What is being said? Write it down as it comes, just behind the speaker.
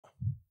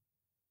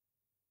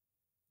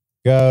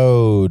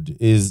Good.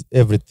 Is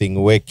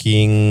everything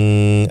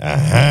working?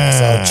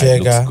 Sound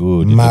checker.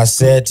 Good. My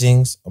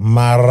settings.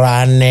 My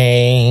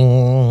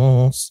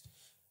runnings.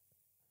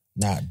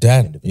 Nah,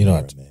 Dan, you know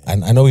what?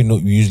 And I know we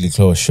usually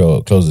close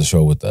the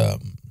show with a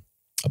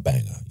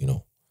banger, you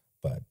know.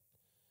 But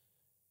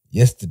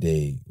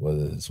yesterday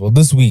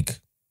this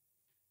week,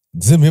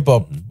 Zim Hip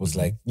Hop was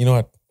like, you know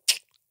what?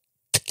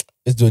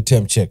 Let's do a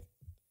temp check.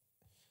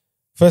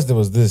 First there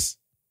was this.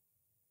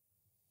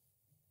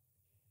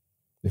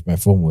 If my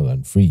phone will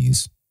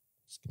unfreeze.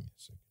 Just give me a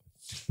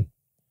second.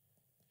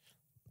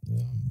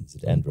 Is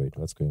it Android?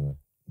 What's going on?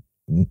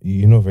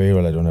 You know very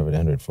well I don't have an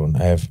Android phone.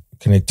 I have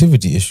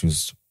connectivity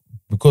issues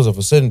because of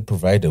a certain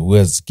provider who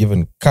has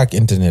given cuck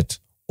internet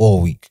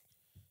all week.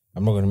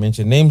 I'm not going to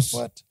mention names.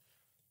 What?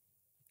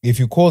 If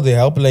you call the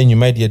helpline, you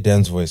might hear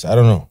Dan's voice. I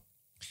don't know.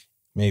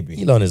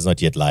 Maybe. Elon is not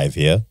yet live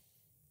here.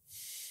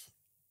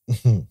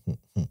 Wait.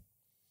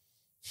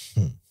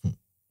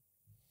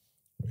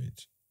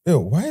 Yo,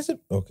 why is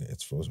it? Okay,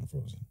 it's frozen.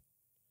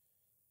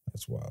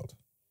 That's wild.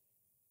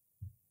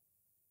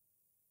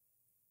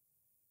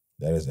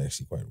 That is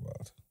actually quite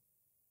wild.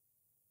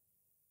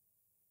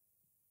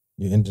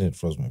 Your internet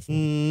froze my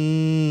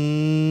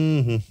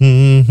phone.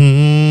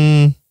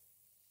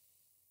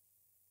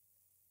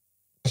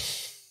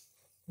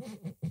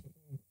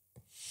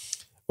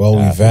 Well,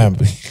 we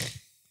vamp.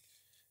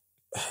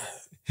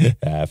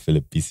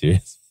 Philip, be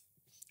serious.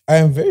 I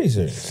am very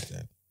serious,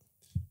 Dan.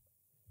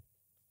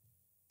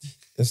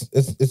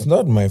 It's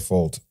not my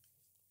fault.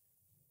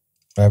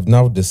 I've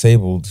now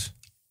disabled.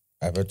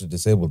 I've had to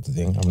disable the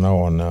thing. I'm now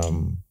on.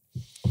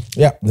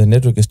 The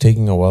network is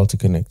taking a while to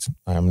connect.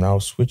 I am now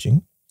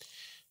switching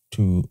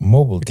to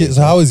mobile. Okay,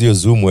 so how is your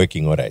Zoom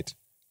working? All right.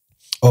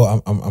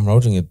 Oh, I'm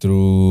routing it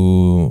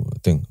through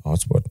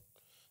hotspot.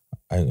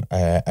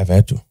 I've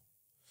had to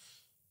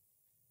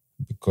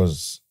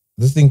because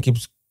this thing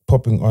keeps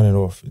popping on and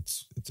off.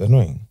 It's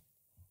annoying.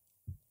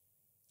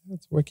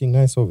 It's working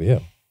nice over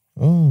here.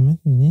 Oh,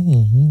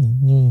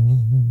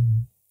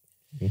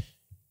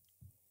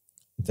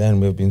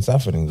 then we've been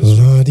suffering this. You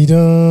know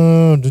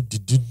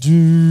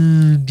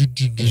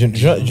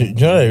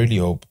what I really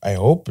hope? I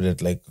hope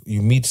that like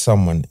you meet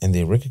someone and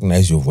they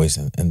recognize your voice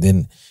and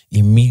then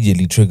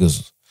immediately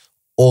triggers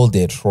all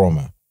their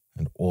trauma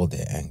and all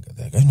their anger.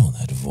 Like, I know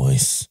that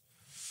voice.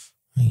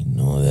 I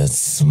know that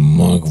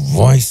smug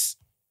voice.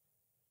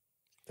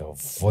 The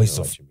voice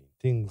of you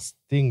mean.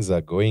 Things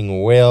are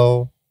going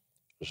well.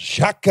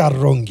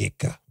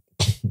 Shakarongeka,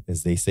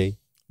 as they say.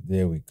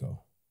 There we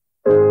go.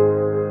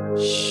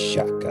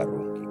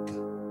 Shakarongeka.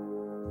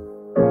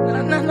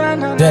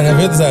 Dan, have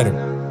you heard this item?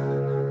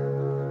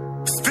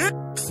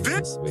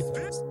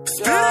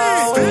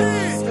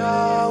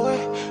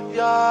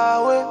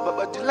 Yahweh,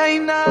 Baba delay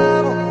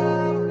now.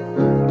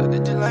 Daddy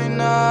delay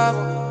now.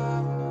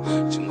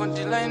 Chingon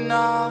delay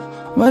now.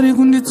 Bari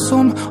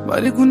kunditsoma,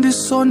 bari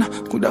kundisona,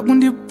 kuda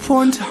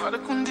kundiponda,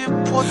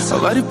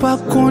 bari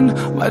pakona,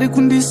 bari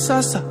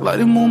kundisasa,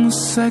 bari mumu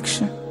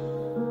section.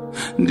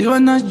 Ndiwa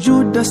na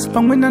Judas,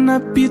 pamwena na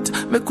Peter,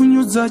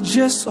 vekunyuza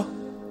Jeso.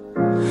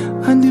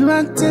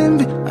 Andiwa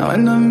tembi,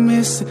 awana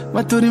Messi,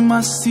 matori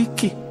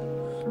masiki.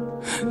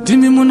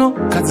 Dimi muno,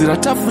 kazira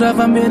tafura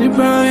vamberi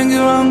pa wengi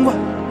wangwa.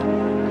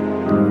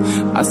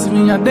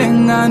 Asiminya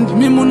denga,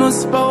 ndimi muno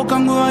sipa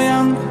okanguwa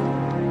yangu.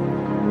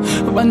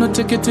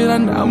 Vanoteketera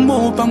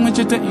ndamo pamwe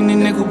chete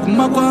inine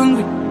kuguma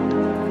kwangu.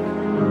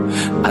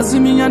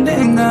 Asiminya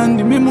denga,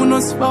 ndimi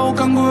muno sipa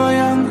okanguwa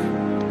yangu.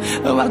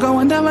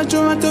 Vakawanda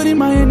vacho vatori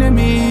my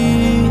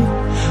enemy.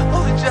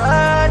 Oh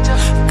jaja,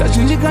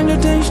 kazhinji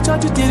kanyote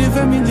ishtatu tiri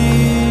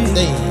family.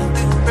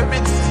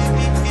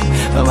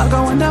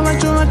 Vakawanda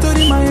vacho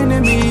vatori my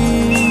enemy.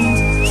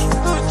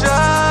 Oh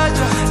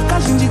jaja,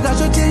 kazhinji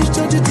kanyote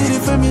ishtatu tiri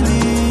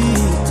family.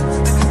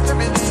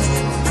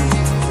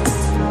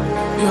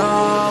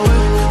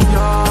 Yahweh,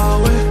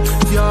 Yahweh,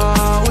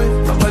 Yahweh,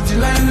 Baba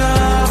delay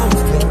now.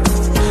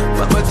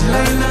 Baba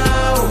delay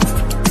now.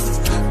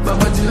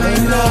 Baba delay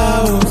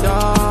now.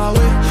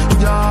 Yahweh,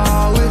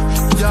 Yahweh,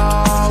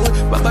 Yahweh,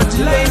 Baba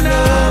delay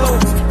now.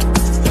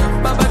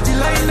 Baba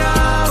delay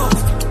now.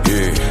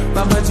 Yeah.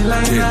 Baba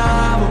delay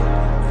now.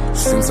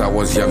 Since I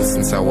was young,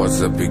 since I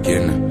was a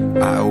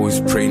beginner, I always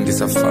pray in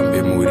this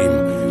afambe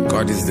murim.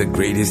 God is the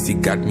greatest, he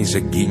got me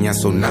Jaginya,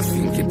 so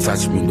nothing can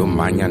touch me, no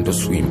manya, no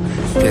swim.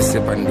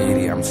 Pese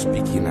bandiri, I'm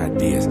speaking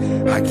ideas.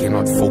 I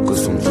cannot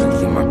focus on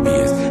drinking my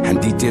beers.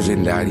 Handite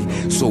rendari,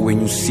 so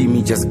when you see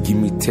me, just give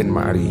me 10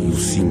 mari, you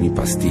see me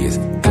past tears.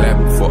 Clap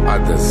for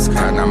others,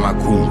 kana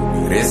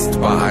makulu, rest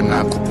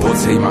bahana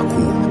kupose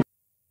makulu.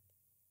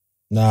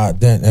 Nah,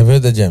 Dan, I've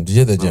heard the jam. Did you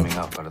hear the jam? Coming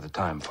out of the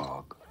time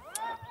fog.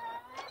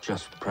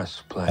 Just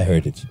press play. I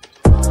heard it.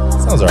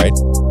 Sounds alright.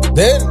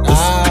 Then,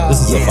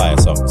 This is a fire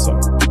song.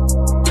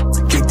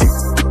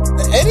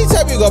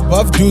 Anytime you got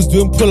buff dudes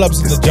doing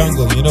pull-ups in the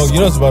jungle, you know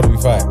it's about to be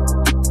fire.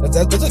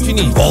 That's what you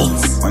need.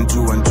 Bolts. 1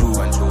 2 1 2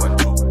 1 2 1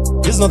 2.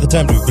 This is not the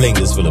time to be playing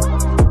this, Philip.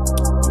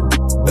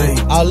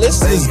 Our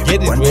listeners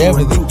get it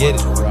wherever they get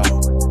it, bro.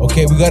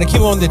 Okay, we gotta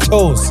keep on their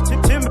toes.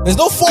 There's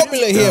no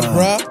formula here,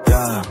 bro.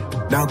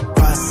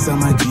 Nakupasa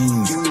my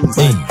jeans.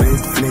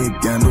 Red flag,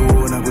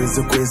 yandona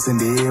kwese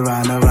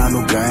ndevana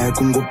vanogaya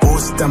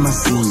kungoposta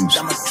masinji.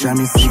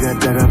 Shamifika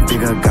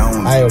takapfeka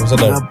gown.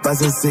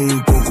 Nakapasa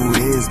sei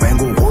kokurezi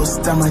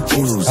vaingohosta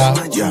machills.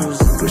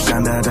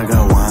 Toshanda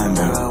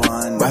takawanda.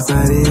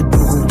 Basa redu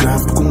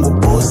kugraft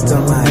kungoposta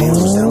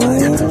mahems.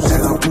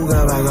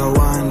 Takapuka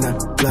vakawanda.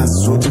 Plus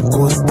zoti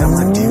costa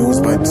my deals.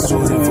 But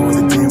sorry for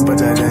the temper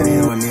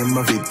takareva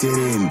nema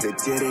veteran.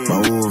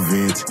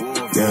 Maovet,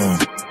 yeah.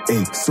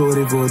 Hey,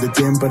 sorry for the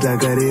temper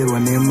takareva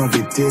nema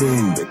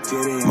veteran.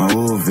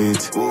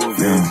 Maovet,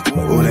 yeah.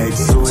 Alright,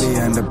 sorry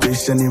under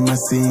pressure in my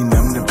scene.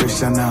 I'm the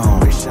pressure now.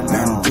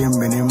 Nan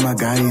tembe in my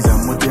guys,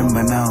 I'm more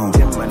temper now.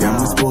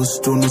 I'm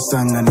supposed to know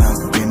sanga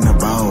na bena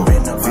bao.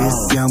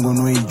 This yangu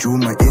no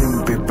ijuma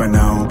irim paper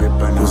now.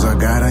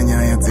 Uzagara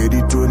nyaya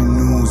zeditori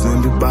news.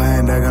 On the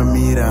buy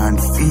ndagamira and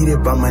feed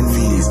it by my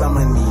knees.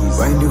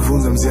 Find the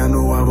funza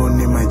mziano wabo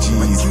ne my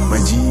G's. My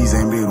G's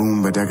ain't be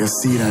room but I can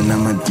see that na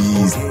my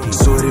D's.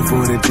 Sorry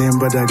for the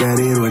temper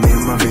takareva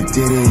nema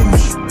veteran.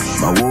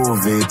 My war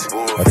vet.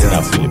 That's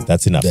enough, Philip.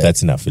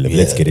 That's enough, Philip.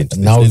 Let's get into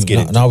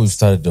this. Now we've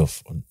started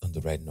off on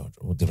the right note,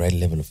 with the right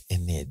level of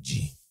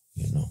energy,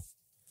 you know.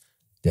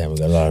 Damn, we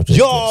got a lot of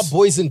Yo,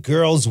 boys and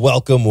girls,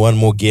 welcome one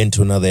more again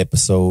to another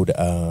episode.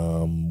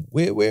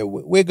 We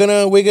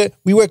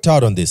worked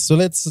hard on this, so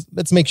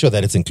let's make sure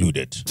that it's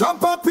included.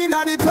 Jump up in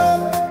the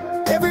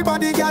club,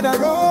 everybody gather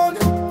round.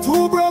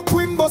 Two broke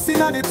Twimbos in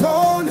the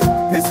town.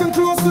 Listen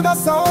close to the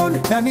sound.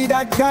 I need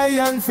that guy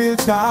and feel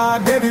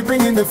charged. Baby,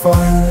 bringing the fun.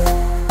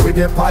 With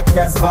the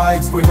podcast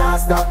vibes, we not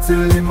stop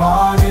till the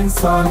morning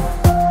sun.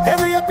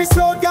 Every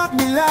episode got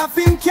me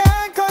laughing,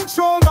 can't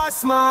control my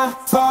smile.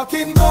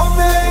 Talking about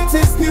the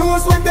latest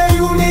news with their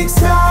unique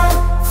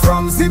style.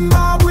 From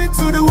Zimbabwe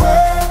to the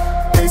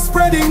world, they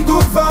spreading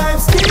good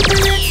vibes, keeping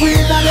it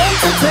real and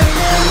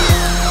entertaining.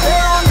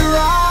 They're on the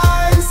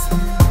rise,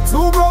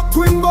 two broke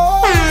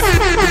Twimbos.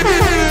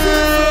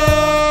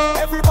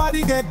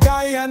 Everybody get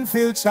guy and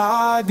feel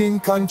charged in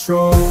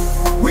control.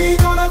 We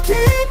gonna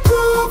keep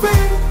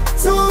moving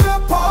to the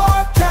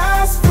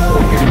podcast flow.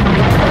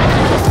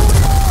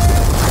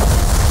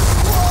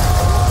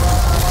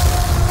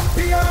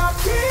 We gonna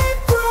keep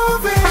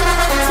moving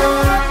to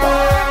the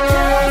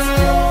podcast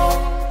flow.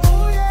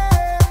 Ooh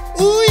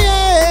yeah. Ooh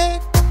yeah.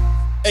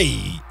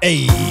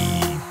 Hey.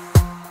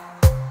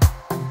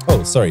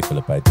 Oh, sorry,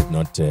 Philip. I did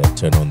not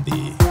turn on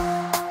the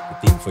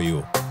thing for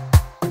you.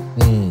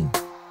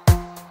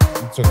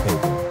 It's okay,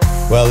 bro.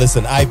 Well,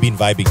 listen, I've been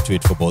vibing to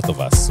it for both of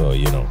us, so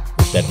you know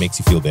if that makes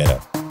you feel better.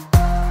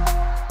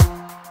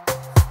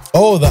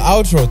 Oh, the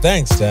outro.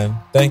 Thanks, Dan.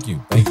 Thank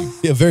you.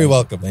 You're very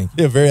welcome. Thank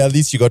you. At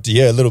least you got to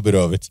hear a little bit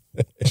of it.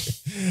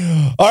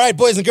 All right,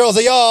 boys and girls,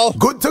 are y'all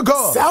Good to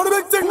go. Sound of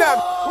the thing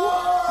now.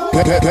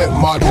 Get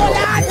mad.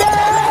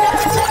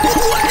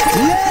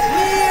 Let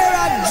me hear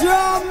a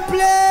drum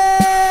play.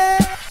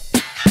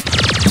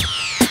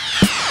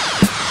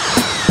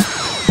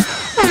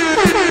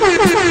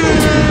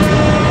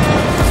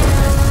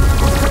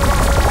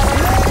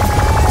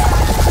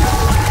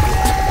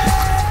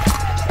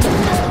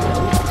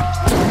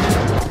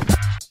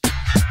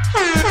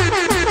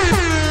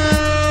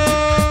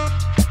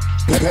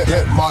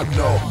 Get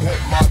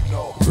mad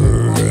now.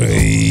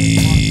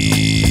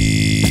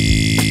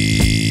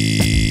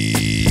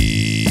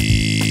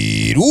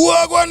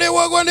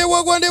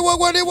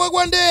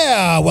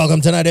 Wagwande.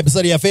 Welcome to another episode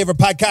of your favorite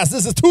podcast.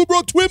 This is Two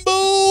Broke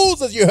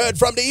Twimbos, as you heard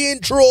from the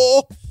intro.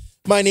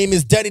 My name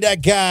is Danny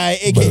That Guy,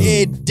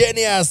 aka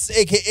Denias,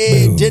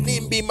 aka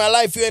Denimbi, My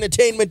Life Your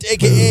Entertainment,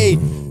 aka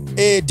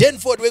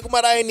Denford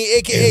Wegumaraini,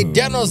 aka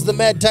Danos the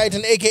Mad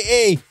Titan,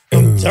 aka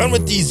I'm done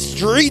with these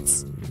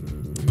streets.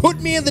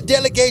 Put me in the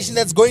delegation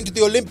that's going to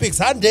the Olympics.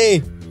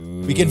 Sunday,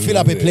 we can fill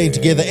up a plane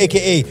together,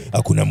 aka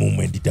Akuna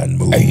Moment Done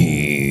Move.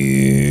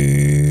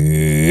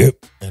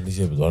 And this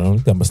is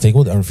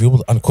unmistakable,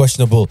 unrefutable,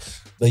 unquestionable.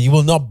 That you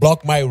will not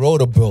block my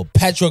road bill.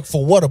 Patchwork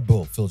for water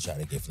bill. Phil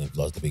Shada gave them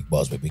lost the big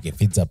boss, but we get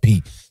Pizza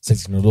P,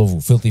 Sexy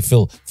Nodovu, Filthy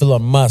Phil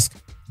on Musk,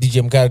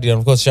 DJ Mkardi, and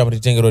of course Shamati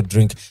Tengero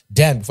drink.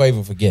 Dan, before I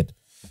even forget.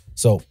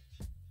 So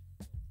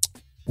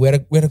we're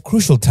at a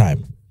crucial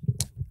time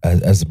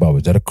as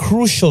Zimbabwe. At a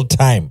crucial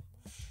time.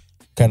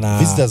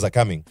 Visitors are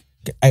coming.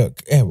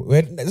 That's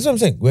what I'm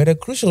saying. We're at a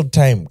crucial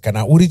time.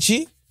 Kana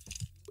Urichi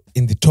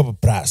in the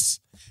top brass.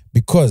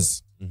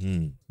 Because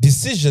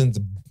decisions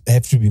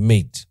have to be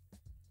made.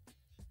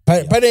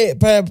 Pade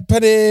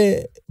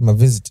my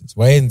visitors.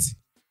 Vaenzi.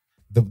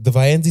 The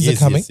Vaenzis are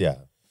coming. Yes, yeah.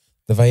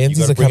 The Vaenzis You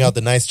gotta are bring coming. out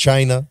the nice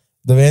china.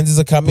 The Vaenzis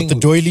are coming. Put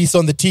the doilies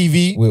on the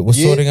TV. We're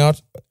sorting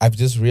out. I've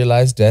just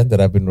realized, Dan, that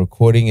I've been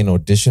recording an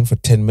audition for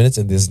 10 minutes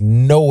and there's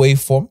no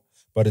waveform,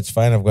 but it's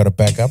fine. I've got a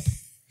backup.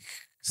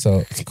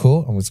 So it's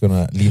cool. I'm just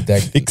gonna leave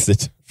that. Fix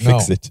it.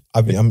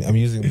 I'm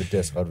using the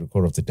desk. I'll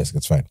record off the desk.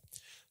 It's fine.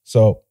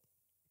 So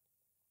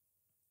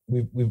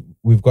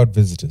we've got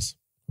visitors,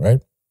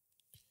 right?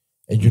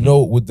 And you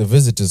know, with the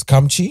visitors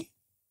come chi,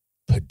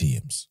 per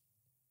diems.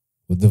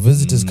 With the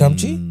visitors come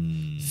chi,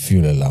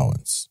 fuel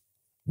allowance.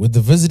 With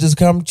the visitors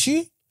come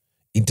chi,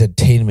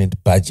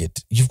 entertainment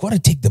budget, you've got to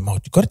take them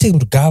out. You've got to take them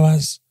to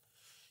Gavas.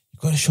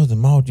 You've got to show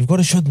them out. You've got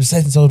to show them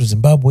sights and sounds of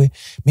Zimbabwe.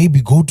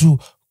 Maybe go to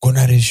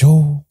Gonare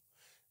show.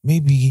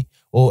 Maybe,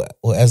 or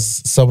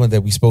as someone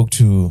that we spoke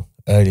to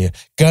earlier,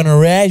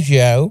 Gonare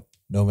show.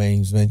 No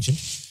names mentioned.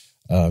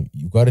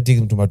 You've got to take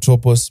them to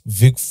Matropos,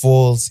 Vic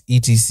Falls,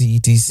 etc.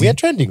 We are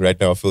trending right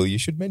now, Phil. You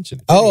should mention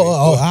it.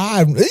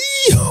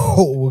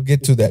 We'll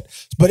get to that.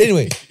 But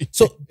anyway,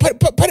 so pane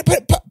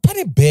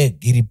beg,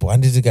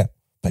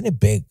 pane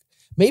beg.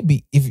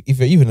 Maybe if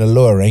you're even a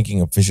lower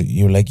ranking official,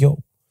 you're like,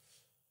 yo,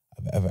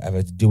 I've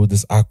had to deal with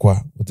this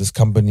Aqua, with this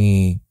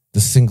company,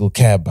 this single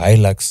cab,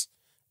 Hilux.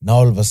 Now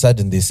all of a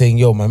sudden they're saying,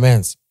 yo, my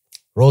mans,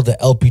 roll the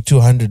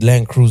LP200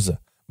 Land Cruiser.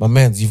 My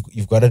mans,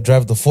 you've got to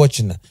drive the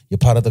Fortuner. You're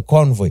part of the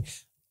convoy.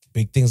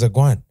 Big things are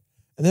going.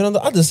 And then on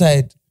the other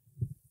side,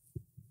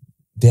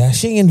 there are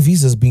Schengen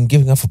visas being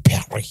given up for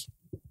Paris.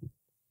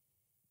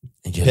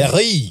 And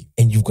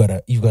you've got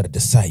to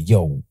decide,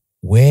 yo,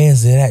 where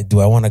is it at? Do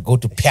I want to go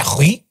to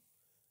Paris?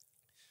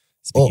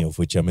 Speaking of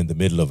which, I'm in the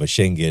middle of a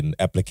Schengen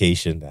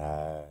application.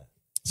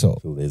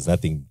 So there's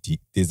nothing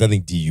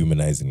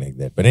dehumanizing like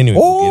that. But anyway,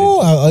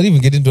 I'll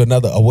even get into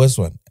a worse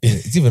one.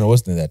 It's even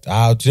worse than that.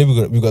 Today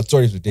we got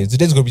stories today.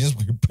 Today's gonna be just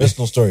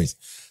personal stories.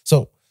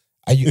 So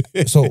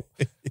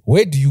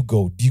where do you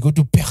go? Do you go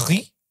to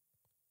Paris,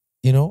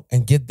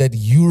 and get that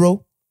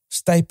Euro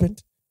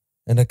stipend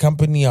and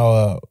accompany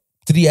our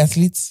 3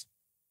 athletes?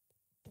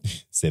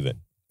 7.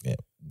 Yeah.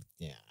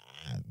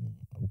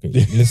 Okay,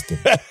 list them.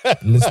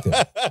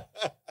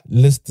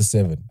 List the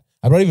 7.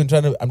 I'm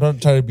not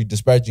trying to be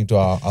disparaging to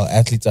our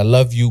athletes. I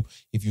love you.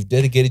 If you've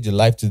dedicated your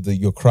life to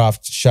your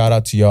craft, shout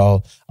out to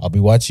y'all. I'll be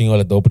watching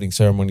y'all at the opening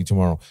ceremony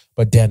tomorrow.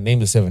 But Dan, name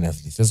the 7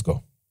 athletes. Let's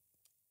go.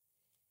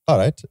 All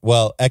right.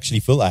 Well, actually,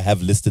 Phil, I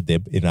have listed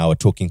them in our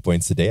talking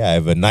points today. I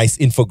have a nice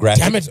infographic.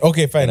 Damn it.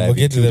 Okay, fine. We'll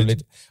get to them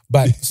later.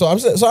 But so I'm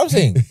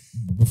saying,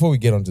 before we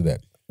get onto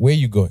that, where are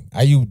you going?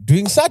 Are you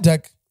doing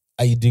Sadak?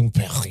 Are you doing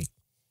Paris?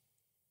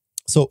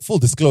 So, full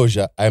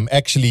disclosure, I'm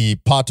actually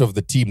part of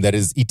the team that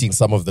is eating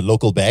some of the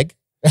local bag.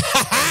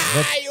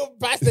 You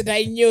bastard,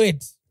 I knew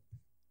it.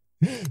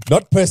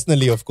 Not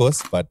personally, of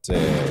course, but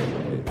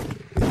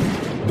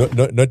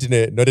not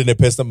in a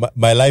personal.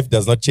 My life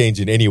does not change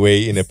in any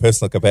way in a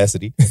personal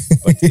capacity,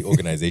 but the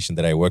organization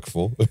that I work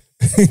for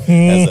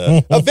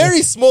has a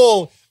very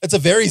small. It's a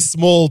very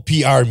small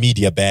PR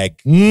media bag.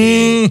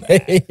 But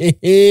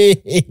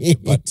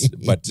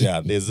yeah,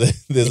 there's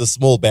a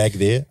small bag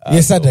there.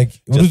 Yes, Sadak.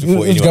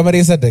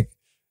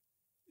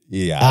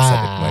 Yeah,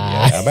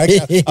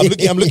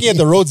 I'm looking at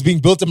the roads being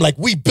built. I'm like,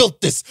 we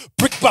built this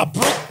brick by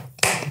brick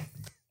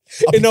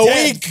in a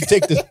week.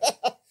 Take this.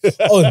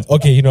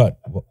 Okay. You know what?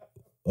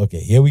 Okay,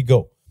 here we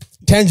go.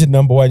 Tangent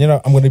number 1.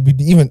 I'm going to be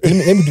even.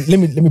 Let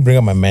me bring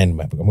up my mind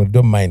map. I'm going to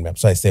do a mind map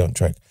so I stay on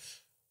track.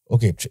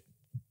 Okay.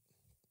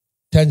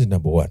 Tangent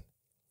number 1,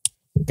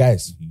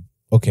 guys.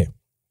 Okay,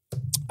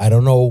 I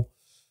don't know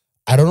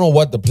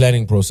what the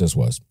planning process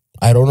was.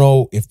 I don't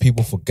know if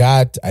people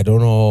forgot. I don't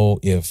know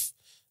if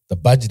the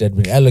budget had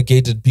been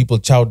allocated. People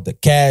chowed the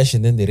cash,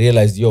 and then they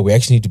realized, yo, we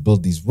actually need to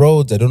build these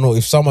roads. I don't know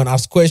if someone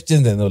asked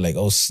questions, and they're like,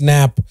 oh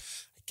snap,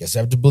 I guess I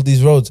have to build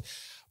these roads.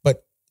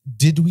 But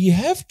did we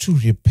have to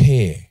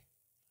repair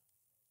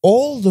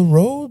all the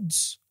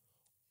roads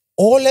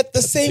all at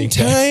the same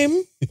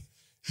time?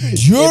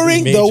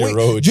 During the week,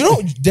 road.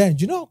 Dan,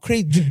 do you know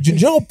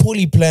how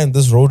poorly planned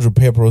this road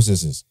repair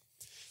process is?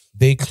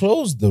 They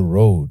closed the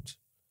road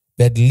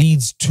that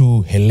leads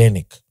to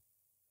Hellenic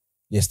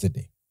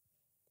yesterday.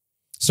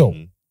 So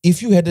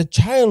if you had a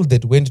child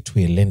that went to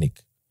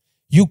Hellenic,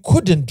 you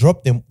couldn't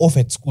drop them off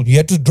at school. You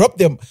had to drop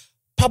them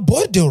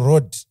Pabordo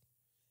Road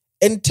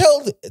and tell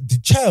the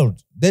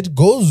child that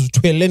goes to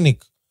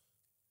Hellenic,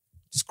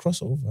 just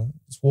cross over,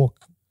 just walk.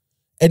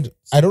 And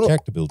I don't know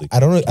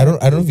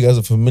if you guys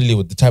are familiar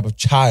with the type of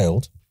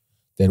child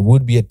that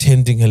would be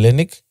attending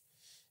Hellenic.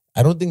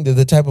 I don't think they're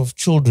the type of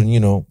children,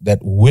 that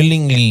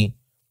willingly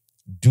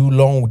do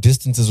long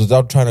distances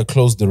without trying to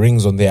close the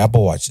rings on their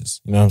Apple Watches.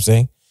 You know what I'm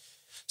saying?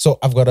 So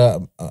I've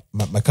got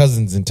my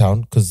cousin's in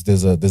town because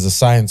there's a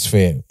science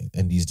fair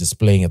and he's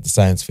displaying at the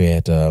science fair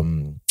at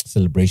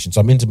Celebration.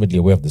 So I'm intimately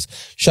aware of this.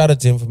 Shout out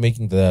to him for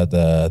making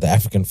the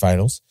African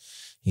finals.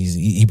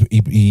 He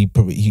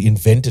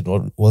invented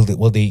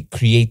they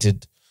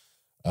created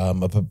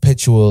a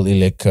perpetual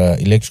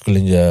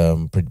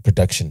electrical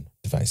production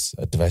device,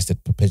 a device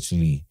that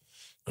perpetually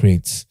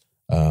creates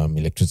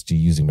electricity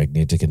using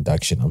magnetic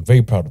induction. I'm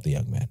very proud of the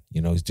young man.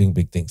 He's doing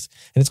big things,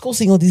 and it's cool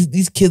seeing all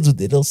these kids with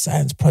their little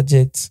science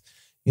projects.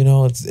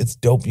 It's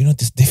dope.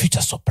 The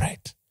future's so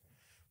bright.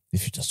 The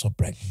future's so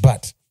bright.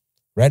 But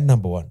right,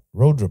 number 1,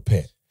 road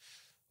repair.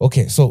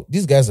 Okay, so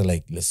these guys are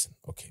like, listen,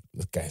 okay,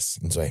 guys,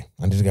 enjoy.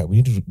 And this guy,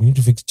 we need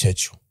to fix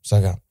Churchill.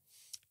 Saga.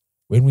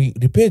 When we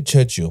repair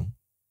Churchill,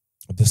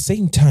 at the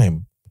same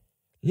time,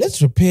 let's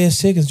repair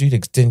 2nd Street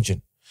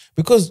Extension.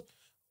 Because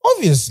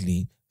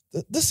obviously,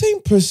 the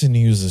same person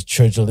who uses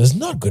Churchill is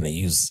not going to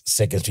use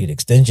 2nd Street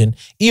Extension,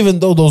 even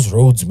though those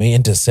roads may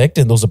intersect,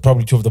 and those are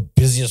probably 2 of the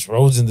busiest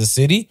roads in the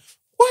city.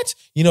 What?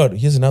 You know,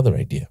 here's another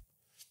idea.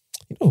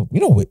 You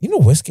know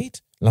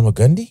Westgate,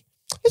 Lamagundi?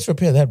 Let's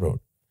repair that road.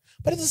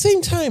 But at the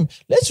same time,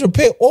 let's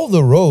repair all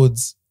the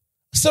roads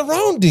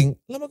surrounding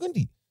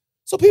Lamagundi.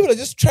 So people are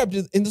just trapped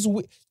in this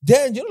way.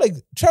 Dan, you know, like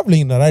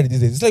traveling in Naradi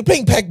these days. It's like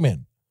playing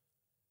Pac-Man.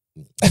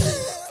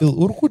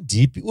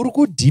 Deep.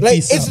 Like,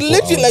 it's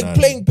literally like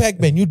playing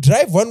Pac-Man. You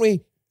drive one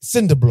way,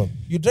 cinder block.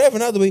 You drive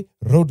another way,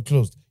 road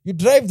closed. You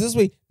drive this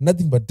way,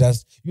 nothing but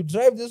dust. You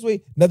drive this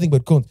way, nothing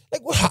but cones.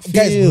 Like,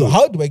 guys,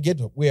 how do I get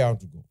where I want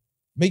to go?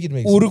 Make it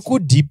make sense. Uruku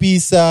deep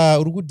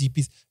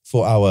is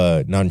for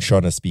our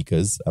non-Shona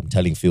speakers. I'm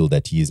telling Phil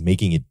that he is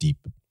making it deep.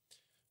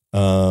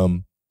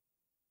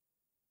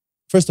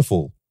 First of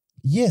all,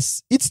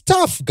 yes, it's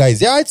tough,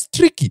 guys. Yeah, it's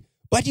tricky.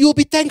 But you'll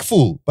be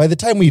thankful by the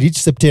time we reach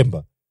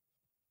September.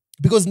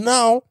 Because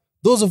now,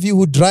 those of you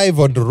who drive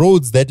on the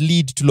roads that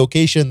lead to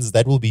locations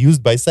that will be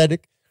used by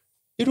SADC,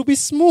 it will be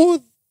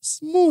smooth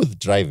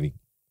driving.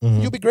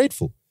 You'll be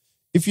grateful.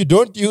 If you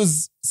don't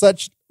use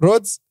such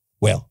roads,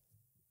 well,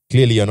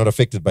 clearly you're not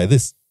affected by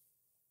this.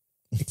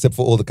 Except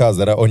for all the cars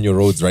that are on your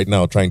roads right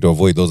now trying to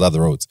avoid those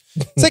other roads.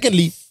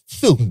 Secondly,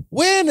 Phil,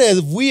 when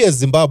have we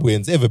as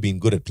Zimbabweans ever been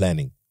good at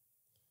planning?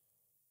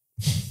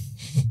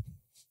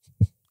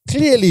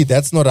 Clearly,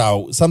 that's not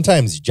how.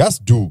 Sometimes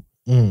just do.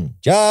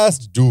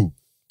 Just do.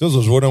 Those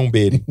are for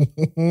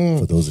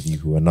those of you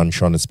who are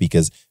non-Shona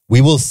speakers,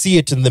 we will see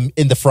it in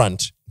the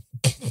front.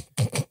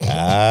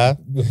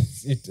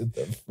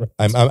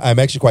 I'm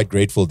actually quite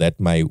grateful that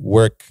my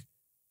work,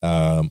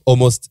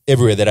 almost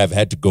everywhere that I've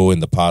had to go in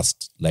the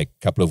past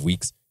couple of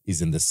weeks,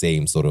 is in the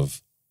same sort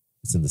of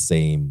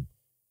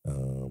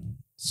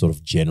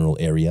general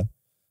area.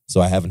 So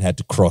I haven't had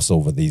to cross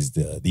over these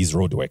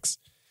roadworks.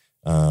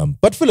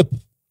 But Philip,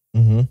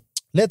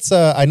 let's.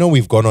 I know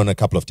we've gone on a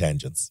couple of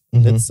tangents.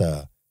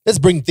 Let's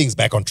bring things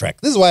back on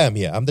track. This is why I'm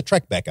here. I'm the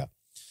track backer.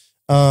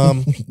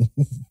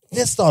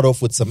 Let's start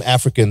off with some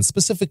Africans,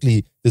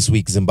 specifically this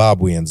week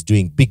Zimbabweans,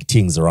 doing big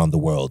things around the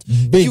world.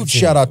 Huge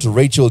shout out to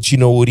Rachel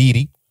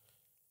Chinouriri,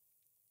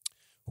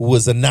 who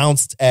was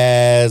announced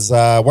as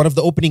one of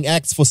the opening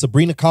acts for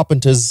Sabrina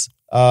Carpenter's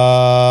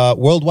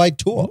worldwide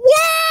tour.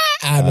 What?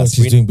 I know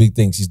she's doing big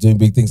things. She's doing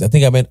big things. I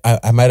think I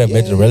might have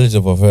met a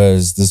relative of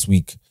hers this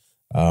week.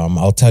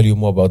 I'll tell you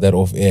more about that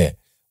off air.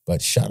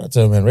 But shout out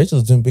to her, man.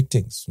 Rachel's doing big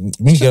things.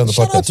 We get on the podcast.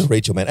 Shout out to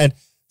Rachel, man. And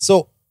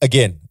so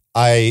again,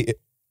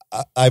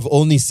 I've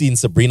only seen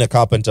Sabrina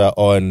Carpenter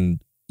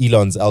on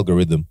Elon's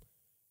algorithm,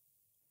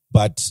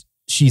 but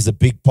she's a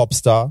big pop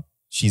star.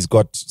 She's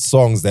got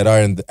songs that are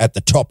at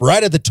the top,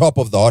 right at the top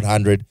of the Hot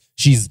 100.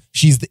 She's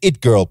the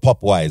it girl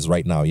pop wise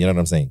right now. You know what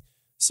I'm saying?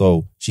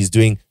 So she'll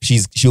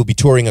be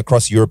touring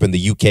across Europe and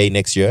the UK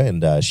next year,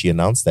 and she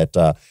announced that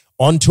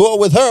on tour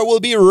with her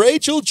will be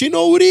Rachel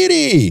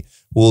Chinouriri,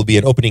 who will be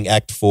an opening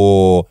act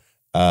for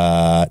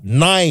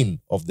 9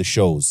 of the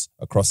shows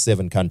across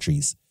 7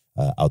 countries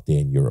out there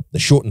in Europe. The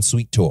short and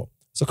sweet tour.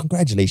 So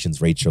congratulations,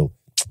 Rachel.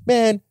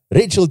 Man,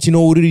 Rachel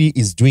Chinouriri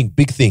is doing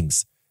big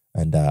things.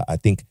 And I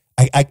think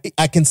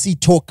I can see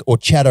talk or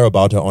chatter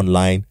about her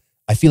online.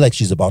 I feel like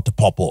she's about to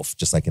pop off,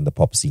 just like in the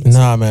pop scene.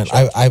 Nah, man,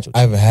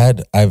 I've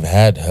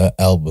had her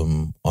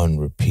album on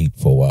repeat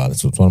for a while.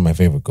 It's one of my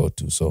favorite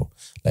go-tos. So,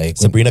 like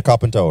Sabrina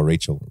Carpenter or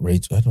Rachel?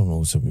 Rachel, I don't know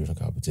who Sabrina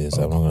Carpenter is.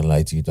 I'm not gonna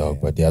lie to you, dog.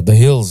 Yeah. But yeah, The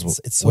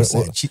Hills. It's so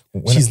sad.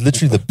 She's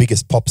literally the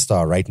biggest pop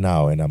star right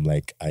now, and I'm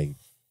like, I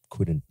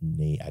couldn't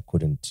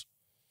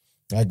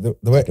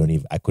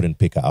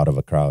pick her out of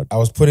a crowd. I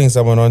was putting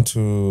someone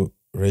onto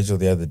Rachel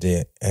the other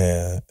day,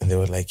 and they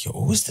were like, "Yo,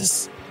 who's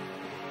this?"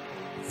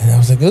 And I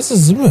was like, "This is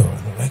Zimmer."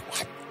 And they're like,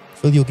 "What?"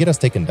 Phil, you'll get us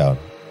taken down.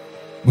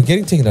 We're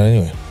getting taken down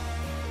anyway.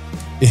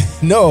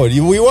 No,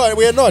 we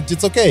are not.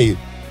 It's okay.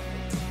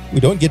 We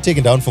don't get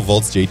taken down for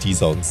Volt's JT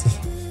songs.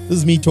 This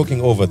is me talking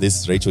over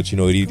this Rachel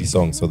Chinouriri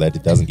song so that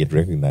it doesn't get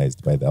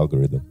recognized by the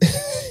algorithm.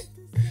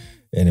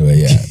 Anyway,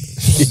 yeah.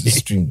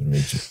 Streamed on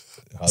Rachel.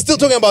 Still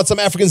talking about some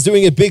Africans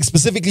doing it big,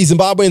 specifically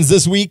Zimbabweans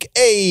this week.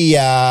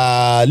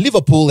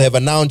 Liverpool have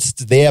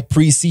announced their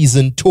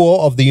pre-season tour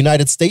of the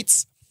United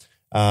States.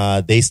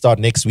 They start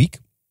next week.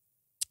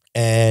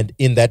 And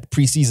in that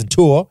pre-season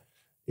tour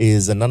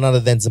is none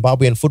other than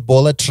Zimbabwean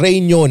footballer Trey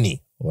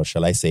Nyoni, or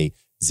shall I say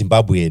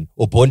Zimbabwean,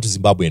 or born to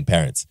Zimbabwean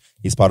parents.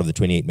 He's part of the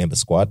 28-member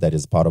squad that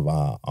is part of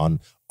our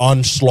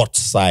onslaught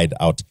side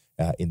out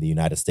in the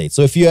United States.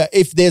 So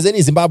if there's any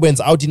Zimbabweans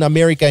out in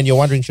America and you're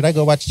wondering, should I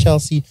go watch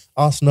Chelsea,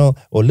 Arsenal,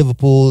 or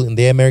Liverpool in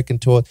their American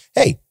tour?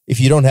 Hey, if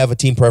you don't have a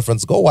team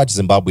preference, go watch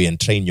Zimbabwe and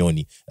Trey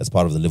Nyoni as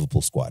part of the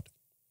Liverpool squad.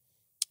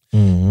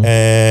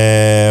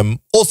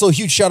 Also, a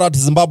huge shout out to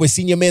Zimbabwe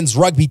senior men's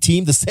rugby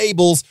team, the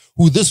Sables,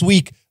 who this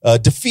week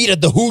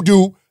defeated the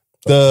Hoodoo,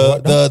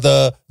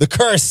 the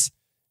Curse,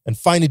 and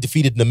finally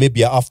defeated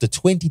Namibia after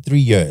 23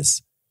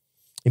 years.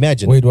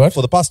 Imagine. Wait, what?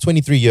 For the past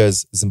 23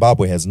 years,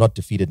 Zimbabwe has not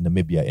defeated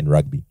Namibia in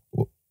rugby.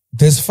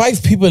 There's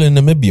 5 people in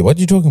Namibia. What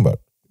are you talking about?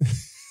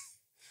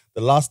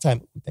 The last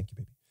time. Thank you,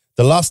 baby.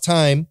 The last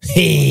time.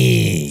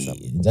 Hey,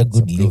 that's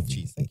good grilled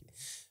cheese. Thank you.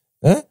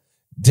 Huh?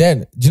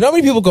 Dan, do you know how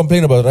many people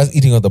complain about us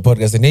eating on the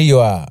podcast? And here you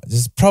are,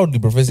 just proudly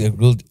professing a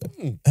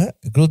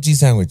grilled cheese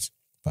sandwich.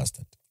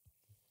 Bastard.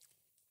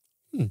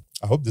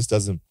 I hope this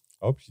doesn't.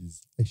 I hope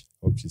she's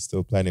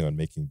still planning on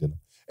making dinner.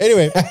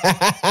 Anyway,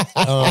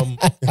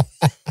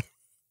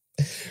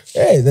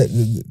 hey,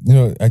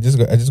 I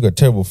just got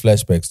terrible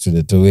flashbacks to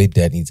the way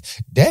Dan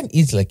eats. Dan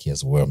eats like he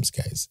has worms,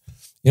 guys.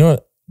 You know,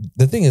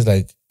 the thing is,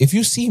 like, if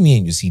you see me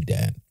and you see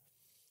Dan,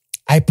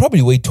 I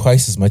probably weigh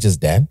twice as much as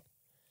Dan.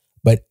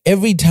 But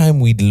every time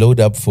we'd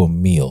load up for a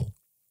meal,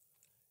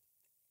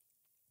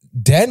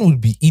 Dan would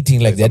be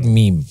eating like that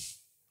meme,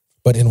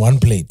 but in one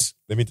plate.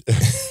 Let me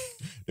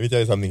tell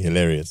you something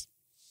hilarious.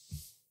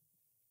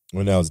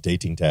 When I was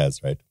dating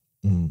Taz, right?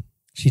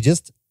 She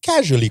just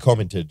casually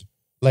commented,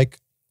 like,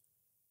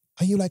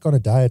 "Are you like on a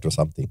diet or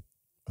something?"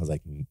 I was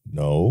like,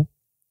 "No."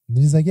 And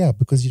he's like, "Yeah,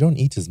 because you don't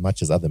eat as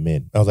much as other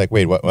men." I was like,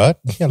 "Wait, what?"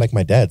 Yeah, like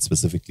my dad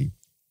specifically.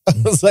 I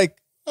was like,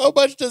 "How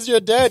much does your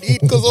dad eat?"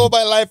 Because all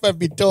my life I've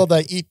been told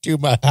I eat too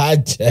much.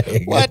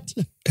 What?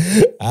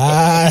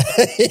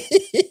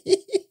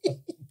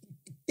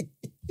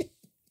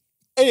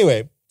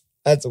 Anyway,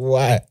 that's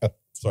wild.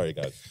 Sorry,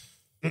 guys.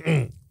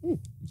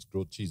 This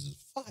grilled cheese is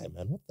fire,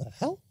 man. What the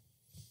hell?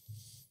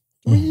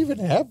 Do we even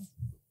have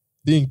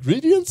the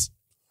ingredients?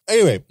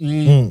 Anyway.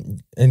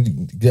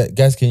 And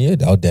guys, can you hear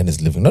how Dan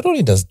is living? Not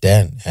only does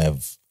Dan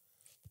have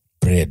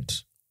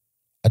bread,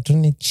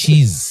 attorney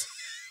cheese,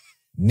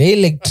 no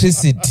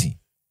electricity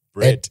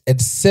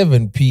at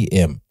 7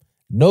 p.m.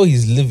 No,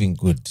 he's living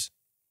good.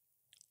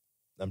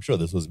 I'm sure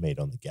this was made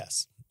on the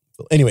gas.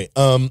 So anyway,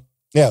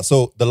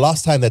 so the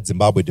last time that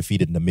Zimbabwe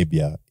defeated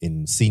Namibia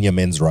in senior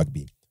men's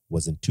rugby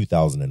was in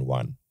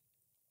 2001.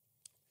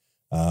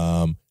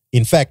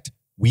 In fact,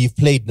 we've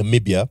played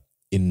Namibia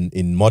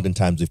in modern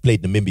times. We've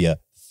played Namibia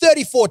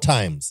 34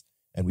 times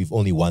and we've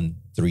only won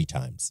 3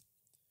 times.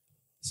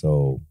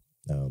 So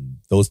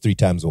those 3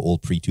 times were all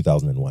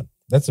pre-2001.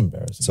 That's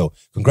embarrassing. So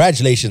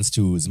congratulations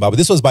to Zimbabwe.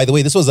 This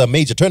was a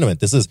major tournament.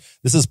 This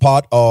is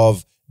part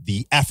of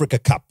the Africa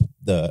Cup,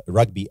 the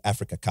Rugby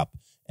Africa Cup.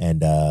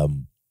 And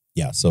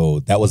so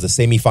that was the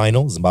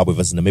semi-final, Zimbabwe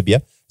versus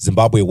Namibia.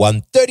 Zimbabwe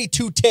won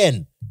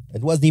 32-10.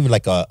 It wasn't even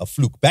like a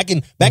fluke. Back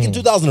in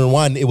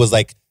 2001, it was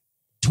like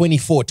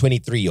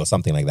 24-23 or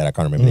something like that. I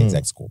can't remember the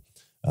exact score.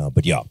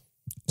 But yeah.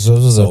 So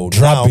this was a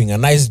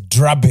nice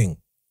drubbing.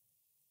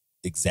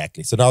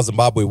 Exactly. So now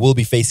Zimbabwe will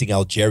be facing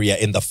Algeria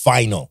in the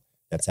final.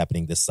 That's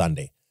happening this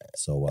Sunday.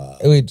 So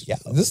wait, yeah,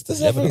 this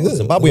happening.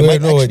 Zimbabwe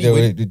might actually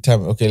win.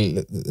 Time.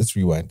 Okay, let's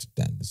rewind.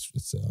 Dan,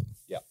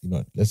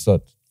 let's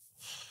not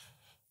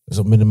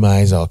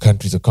minimize our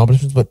country's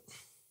accomplishments. But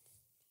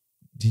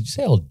did you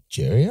say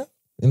Algeria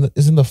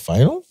is in the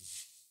final?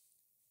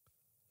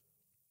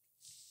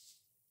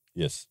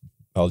 Yes,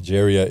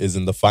 Algeria is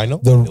in the final.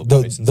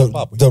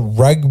 The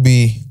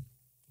rugby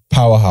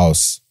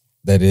powerhouse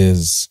that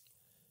is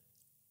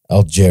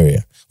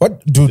Algeria.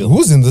 What, dude?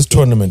 Who's in this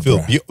tournament?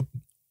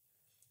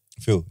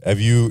 Phil, have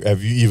you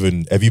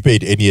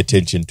paid any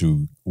attention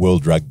to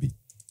world rugby?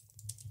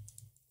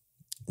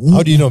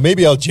 How do you know?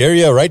 Maybe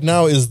Algeria right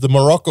now is the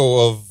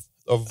Morocco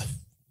of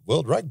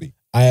world rugby.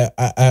 I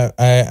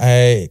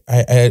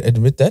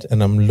admit that,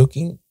 and I'm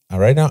looking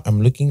right now.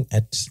 I'm looking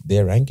at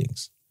their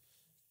rankings.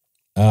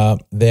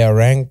 They are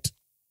ranked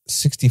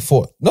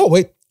 64th. No,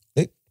 wait.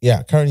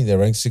 Currently they're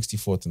ranked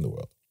 64th in the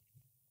world.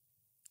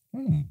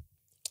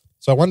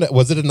 So I wonder,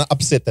 was it an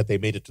upset that they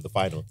made it to the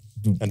final?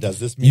 And does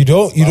this mean you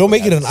don't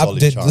make it an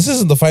upset? This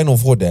isn't the final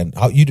four, Dan.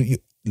 How you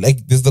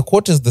like? There's the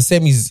quarters, the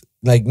semis.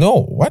 Like,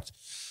 no, what?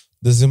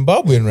 The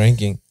Zimbabwean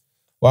ranking.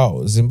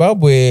 Wow,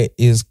 Zimbabwe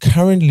is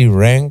currently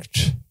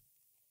ranked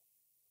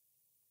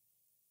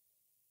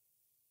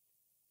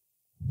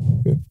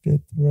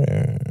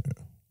 53.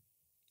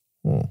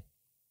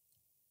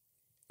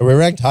 We're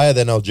ranked higher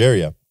than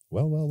Algeria.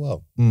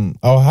 Well.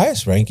 Our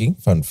highest ranking,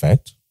 fun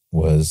fact,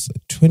 was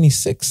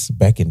 26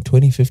 back in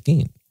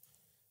 2015.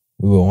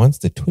 We were once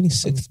the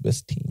 26th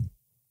best team.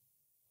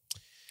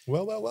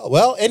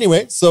 Well,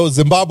 anyway, so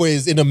Zimbabwe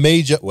is in a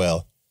major,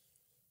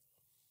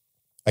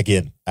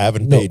 again, I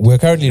haven't paid. We're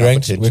currently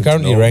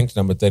ranked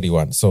number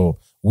 31. So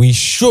we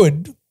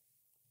should,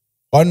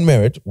 on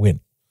merit,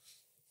 win.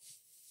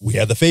 We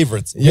are the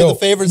favorites. We're the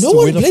favorites to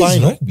win a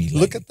final. Rugby.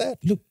 Look at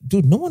that. Look,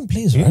 dude, no one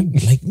plays rugby.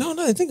 Like, no,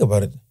 think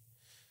about it.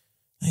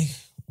 Like,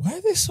 why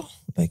are they so,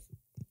 like,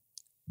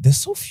 there's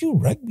so few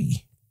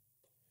rugby?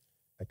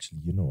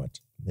 Actually, you know what?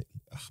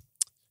 I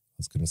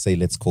was going to say,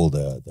 let's call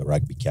the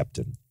rugby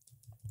captain.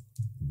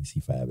 Let me see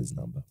if I have his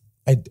number.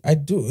 I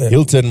do.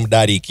 Hilton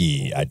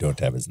Mdariki. I don't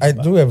have his number.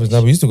 I do have his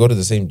number. We used to go to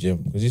the same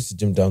gym. We used to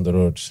gym down the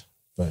road.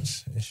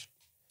 But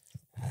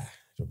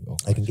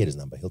I can get his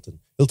number.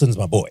 Hilton's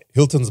my boy.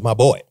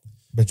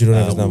 But you don't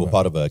have his number. We were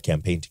part of a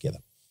campaign together.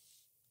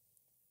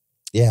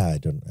 Yeah, I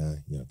don't.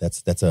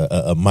 That's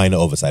a minor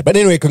oversight. But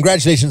anyway,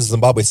 congratulations to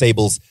Zimbabwe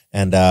Sables.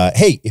 And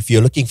hey, if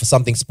you're looking for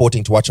something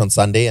sporting to watch on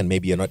Sunday, and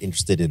maybe you're not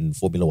interested in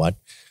Formula One,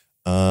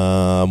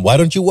 why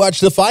don't you watch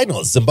the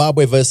finals?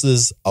 Zimbabwe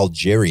versus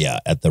Algeria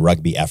at the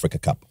Rugby Africa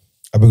Cup.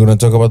 Are we going to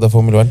talk about the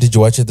Formula One? Did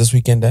you watch it this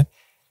weekend, Dan?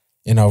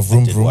 in our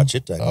vroom vroom. Watch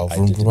it. Our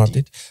vroom vroom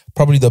update.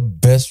 Probably the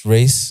best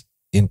race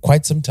in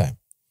quite some time.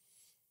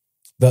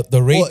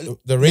 The radio.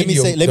 Let me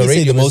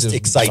say the most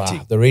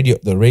exciting. The radio.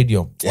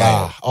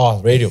 Yeah.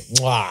 Radio.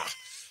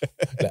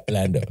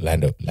 Lando,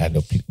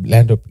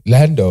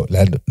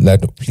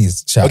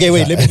 please. Shout. Okay,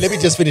 wait. Let me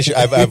just finish.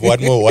 I have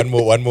one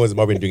more is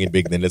Marvin doing it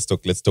big. Then let's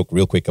talk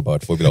real quick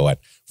about Formula One.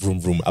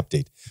 Vroom vroom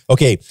update.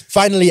 Okay.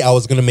 Finally, I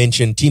was going to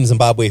mention Team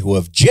Zimbabwe who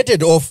have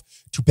jetted off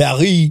to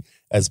Paris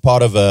as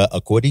part of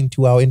according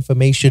to our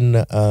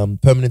information,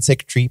 permanent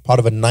secretary, part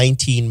of a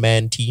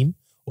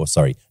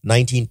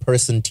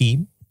 19-person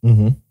team.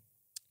 Mm-hmm.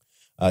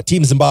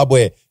 Team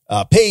Zimbabwe,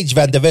 Paige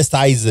van der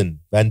Westhuizen.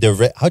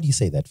 How do you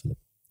say that, Philip?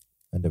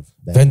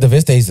 Van der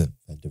Westhuizen.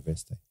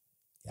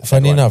 Yeah,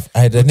 funny enough, I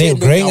had a name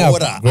growing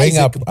up.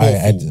 I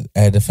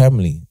had a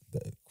family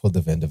called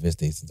the Van der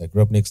Westhuizens. I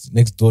grew up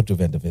next door to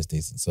Van der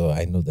Westhuizen, so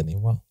I know the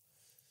name well.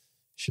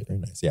 Shit, very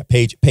nice. Yeah,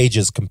 Paige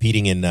is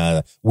competing in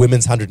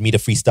women's 100-meter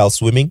freestyle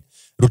swimming.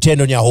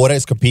 Rutendo Nyahora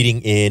is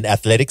competing in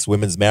athletics,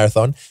 women's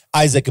marathon.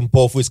 Isaac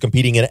Mpofu is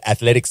competing in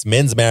athletics,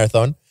 men's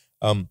marathon.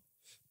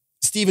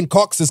 Stephen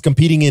Cox is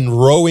competing in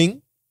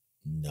rowing.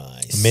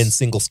 Nice. Men's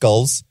single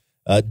sculls.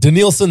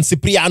 Denilson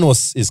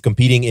Ciprianos is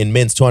competing in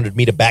men's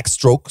 200-meter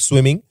backstroke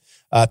swimming.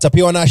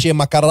 Tapionashe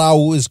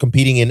Makarau is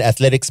competing in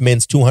athletics,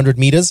 men's 200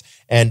 meters.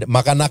 And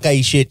Makanaka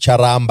Ishe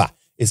Charamba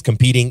is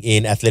competing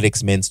in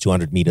athletics, men's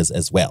 200 meters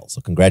as well.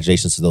 So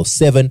congratulations to those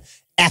 7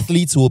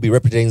 athletes who will be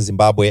representing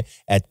Zimbabwe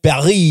at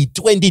Paris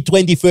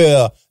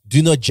 2024.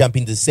 Do not jump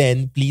in the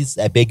sand, please.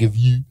 I beg of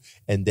you.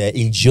 And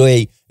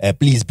enjoy.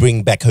 Please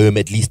bring back home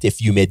at least a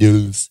few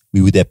medals.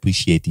 We would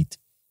appreciate it.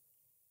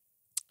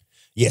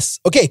 Yes.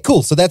 Okay,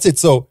 cool. So that's it.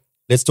 So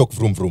let's talk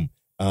vroom vroom.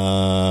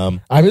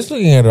 I'm just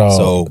looking at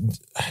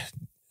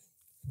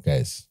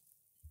guys,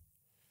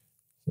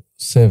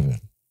 7.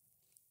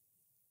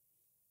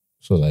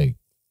 So like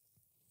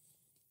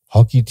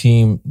hockey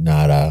team,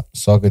 nada.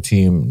 Soccer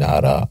team,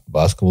 nada.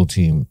 Basketball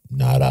team,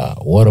 nada.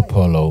 Water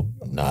polo,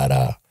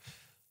 nada.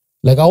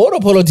 Like our water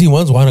polo team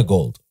once won a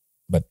gold,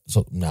 but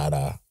so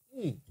nada.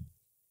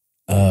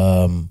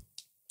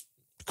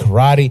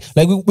 Karate.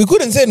 Like we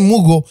couldn't send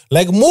Mugo.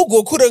 Like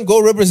Mugo couldn't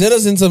go represent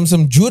us in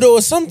some judo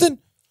or something.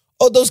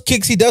 All those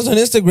kicks he does on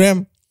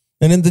Instagram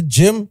and in the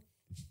gym.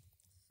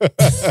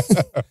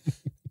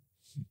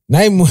 Now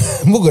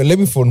Mugo, let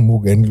me phone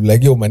Mugo and be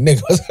like, yo, my neck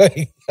was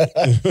like,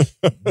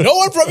 no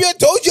one from your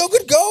dojo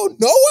could go.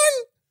 No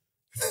one.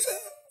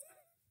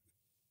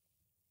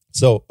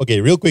 So, okay,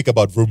 real quick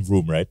about vroom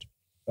vroom, right?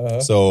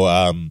 So,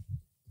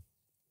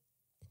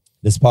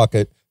 this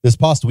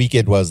past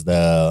weekend was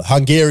the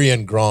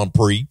Hungarian Grand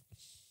Prix.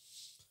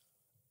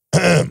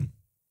 There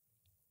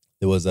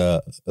was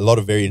a lot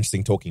of very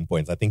interesting talking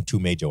points. I think 2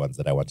 major ones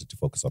that I wanted to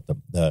focus on.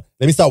 Let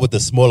me start with the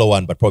smaller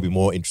one, but probably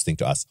more interesting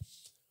to us.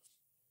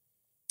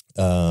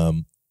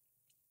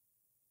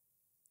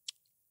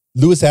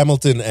 Lewis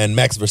Hamilton and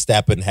Max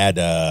Verstappen had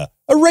a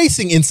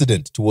racing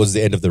incident towards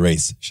the end of the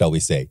race, shall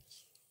we say,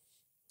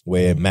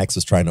 where Max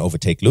was trying to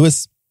overtake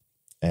Lewis.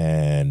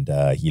 And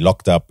he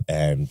locked up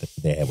and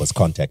there was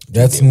contact.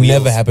 That's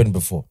never happened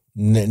before.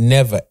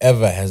 Never,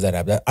 ever has that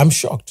happened. I'm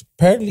shocked.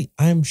 Apparently,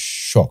 I'm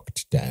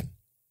shocked, Dan.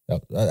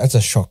 That's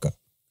a shocker.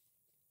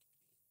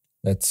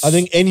 I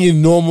think any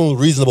normal,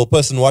 reasonable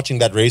person watching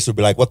that race would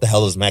be like, what the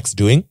hell is Max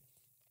doing?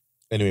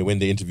 Anyway, when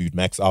they interviewed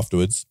Max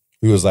afterwards,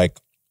 he was like,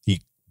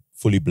 he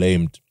fully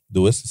blamed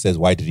Lewis. He says,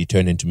 why did he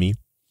turn into me?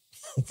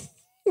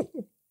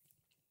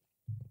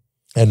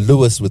 And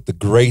Lewis, with the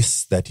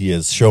grace that he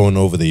has shown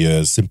over the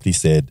years, simply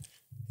said,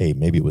 hey,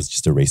 maybe it was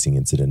just a racing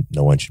incident.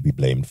 No one should be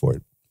blamed for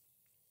it.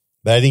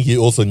 But I think he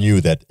also knew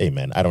that, hey,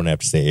 man, I don't have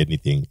to say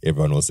anything.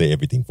 Everyone will say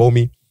everything for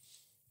me.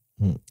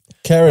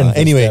 Karen.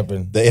 Anyway,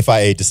 the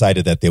FIA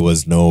decided that there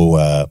was no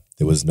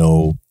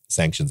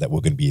sanctions that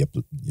were going to be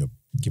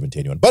given to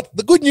anyone. But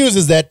the good news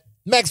is that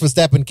Max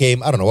Verstappen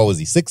came, I don't know, what was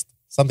he, 6th?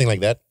 Something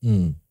like that.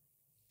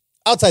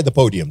 Outside the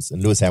podiums.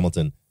 And Lewis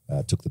Hamilton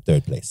took the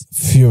 3rd place.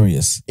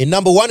 Furious. In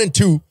number 1 and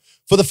 2,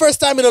 for the first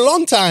time in a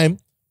long time,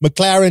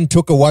 McLaren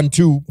took a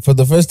 1-2. For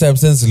the first time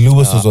since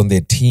Lewis was on their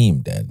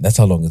team, Dad. That's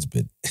how long it's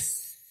been.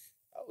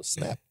 Oh,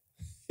 snap.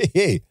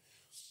 Hey.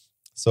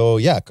 So,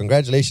 yeah,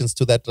 congratulations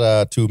to that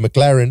to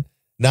McLaren.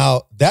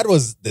 Now, that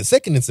was the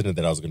second incident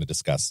that I was going to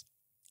discuss.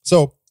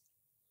 So,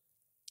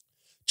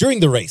 during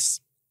the race,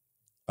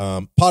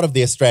 part of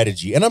their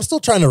strategy, and I'm still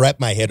trying to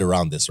wrap my head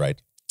around this,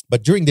 right?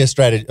 But during their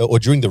strategy, or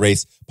during the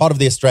race, part of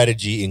their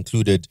strategy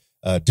included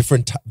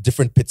different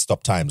pit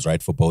stop times,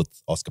 right, for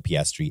both Oscar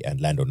Piastri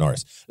and Lando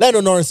Norris. Lando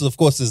Norris, of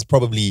course, is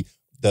probably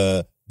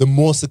the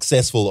more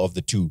successful of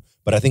the two,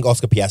 but I think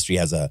Oscar Piastri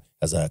has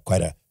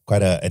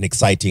quite an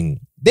exciting.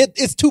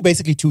 It's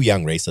basically two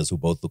young racers who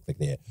both look like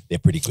they're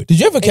pretty good.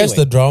 Did you ever catch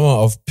the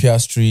drama of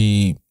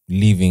Piastri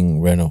leaving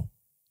Renault?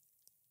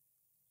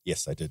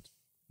 Yes, I did.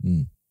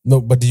 No,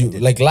 but did you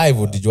like live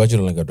or did you watch it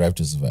on like a Drive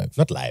to Survive?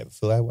 Not live.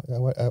 So I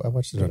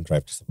watched it on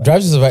Drive to Survive.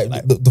 Drive to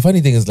Survive. The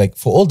funny thing is, like,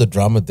 for all the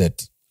drama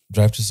that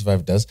Drive to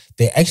Survive does,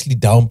 they actually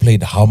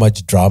downplayed how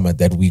much drama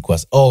that week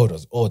was.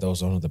 That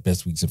was one of the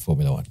best weeks in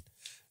Formula One.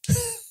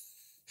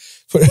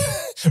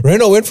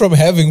 Renault went from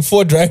having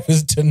 4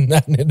 drivers to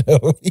none in a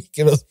week.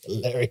 It was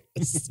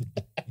hilarious.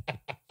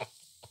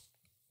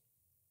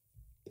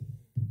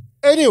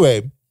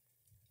 Anyway,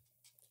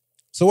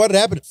 so what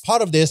happened?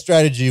 Part of their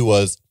strategy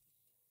was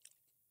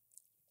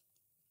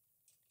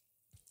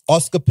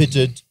Oscar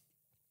pitted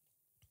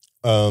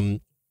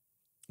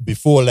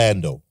before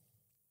Lando.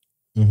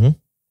 Mm-hmm.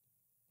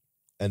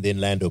 And then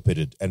Lando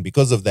pitted. And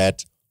because of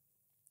that,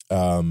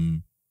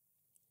 what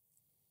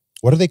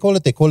do they call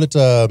it? They call it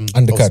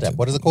undercut.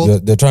 What is it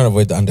called? They're trying to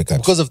avoid the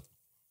undercut. So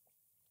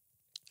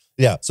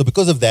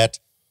because of that,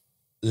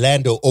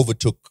 Lando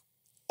overtook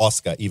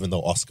Oscar, even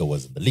though Oscar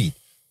was in the lead.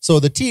 So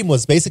the team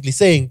was basically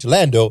saying to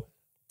Lando,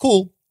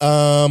 cool,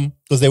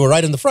 because they were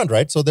right in the front,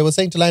 right? So they were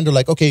saying to Lando,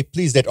 like, okay,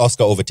 please let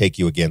Oscar overtake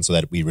you again so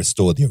that we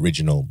restore the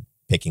original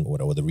pecking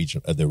order or the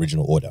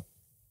original order.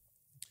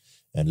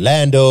 And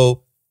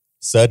Lando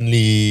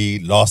suddenly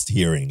lost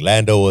hearing.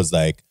 Lando was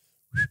like,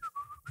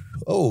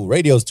 oh,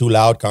 radio's too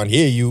loud, can't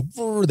hear you.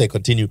 They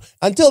continue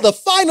until the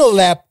final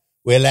lap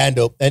where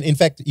Lando, and in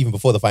fact, even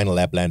before the final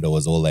lap, Lando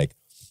was all like,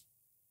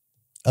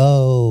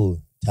 oh,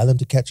 tell him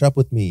to catch up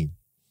with me.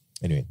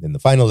 Anyway, then the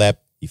final lap,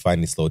 he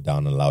finally slowed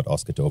down and allowed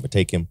Oscar to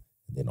overtake him.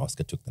 And then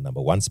Oscar took the number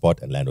 1 spot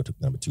and Lando took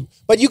the number 2.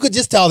 But you could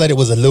just tell that it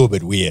was a little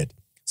bit weird.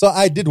 So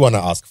I did want to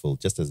ask Phil,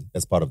 just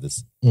as part of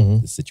this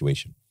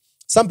situation.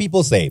 Some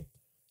people say,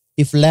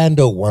 if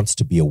Lando wants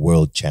to be a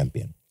world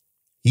champion,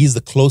 he's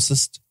the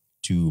closest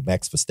to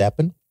Max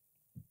Verstappen,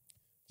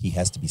 he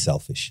has to be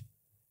selfish.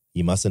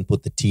 He mustn't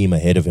put the team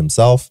ahead of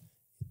himself.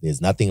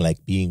 There's nothing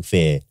like being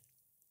fair.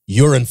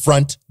 You're in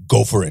front,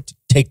 go for it.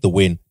 Take the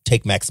win,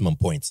 take maximum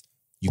points.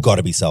 You got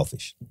to be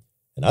selfish.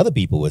 And other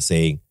people were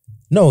saying,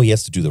 no, he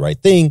has to do the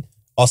right thing.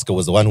 Oscar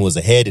was the one who was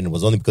ahead, and it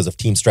was only because of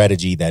team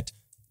strategy that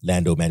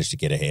Lando managed to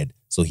get ahead.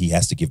 So he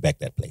has to give back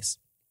that place.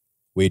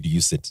 Where do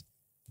you sit?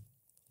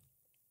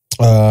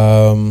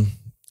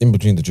 In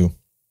between the two.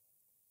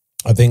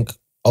 I think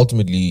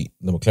ultimately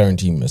the McLaren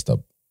team messed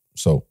up.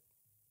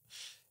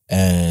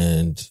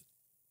 And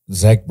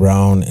Zach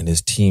Brown and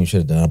his team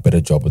should have done a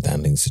better job with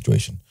handling the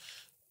situation.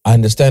 I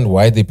understand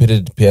why they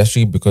pitted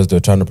Piastri, because they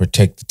were trying to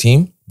protect the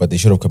team, but they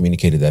should have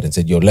communicated that and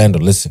said, yo, Lando,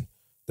 listen,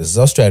 this is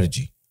our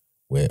strategy.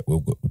 We're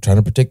trying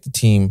to protect the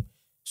team.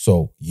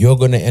 So you're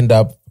going to end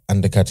up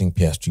undercutting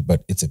Piastri,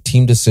 but it's a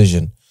team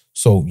decision.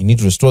 So you need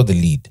to restore the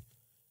lead.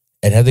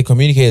 And had they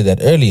communicated that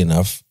early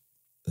enough,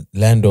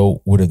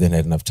 Lando would have then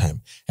had enough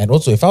time. And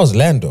also, if I was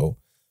Lando,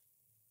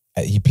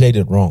 he played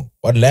it wrong.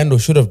 What Lando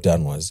should have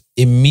done was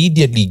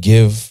immediately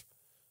give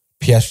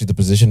Piastri the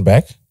position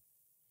back.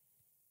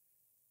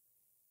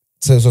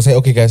 So say,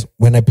 okay, guys,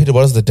 when I pitted,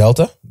 what is the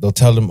delta? They'll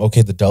tell them,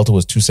 okay, the delta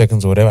was 2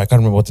 seconds or whatever. I can't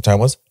remember what the time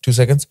was. 2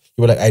 seconds.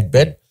 You were like, I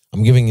bet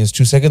I'm giving his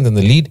 2 seconds in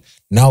the lead.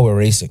 Now we're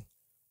racing.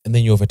 And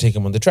then you overtake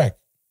him on the track.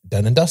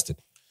 Done and dusted.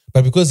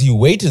 But because he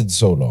waited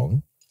so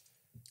long,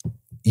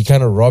 he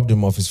kind of robbed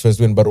him of his first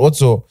win. But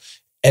also,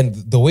 and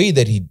the way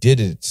that he did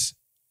it,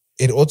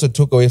 it also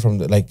took away from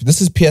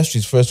this is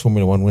Piastri's first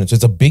Formula One win. So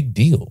it's a big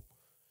deal.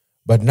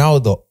 But now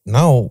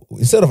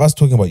instead of us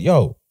talking about,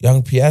 yo,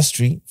 young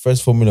Piastri,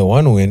 first Formula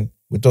One win,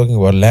 we're talking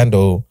about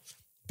Lando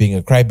being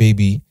a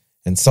crybaby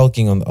and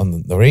sulking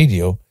on the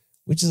radio,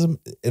 which is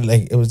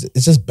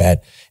it's just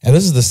bad. And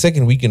this is the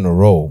second week in a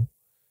row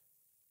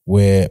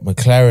where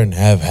McLaren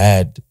have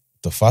had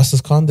the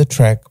fastest car on the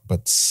track,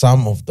 but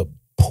some of the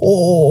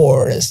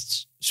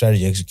poorest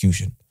strategy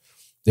execution.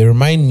 They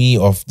remind me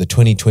of the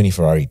 2020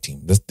 Ferrari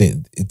team.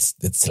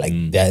 It's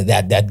like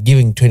that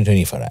giving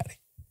 2020 Ferrari.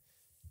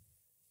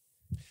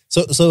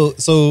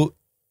 So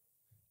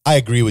I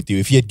agree with you.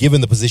 If he had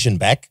given the position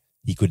back,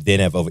 he could then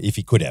have,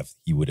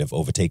 he would have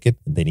overtaken,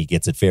 and then he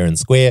gets it fair and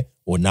square,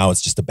 or now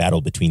it's just a battle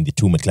between the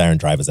two McLaren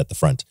drivers at the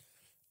front.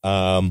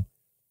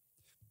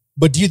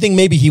 But do you think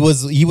maybe he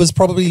was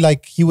probably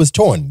like, he was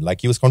torn,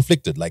 like he was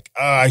conflicted, like,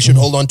 I should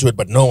hold on to it,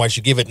 but no, I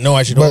should give it, no,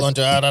 I should hold on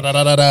to it, and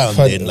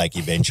then like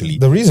eventually.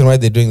 The reason why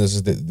they're doing this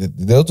is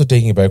they're also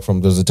taking it back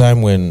from, there was a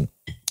time when,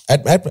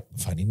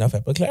 funny enough,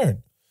 at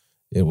McLaren,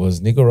 it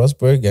was Nico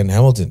Rosberg and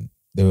Hamilton.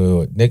 They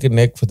were neck and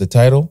neck for the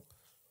title,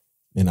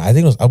 and I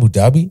think it was Abu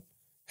Dhabi.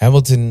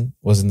 Hamilton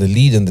was in the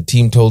lead and the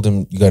team told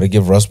him, you got to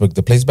give Rosberg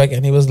the place back.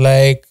 And he was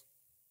like,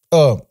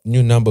 oh,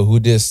 new number, who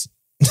this?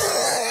 And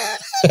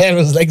it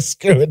was like,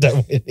 screw it,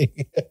 I'm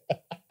winning.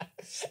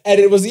 And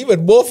it was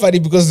even more funny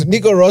because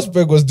Nico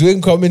Rosberg was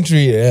doing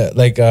commentary,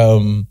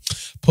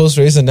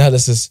 post-race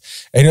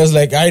analysis. And he was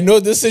like, I know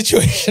this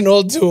situation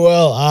all too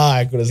well.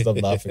 I couldn't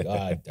stop laughing.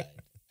 I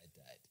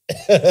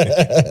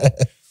died.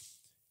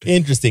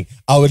 Interesting.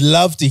 I would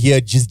love to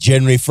hear just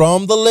generally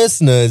from the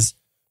listeners,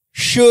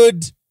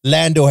 should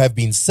Lando have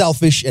been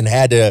selfish and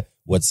had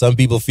what some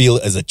people feel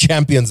as a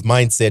champion's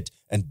mindset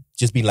and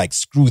just been like,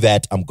 screw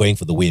that, I'm going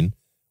for the win,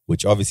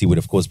 which obviously would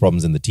have caused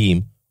problems in the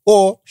team,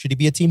 or should he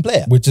be a team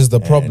player? Which is the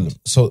problem.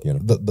 So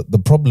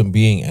the problem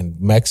being, and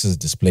Max is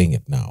displaying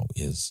it now,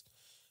 is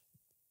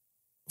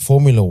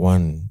Formula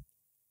One,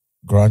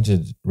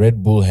 granted,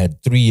 Red Bull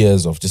had 3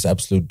 years of just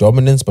absolute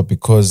dominance, but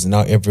because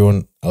now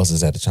everyone else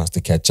has had a chance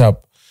to catch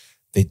up,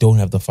 they don't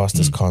have the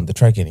fastest car on the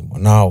track anymore.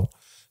 Now,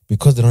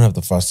 because they don't have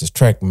the fastest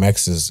track,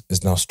 Max is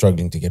now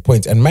struggling to get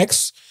points. And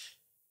Max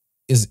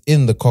is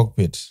in the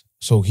cockpit,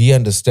 so he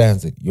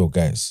understands that, yo,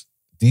 guys,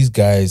 these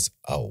guys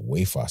are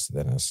way faster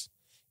than us.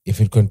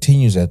 If it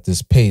continues at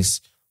this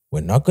pace,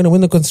 we're not going to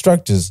win the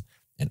Constructors,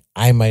 and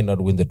I might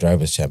not win the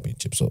Drivers'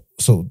 Championship.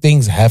 So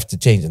things have to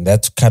change, and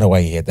that's kind of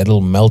why he had that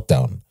little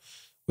meltdown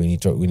when he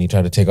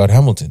tried to take out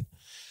Hamilton.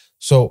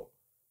 So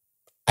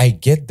I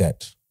get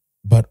that,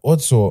 but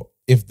also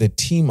if the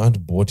team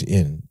aren't bought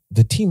in,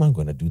 the team aren't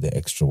going to do the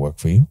extra work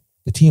for you.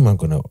 The team aren't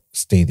going to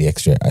stay up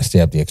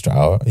the extra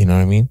hour. You know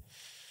what I mean?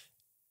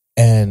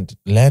 And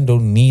Lando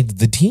needs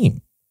the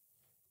team.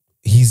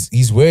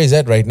 He's where he's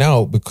at right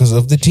now because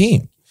of the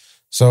team.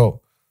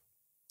 So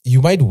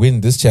you might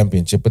win this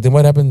championship, but then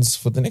what happens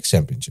for the next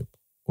championship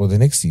or the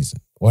next season?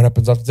 What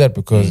happens after that?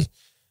 Because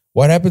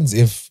what happens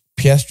if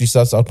Piastri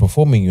starts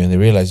outperforming you and they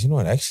realize, you know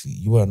what, actually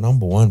you are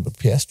number one, but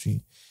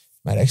Piastri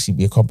might actually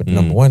be a competent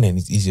number one and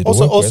it's easier to work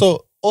with.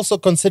 Also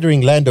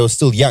considering Lando is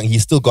still young,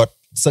 he's still got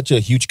such a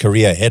huge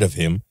career ahead of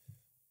him.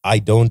 I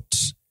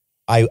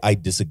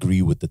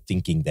disagree with the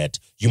thinking that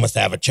you must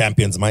have a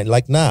champion's mind.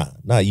 Like, nah,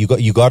 you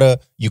gotta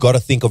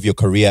think of your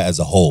career as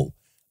a whole.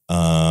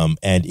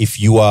 And if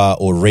you are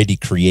already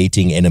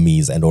creating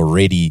enemies and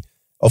already,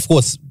 of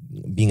course,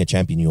 being a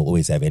champion, you'll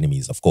always have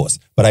enemies, of course.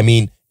 But I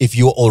mean, if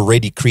you're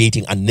already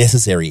creating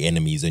unnecessary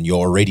enemies and you're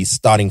already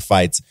starting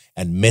fights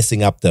and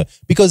messing up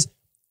because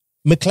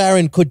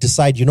McLaren could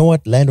decide, you know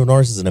what, Lando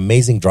Norris is an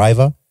amazing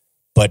driver,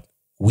 but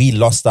we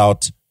lost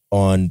out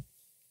on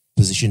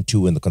position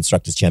 2 in the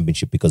Constructors'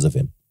 Championship because of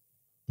him.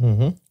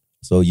 Mm-hmm.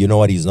 So you know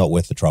what, he's not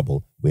worth the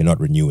trouble. We're not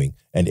renewing.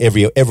 And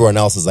everyone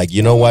else is like,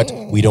 you know what,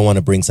 we don't want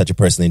to bring such a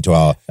person into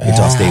our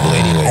stable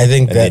anyway. I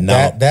think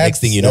next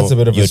thing you know,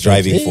 you're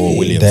driving for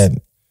Williams.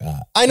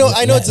 I know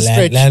it's a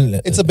stretch.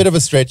 It's a bit of a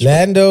stretch.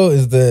 Lando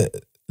is there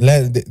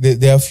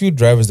are a few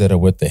drivers that are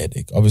worth the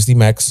headache. Obviously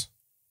Max,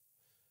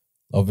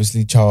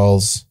 obviously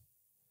Charles,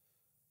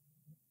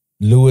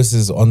 Lewis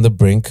is on the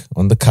brink,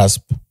 on the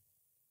cusp,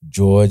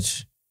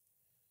 George,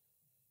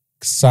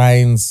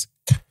 Sainz,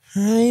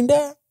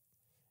 kinda.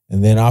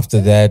 And then after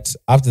that,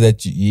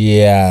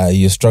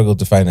 you struggle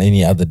to find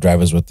any other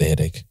drivers with the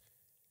headache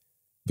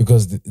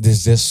because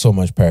there's just so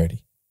much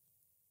parity.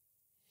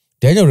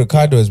 Daniel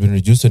Ricciardo has been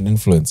reduced to an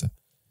influencer.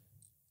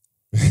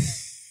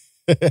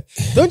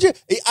 Don't you?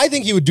 I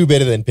think he would do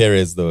better than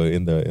Perez though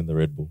in the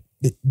Red Bull.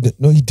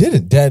 No, he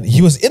didn't. Dad,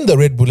 he was in the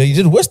Red Bull and he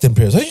did worse than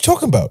Perez. What are you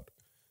talking about?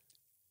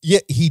 Yeah,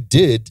 he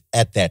did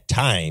at that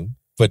time,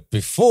 but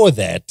before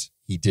that,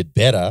 he did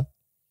better.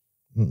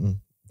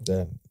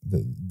 The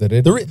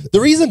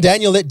reason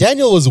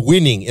Daniel was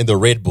winning in the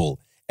Red Bull,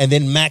 and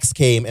then Max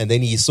came, and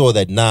then he saw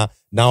that now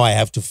I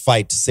have to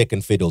fight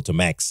second fiddle to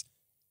Max.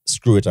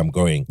 Screw it, I'm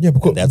going. Yeah,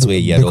 because that's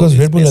where because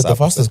Red Bull has the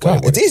fastest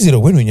car. It's easy to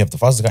win when you have the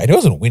fastest car. It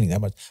wasn't winning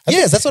that much. I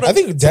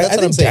think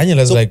Daniel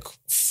has like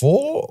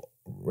 4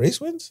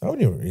 race wins. How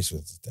many race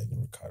wins does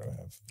Daniel Ricciardo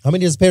have? How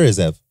many does Perez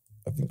have?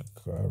 I think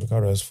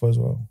Ricciardo has 4 as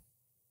well.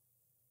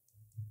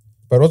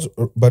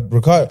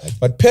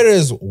 But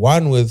Perez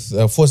won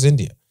with Force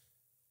India.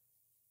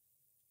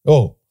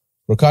 Oh,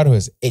 Ricciardo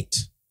has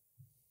 8.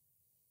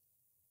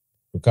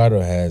 Ricciardo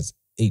has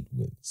 8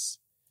 wins.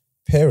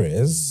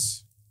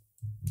 Perez,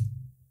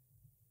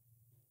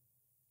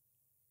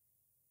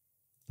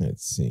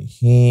 let's see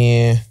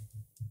here.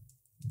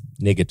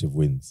 Negative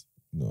wins.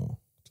 No,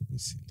 to be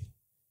silly.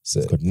 So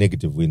he's got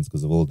negative wins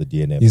because of all the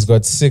DNFs. He's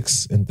got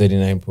 6 and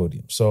 39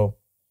 podiums. So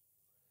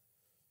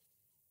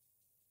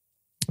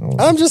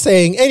I'm just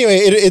saying. Anyway,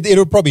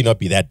 it'll probably not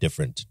be that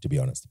different, to be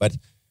honest. But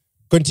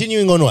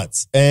continuing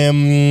onwards,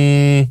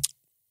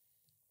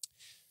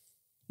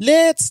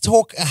 let's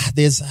talk.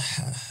 There's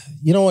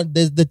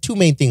the 2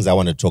 main things I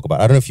want to talk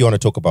about. I don't know if you want to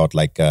talk about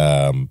like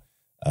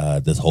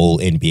this whole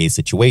NBA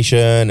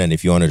situation, and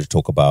if you wanted to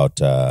talk about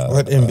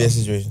what NBA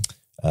situation.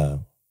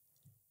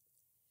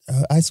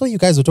 I saw you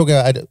guys were talking.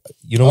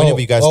 Whenever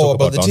you guys talk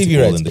about the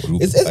TV rights in the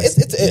group, it's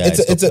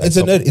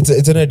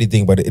a nerdy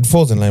thing, but it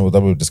falls in line with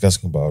what we were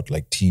discussing about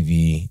like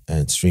TV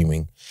and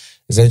streaming.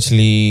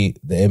 Essentially,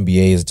 the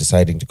NBA is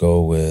deciding to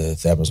go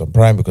with Amazon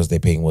Prime because they're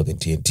paying more than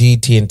TNT.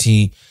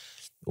 TNT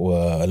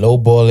were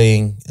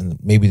lowballing, and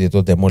maybe they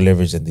thought they had more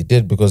leverage than they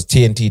did because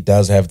TNT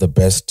does have the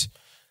best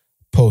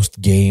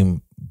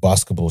post-game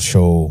basketball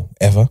show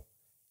ever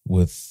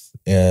with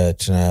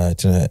Inside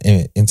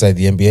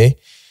the NBA.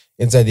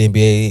 Inside the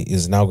NBA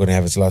is now going to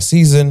have its last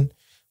season,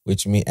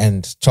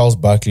 and Charles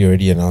Barkley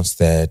already announced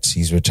that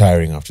he's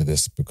retiring after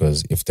this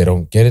because if they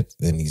don't get it,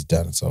 then he's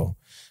done. So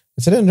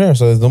it's an end there.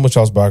 So there's no more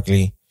Charles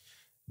Barkley,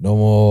 no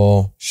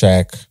more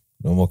Shaq,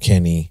 no more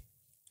Kenny.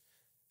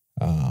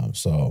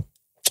 So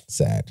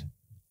sad,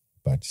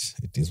 but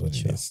it is what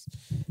it is.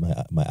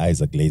 My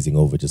eyes are glazing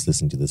over just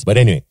listening to this. But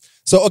anyway,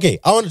 so okay,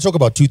 I want to talk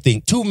about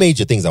 2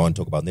 major things I want to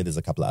talk about, and then there's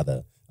a couple of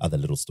other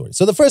little stories.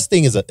 So the first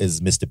thing is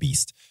Mr.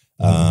 Beast.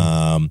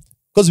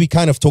 Because we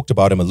kind of talked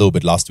about him a little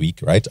bit last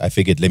week, right? I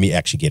figured let me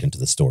actually get into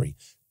the story.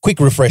 Quick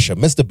refresher: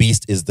 Mr.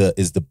 Beast is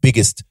the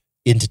biggest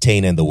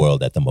entertainer in the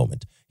world at the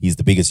moment. He's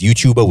the biggest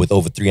YouTuber with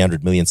over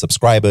 300 million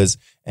subscribers,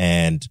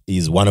 and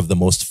he's one of the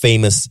most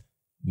famous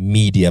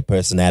media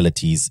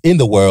personalities in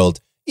the world.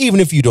 Even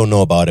if you don't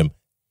know about him,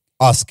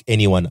 ask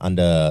anyone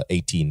under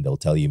 18, they'll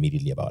tell you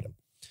immediately about him.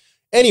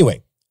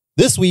 Anyway,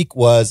 this week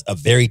was a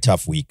very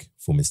tough week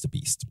for Mr.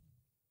 Beast.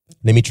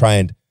 Let me try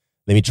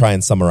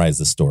and summarize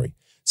the story.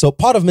 So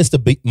part of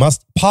Mr.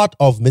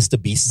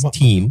 Beast's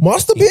team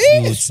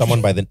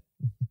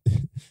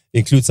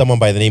includes someone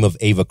by the name of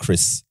Ava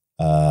Chris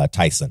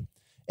Tyson.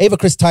 Ava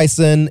Chris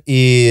Tyson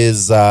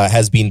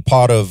has been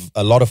part of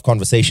a lot of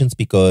conversations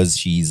because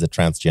she's a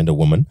transgender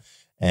woman,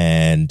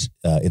 and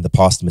in the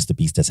past, Mr.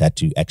 Beast has had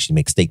to actually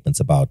make statements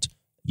about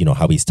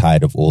how he's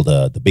tired of all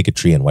the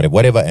bigotry and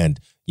whatever, and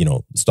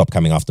stop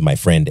coming after my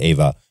friend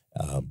Ava,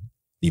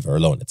 leave her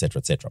alone, etc.,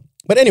 etc.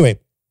 But anyway,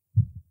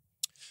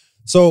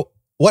 so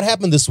what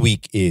happened this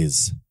week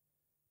is,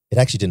 it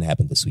actually didn't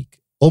happen this week.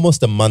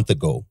 Almost a month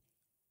ago,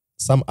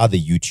 some other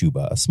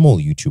YouTuber, a small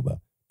YouTuber,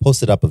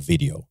 posted up a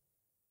video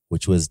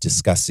which was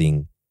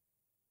discussing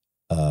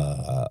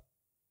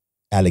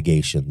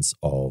allegations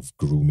of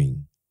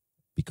grooming.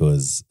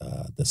 Because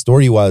the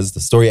story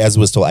as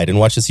was told, I didn't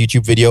watch this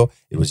YouTube video.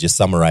 It was just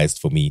summarized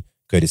for me,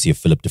 courtesy of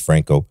Philip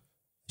DeFranco.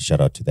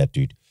 Shout out to that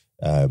dude.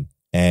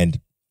 And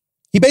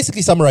he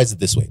basically summarized it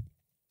this way.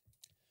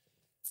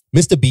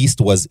 Mr. Beast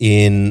was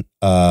in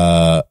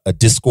a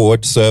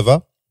Discord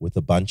server with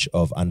a bunch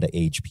of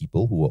underage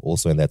people who were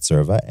also in that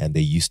server, and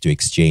they used to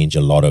exchange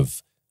a lot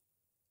of,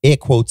 air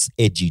quotes,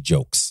 edgy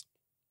jokes.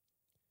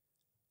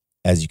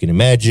 As you can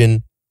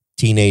imagine,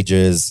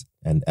 teenagers,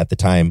 and at the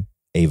time,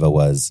 Ava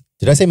was,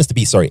 did I say Mr.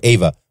 Beast? Sorry,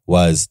 Ava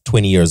was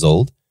 20 years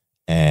old,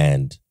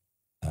 and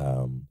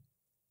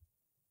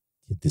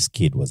this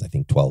kid was, I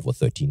think, 12 or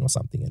 13 or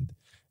something,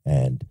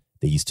 and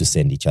they used to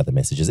send each other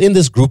messages in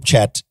this group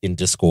chat in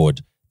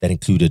Discord that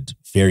included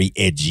very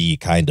edgy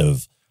kind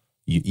of,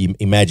 you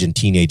imagine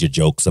teenager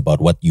jokes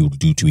about what you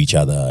do to each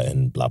other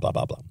and blah, blah,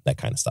 blah, blah, that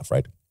kind of stuff,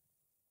 right?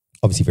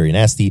 Obviously very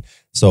nasty.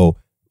 So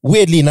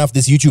weirdly enough,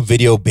 this YouTube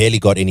video barely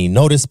got any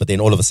notice, but then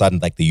all of a sudden,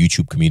 like, the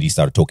YouTube community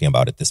started talking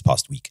about it this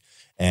past week.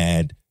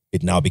 And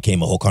it now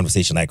became a whole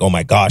conversation like, oh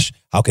my gosh,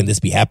 how can this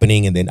be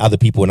happening? And then other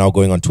people are now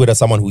going on Twitter.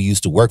 Someone who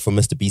used to work for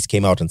Mr. Beast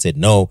came out and said,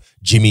 no,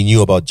 Jimmy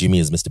knew about, Jimmy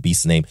is Mr.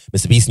 Beast's name.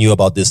 Mr. Beast knew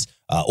about this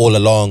all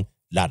along,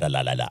 la, la,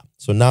 la, la, la.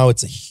 So now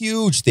it's a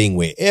huge thing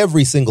where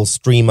every single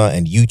streamer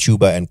and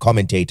YouTuber and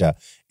commentator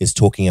is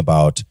talking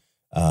about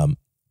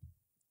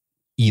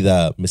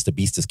either Mr.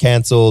 Beast is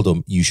cancelled,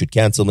 or you should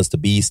cancel Mr.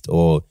 Beast,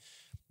 or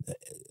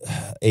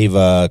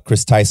Ava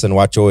Chris Tyson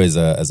Wacho is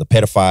a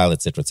pedophile,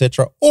 etc.,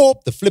 etc. Or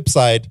the flip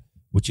side,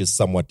 which is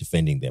somewhat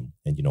defending them.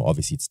 And,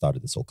 obviously it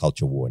started this whole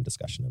culture war and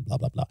discussion and blah,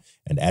 blah, blah.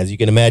 And as you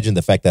can imagine,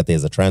 the fact that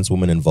there's a trans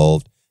woman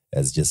involved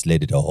has just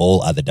led it a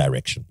whole other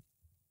direction.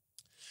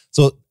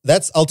 So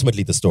that's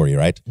ultimately the story,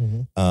 right?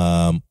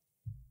 Mm-hmm.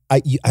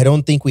 I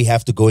don't think we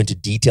have to go into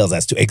details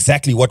as to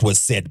exactly what was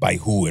said by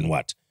who and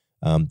what.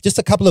 Just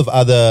a couple of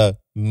other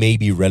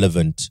maybe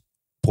relevant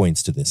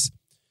points to this.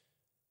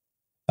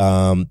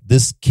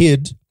 This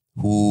kid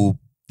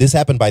this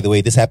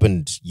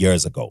happened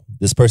years ago.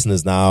 This person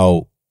is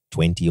now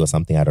 20 or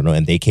something, I don't know.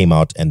 And they came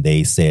out and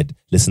they said,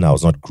 listen, I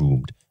was not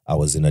groomed. I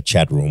was in a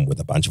chat room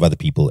with a bunch of other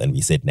people and we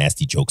said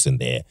nasty jokes in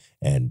there.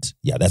 And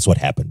yeah, that's what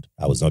happened.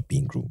 I was not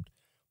being groomed.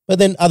 But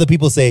then other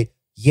people say,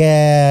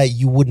 yeah,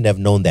 you wouldn't have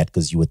known that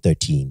because you were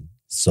 13.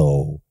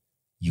 So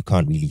you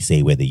can't really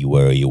say whether you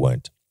were or you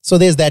weren't. So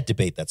there's that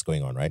debate that's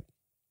going on, right?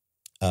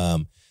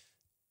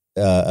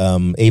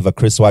 Ava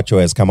Chris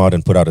Wacho has come out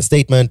and put out a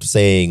statement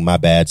saying, my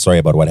bad, sorry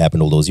about what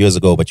happened all those years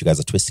ago, but you guys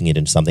are twisting it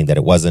into something that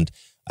it wasn't.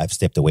 I've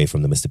stepped away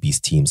from the Mr.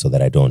 Beast team so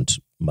that I don't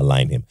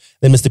malign him.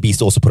 Then Mr.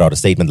 Beast also put out a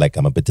statement like,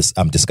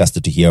 I'm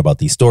disgusted to hear about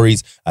these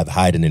stories. I've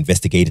hired an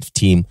investigative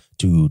team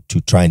to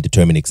try and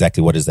determine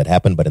exactly what is that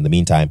happened. But in the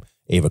meantime,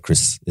 Ava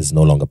Chris is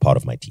no longer part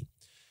of my team.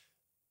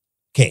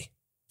 Okay,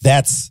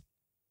 that's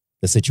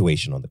the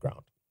situation on the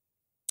ground.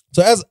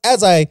 So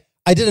as I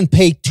didn't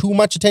pay too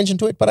much attention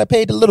to it, but I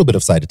paid a little bit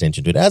of side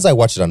attention to it as I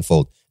watched it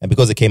unfold. And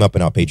because it came up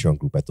in our Patreon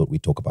group, I thought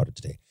we'd talk about it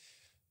today.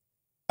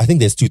 I think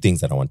there's two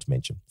things that I want to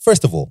mention.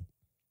 First of all,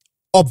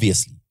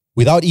 obviously,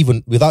 without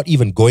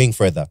even going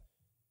further,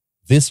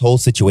 this whole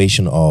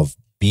situation of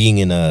being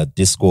in a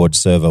Discord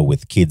server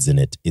with kids in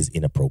it is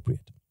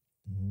inappropriate.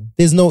 Mm-hmm.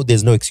 There's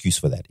no excuse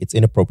for that. It's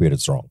inappropriate.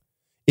 It's wrong.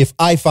 If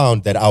I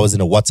found that I was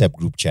in a WhatsApp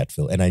group chat,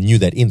 Phil, and I knew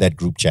that in that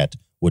group chat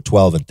were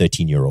 12 and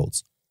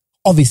 13-year-olds,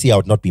 obviously I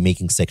would not be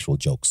making sexual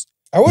jokes.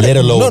 Let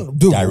alone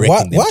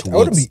directing them towards. I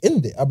wouldn't be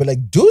in there. I'd be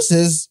like,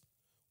 deuces.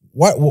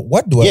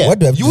 What do I have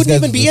to you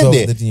wouldn't even be in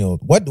there.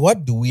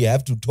 What do we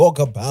have to talk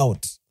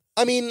about?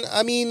 I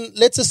mean,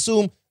 let's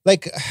assume,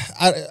 like,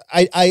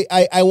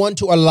 I want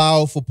to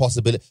allow for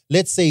possibility.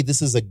 Let's say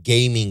this is a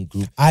gaming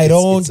group. I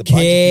don't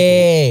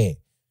care.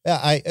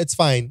 Yeah, it's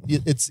fine.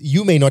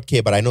 You may not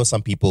care, but I know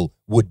some people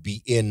would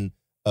be in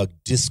a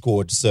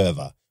Discord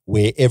server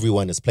where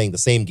everyone is playing the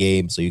same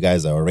game. So you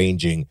guys are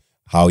arranging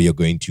how you're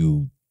going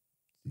to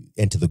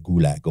enter the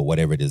gulag or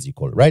whatever it is you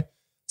call it, right?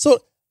 So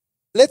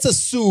let's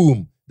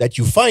assume that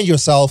you find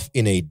yourself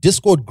in a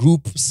Discord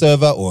group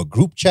server or a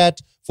group chat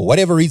for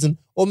whatever reason,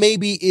 or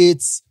maybe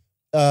it's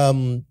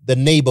the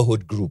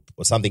neighborhood group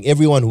or something.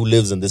 Everyone who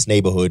lives in this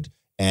neighborhood,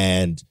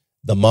 and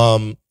the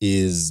mom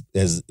has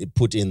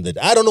put in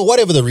that, I don't know,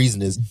 whatever the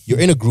reason is, you're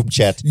in a group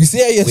chat. You see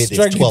how you're where there's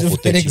struggling 12 to or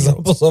find 13-year-olds.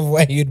 examples of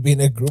where you'd be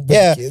in a group of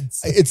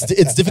kids.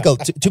 It's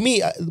difficult. To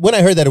me, when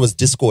I heard that it was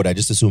Discord, I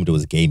just assumed it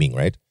was gaming,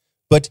 right?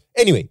 But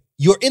anyway,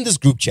 you're in this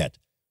group chat.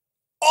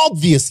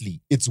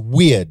 Obviously, it's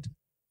weird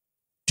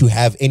to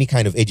have any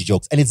kind of edgy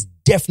jokes, and it's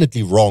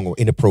definitely wrong or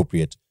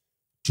inappropriate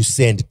to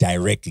send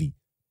directly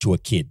to a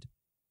kid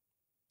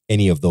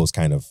any of those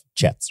kind of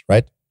chats,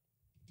 right?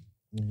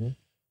 Mm-hmm.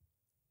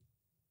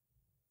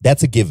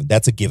 That's a given.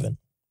 That's a given.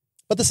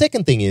 But the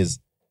second thing is,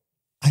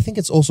 I think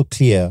it's also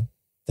clear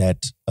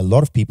that a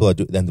lot of people are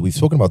and we've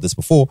spoken about this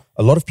before,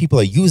 a lot of people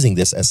are using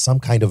this as some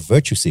kind of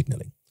virtue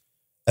signaling.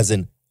 As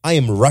in, I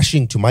am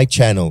rushing to my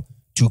channel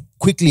to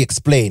quickly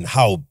explain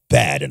how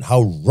bad and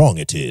how wrong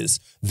it is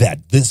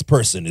that this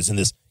person is in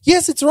this.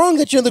 Yes, it's wrong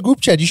that you're in the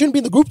group chat. You shouldn't be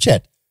in the group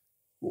chat.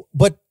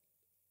 But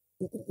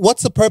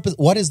what's the purpose?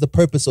 What is the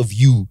purpose of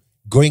you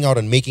going out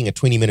and making a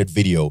 20-minute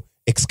video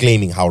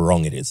exclaiming how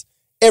wrong it is?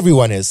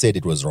 Everyone has said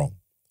it was wrong.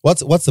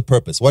 What's the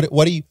purpose? What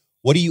are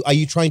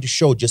you trying to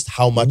show just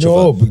how much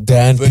of a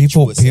Dan,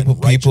 people were person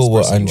you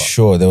are?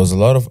 unsure. There was a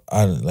lot of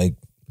like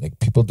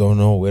people don't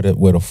know where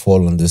to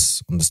fall on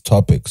this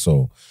topic,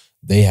 so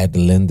they had to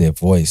lend their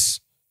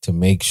voice to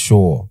make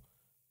sure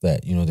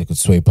that they could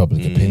sway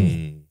public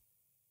opinion.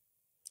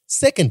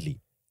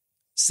 Secondly,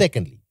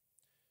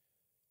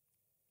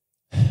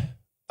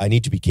 I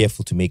need to be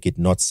careful to make it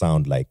not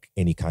sound like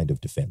any kind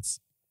of defense.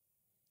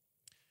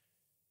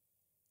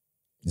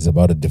 It's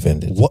about to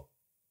defend it. What?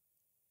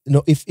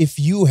 No, if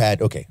you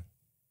had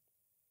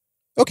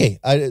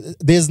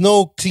there's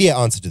no clear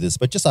answer to this,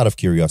 but just out of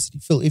curiosity,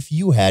 Phil, if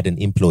you had an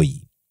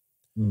employee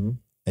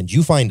and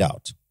you find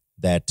out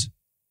that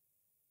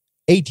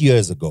 8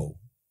 years ago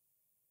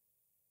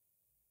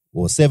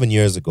or 7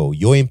 years ago,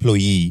 your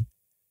employee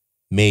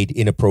made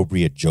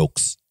inappropriate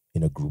jokes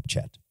in a group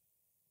chat,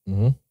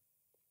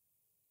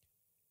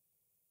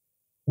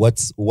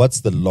 what's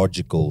the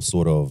logical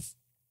sort of,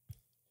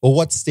 or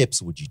what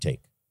steps would you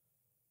take?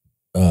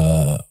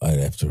 I'd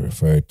have to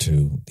refer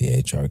to the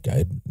HR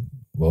guide.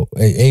 Well,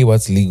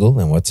 what's legal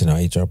and what's in our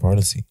HR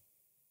policy?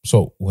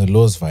 So when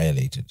laws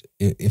violated,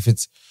 if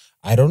it's,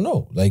 I don't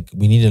know, like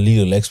we need a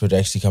legal expert to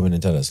actually come in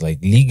and tell us, like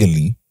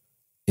legally,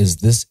 is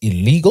this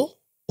illegal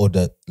or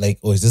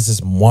is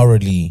this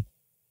morally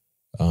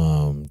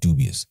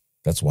dubious?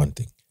 That's one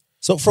thing.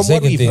 So from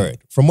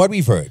what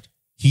we've heard,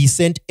 he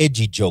sent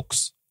edgy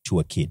jokes to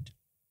a kid.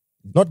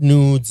 Not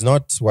nudes,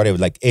 not whatever,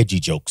 like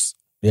edgy jokes.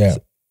 Yeah.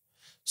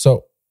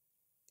 So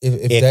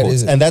if that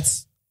is, and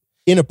that's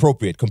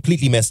inappropriate,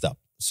 completely messed up.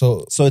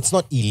 So it's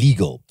not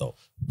illegal though.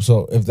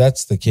 So if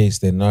that's the case,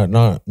 then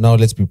now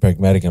let's be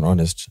pragmatic and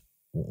honest.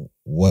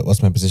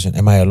 What's my position?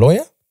 Am I a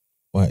lawyer?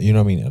 Well, you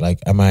know what I mean? Like,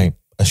 am I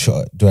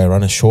do I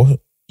run a store?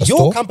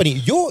 Your company,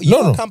 your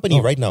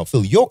company right now,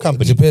 Phil, your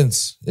company.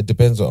 It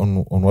depends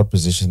on what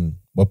position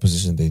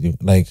they do.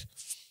 Like,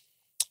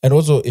 and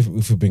also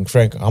if we're being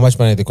frank, how much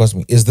money they cost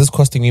me? Is this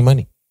costing me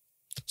money?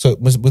 So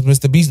with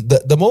Mr. Beast,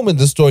 the moment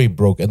the story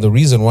broke, and the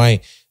reason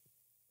why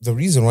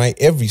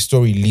every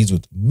story leads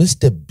with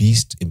Mr.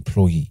 Beast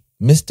employee,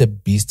 Mr.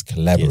 Beast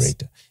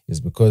collaborator,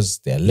 is because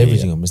they are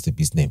leveraging on Mr.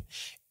 Beast's name.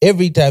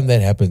 Every time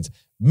that happens,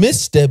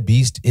 Mr.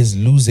 Beast is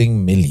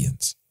losing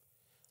millions.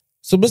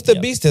 So Mr.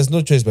 Beast has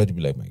no choice but to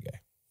be like, my guy,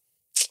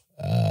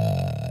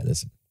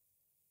 listen,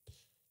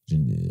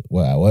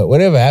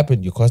 whatever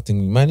happened, you're costing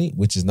me money,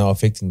 which is now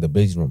affecting the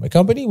ability to run my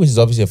company, which is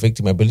obviously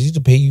affecting my ability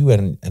to pay you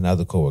and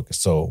other coworkers.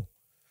 So,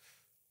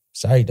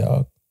 sorry,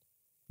 dog.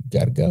 You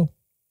gotta go.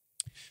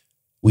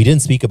 We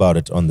didn't speak about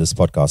it on this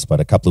podcast, but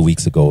a couple of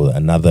weeks ago,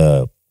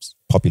 another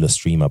popular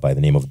streamer by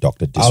the name of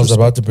Dr. Disrespect. I was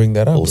about to bring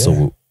that up.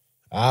 Also,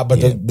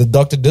 the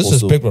Dr.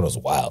 Disrespect one was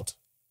wild.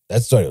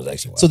 That story was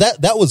actually wild. So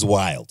that was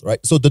wild, right?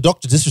 So the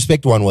Dr.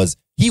 Disrespect one was,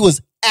 he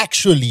was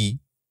actually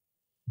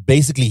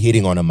basically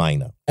hitting on a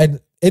minor. And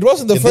it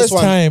wasn't the first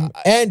time,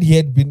 and he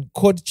had been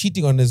caught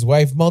cheating on his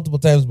wife multiple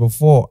times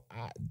before.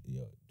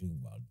 Doing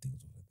wild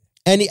things.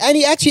 And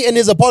he actually, in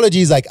his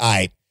apologies, like,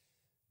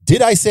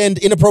 did I send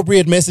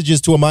inappropriate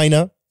messages to a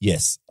minor?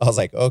 Yes. I was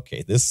like,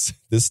 okay, this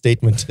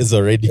statement is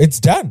already... It's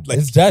done. Like,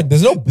 it's done.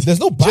 There's no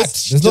but.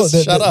 Shut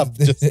up.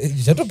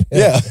 Shut up.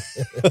 Yeah.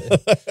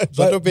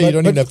 Shut up. You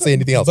don't even have to say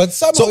anything else. But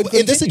somehow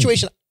in this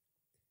situation...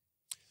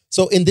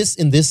 So in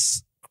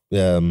this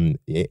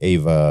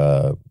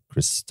Ava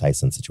Chris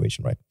Tyson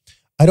situation, right?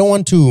 I don't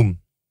want to...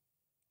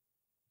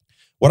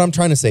 What I'm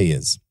trying to say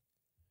is,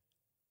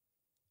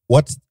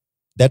 what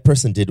that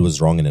person did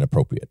was wrong and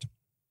inappropriate.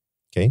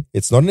 Okay?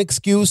 It's not an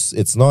excuse.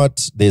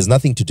 There's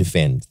nothing to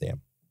defend there.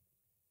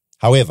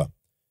 However,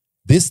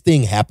 this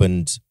thing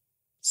happened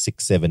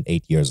 6, 7,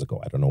 8 years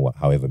ago. I don't know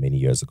however many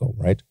years ago,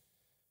 right?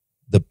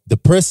 The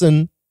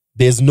person,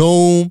 there's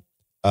no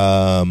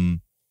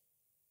crime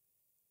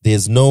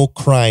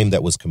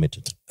that was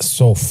committed.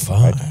 So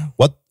far. Right?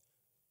 What?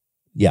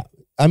 Yeah.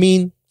 I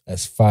mean,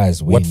 As far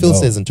as we what Phil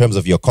know. says in terms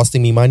of you're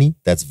costing me money,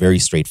 that's very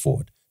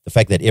straightforward. The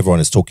fact that everyone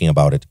is talking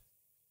about it,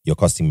 you're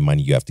costing me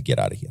money, you have to get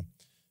out of here.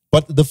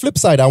 But the flip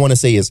side I want to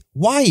say is,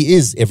 why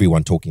is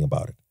everyone talking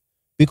about it?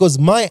 Because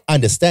my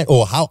understand,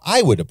 or how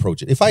I would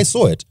approach it, if I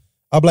saw it,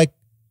 I'd be like,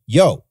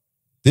 yo,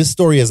 this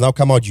story has now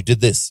come out, you did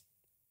this.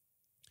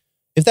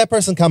 If that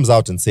person comes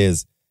out and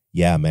says,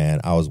 yeah, man,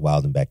 I was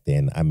wilding back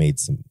then, I made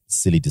some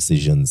silly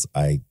decisions,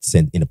 I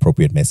sent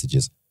inappropriate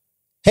messages.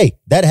 Hey,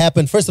 that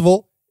happened. First of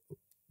all,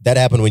 that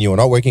happened when you were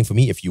not working for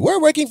me. If you were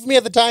working for me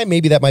at the time,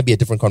 maybe that might be a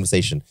different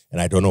conversation. And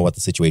I don't know what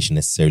the situation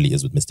necessarily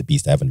is with Mr.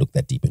 Beast. I haven't looked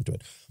that deep into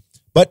it.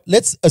 But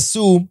let's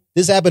assume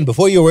this happened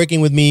before you were working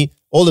with me.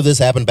 All of this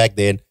happened back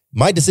then.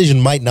 My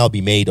decision might now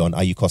be made on,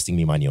 are you costing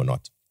me money or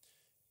not?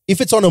 If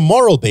it's on a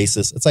moral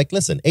basis, it's like,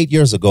 listen, 8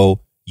 years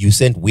ago, you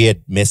sent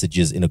weird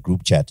messages in a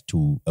group chat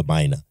to a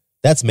minor.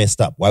 That's messed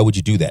up. Why would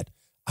you do that?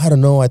 I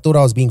don't know. I thought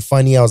I was being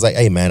funny. I was like,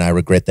 hey, man, I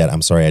regret that.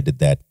 I'm sorry I did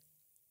that.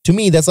 To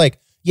me, that's like,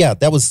 yeah,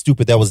 that was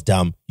stupid. That was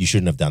dumb. You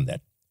shouldn't have done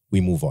that.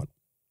 We move on.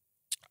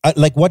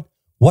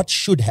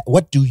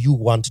 What do you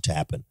want to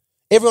happen?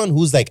 Everyone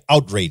who's like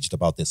outraged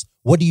about this,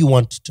 what do you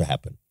want to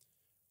happen?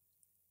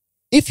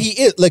 If he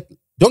is, like,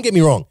 don't get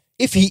me wrong.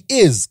 If he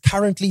is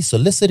currently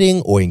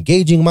soliciting or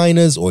engaging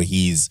minors, or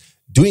he's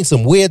doing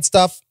some weird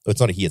stuff, it's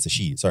not a he, it's a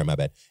she. Sorry, my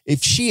bad.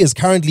 If she is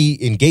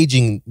currently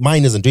engaging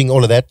minors and doing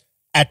all of that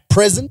at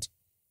present,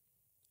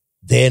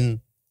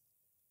 then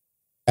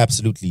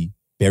absolutely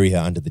bury her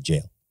under the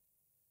jail.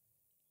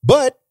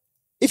 But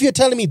if you're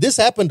telling me this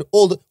happened,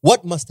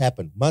 what must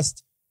happen?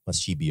 Must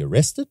she be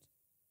arrested?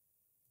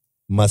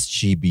 Must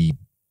she be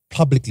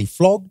publicly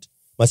flogged?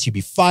 Must she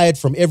be fired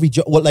from every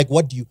job?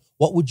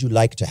 What would you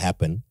like to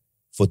happen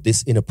for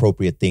this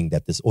inappropriate thing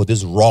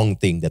this wrong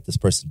thing that this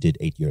person did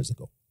 8 years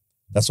ago?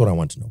 That's what I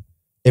want to know.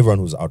 Everyone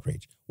who's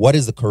outraged. What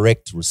is the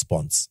correct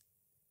response?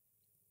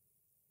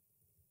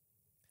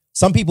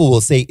 Some people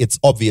will say it's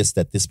obvious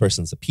that this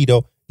person's a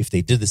pedo. If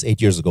they did this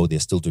 8 years ago, they're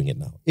still doing it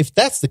now. If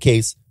that's the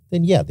case,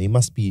 then yeah, they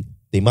must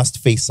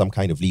face some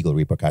kind of legal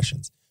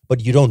repercussions.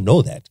 But you don't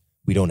know that.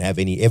 We don't have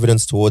any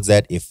evidence towards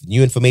that. If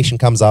new information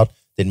comes out,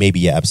 then maybe,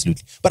 yeah,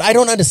 absolutely. But I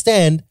don't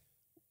understand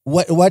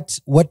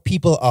what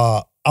people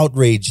are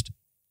outraged.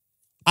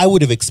 I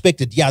would have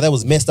expected, yeah, that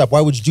was messed up.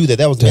 Why would you do that?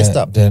 That was messed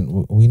up.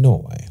 Then we know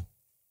why.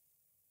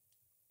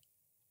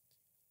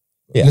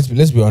 Yeah.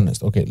 Let's be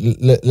honest. Okay,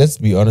 let's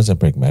be honest and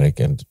pragmatic.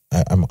 And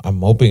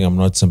I'm hoping I'm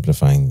not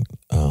simplifying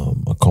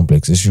a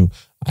complex issue.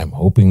 I'm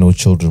hoping no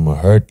children were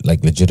hurt,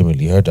 like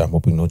legitimately hurt. I'm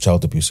hoping no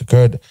child abuse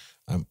occurred.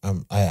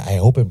 I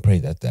hope and pray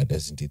that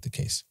is indeed the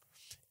case.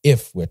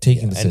 If we're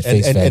taking this at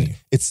face value, and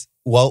it's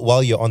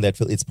while you're on that,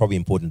 Phil, it's probably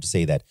important to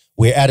say that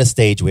we're at a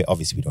stage where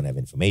obviously we don't have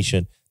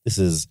information. This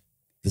is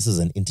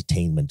an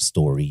entertainment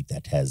story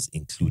that has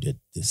included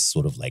this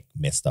sort of like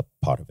messed up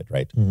part of it,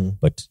 right? Mm-hmm.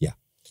 But yeah.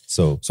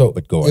 So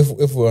but go on.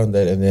 If we're on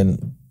that, and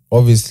then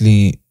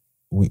obviously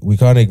we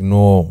can't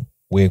ignore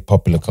where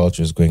popular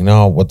culture is going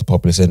now, what the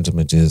popular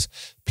sentiment is,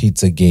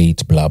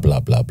 Pizzagate, blah, blah,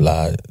 blah,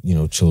 blah,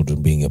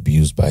 children being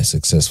abused by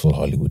successful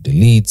Hollywood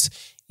elites,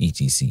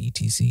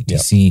 etc.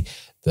 Yep.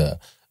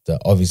 The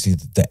obviously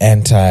the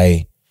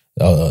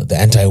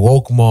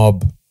anti-woke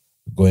mob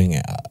going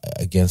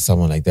against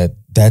someone like that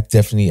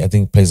definitely, I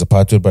think, plays a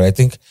part to it. But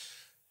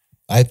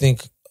I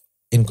think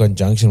in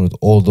conjunction with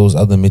all those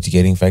other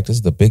mitigating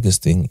factors, the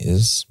biggest thing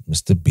is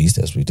Mr. Beast,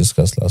 as we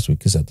discussed last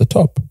week, is at the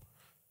top.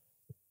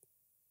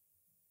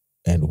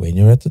 And when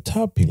you're at the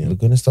top, people are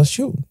going to start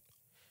shooting.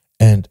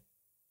 And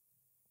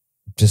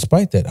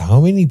despite that,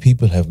 how many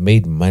people have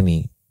made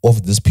money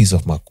off this piece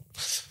of maku?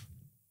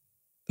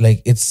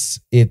 Like, it's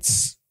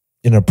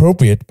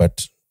inappropriate,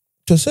 but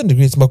to a certain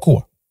degree, it's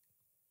makua.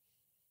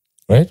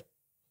 Right?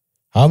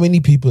 How many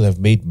people have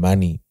made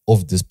money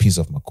off this piece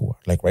of makua?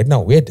 Like right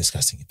now, we're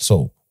discussing it.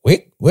 So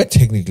we're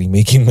technically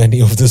making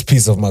money off this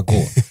piece of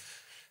makua.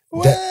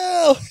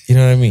 Well, you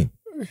know what I mean?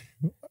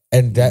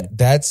 And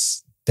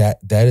that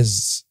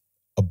is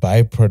a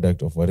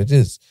byproduct of what it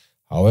is.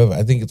 However,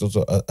 I think it's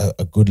also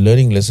a good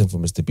learning lesson for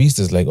Mr. Beast.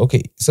 Is like,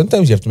 okay,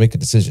 sometimes you have to make a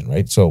decision,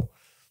 right? So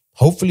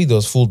hopefully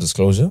there's full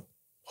disclosure.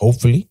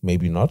 Hopefully,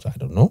 maybe not. I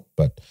don't know.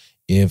 But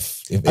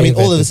if I mean,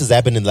 all of this has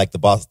happened in like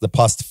the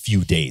past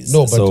few days.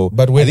 No,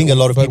 but I think a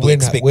lot of people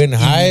expect when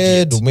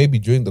hired, or maybe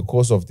during the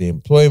course of the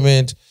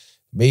employment,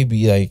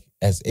 maybe like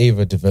as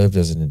Ava developed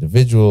as an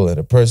individual and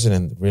a person,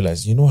 and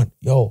realized, you know what,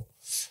 yo,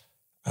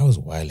 I was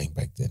wilding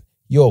back then.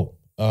 Yo,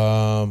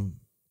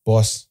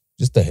 boss,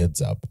 just a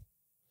heads up.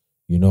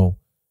 Your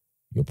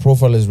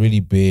profile is really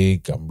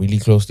big. I'm really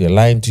closely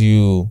aligned to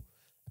you.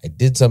 I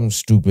did something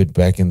stupid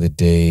back in the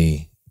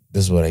day.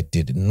 This is what I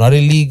did. Not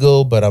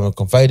illegal, but I'm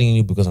confiding in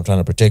you because I'm trying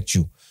to protect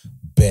you.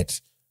 Bet.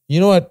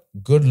 You know what?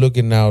 Good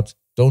looking out.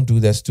 Don't do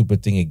that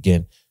stupid thing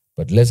again.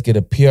 But let's get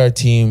a PR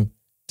team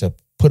to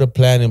put a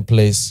plan in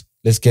place.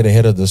 Let's get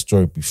ahead of the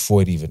story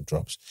before it even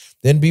drops.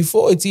 Then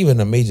before it's even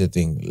a major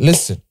thing,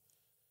 listen,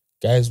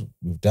 guys,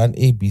 we've done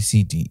A, B,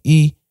 C, D,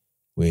 E.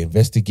 We're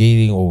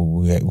investigating, or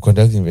we're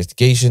conducting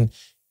investigation.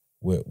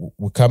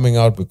 We're coming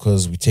out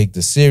because we take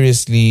this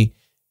seriously.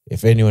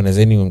 If anyone has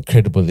any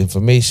credible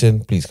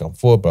information, please come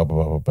forward, blah,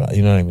 blah, blah, blah, blah.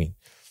 You know what I mean?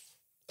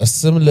 A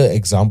similar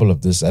example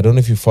of this, I don't know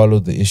if you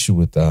followed the issue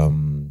with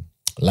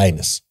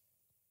Linus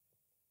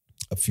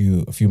a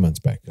few months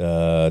back.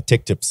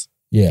 Tech Tips.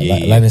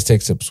 Yeah. Linus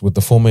Tech Tips with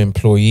the former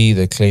employee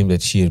that claimed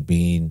that she had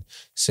been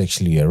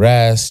sexually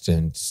harassed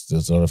and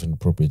there's a lot of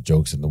inappropriate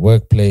jokes in the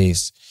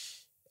workplace,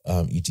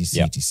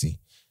 etc, etc.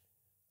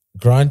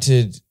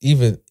 Granted,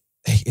 even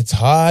it's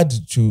hard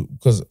to,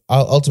 because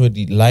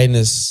ultimately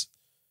Linus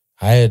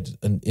hired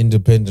an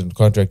independent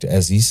contractor,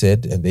 as he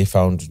said, and they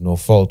found no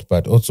fault.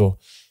 But also,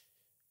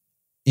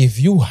 if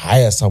you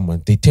hire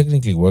someone, they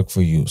technically work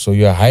for you. So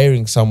you're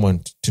hiring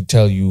someone to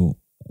tell you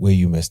where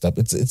you messed up.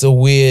 It's a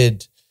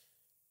weird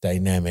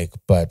dynamic,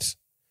 but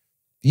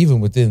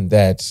even within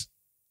that,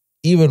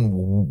 even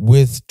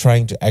with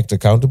trying to act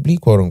accountably,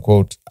 quote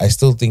unquote, I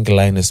still think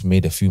Linus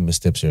made a few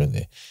missteps here and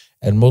there.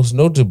 And most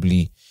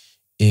notably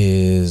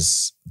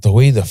is the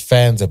way the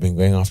fans have been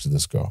going after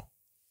this girl.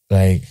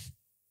 Like,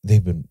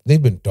 they've been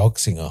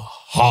doxing her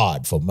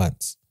hard for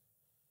months.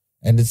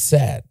 And it's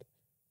sad,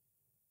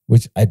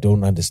 which I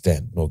don't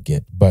understand nor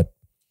get, but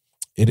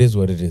it is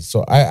what it is.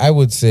 So I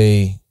would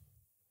say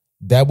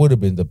that would have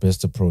been the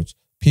best approach.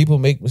 People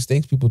make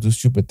mistakes, people do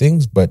stupid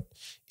things, but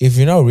if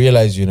you now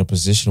realize you're in a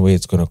position where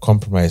it's going to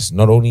compromise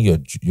not only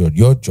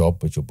your job,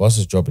 but your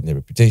boss's job and their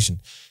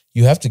reputation,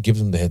 you have to give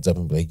them the heads up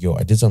and be like, yo,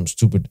 I did something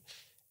stupid,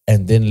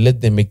 and then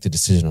let them make the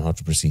decision on how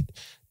to proceed.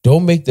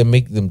 Don't make them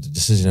the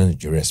decision under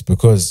duress,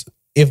 because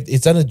if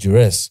it's under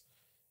duress,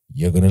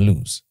 you're going to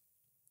lose.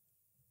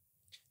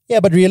 Yeah,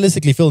 but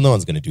realistically, Phil, no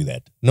one's going to do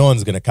that. No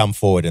one's going to come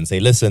forward and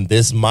say, listen,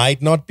 this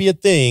might not be a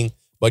thing,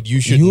 but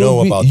you should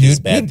know about this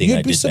bad thing I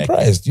did.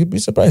 You'd be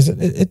surprised.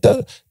 It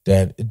does.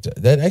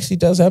 That actually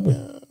does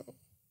happen.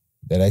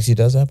 That actually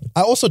does happen.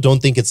 I also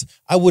don't think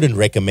I wouldn't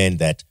recommend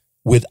that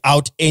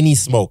without any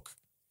smoke.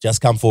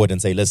 Just come forward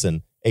and say,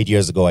 listen, 8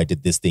 years ago, I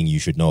did this thing. You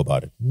should know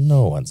about it.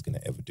 No one's going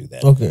to ever do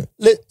that. Okay.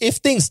 If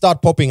things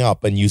start popping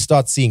up and you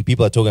start seeing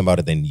people are talking about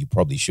it, then you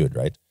probably should,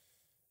 right?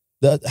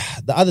 The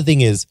other thing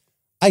is,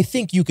 I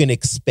think you can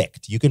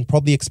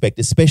probably expect,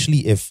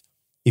 especially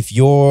if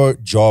your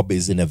job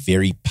is in a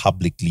very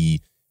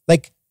publicly,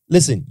 like,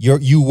 listen,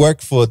 you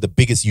work for the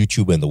biggest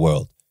YouTuber in the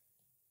world.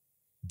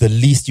 The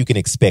least you can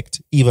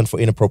expect, even for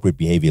inappropriate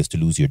behavior, is to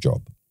lose your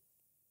job.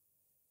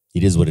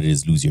 It is what it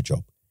is, lose your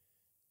job.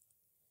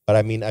 But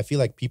I mean, I feel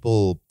like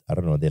people, I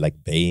don't know, they're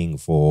like baying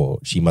for,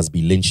 she must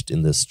be lynched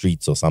in the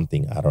streets or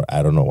something.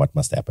 I don't know what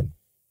must happen.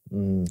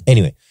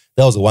 Anyway,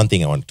 that was the one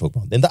thing I want to talk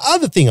about. Then the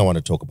other thing I want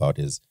to talk about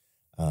is,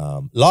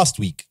 last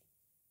week,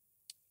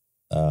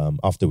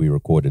 after we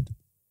recorded,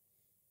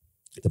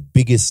 the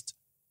biggest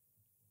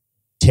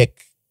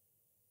tech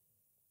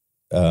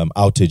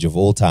outage of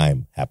all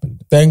time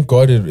happened. Thank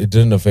God it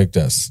didn't affect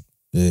us.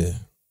 Yeah.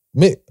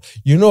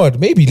 You know what?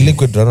 Maybe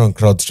Liquid run on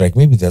CrowdStrike.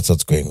 Maybe that's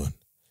what's going on.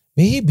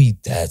 Maybe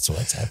that's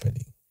what's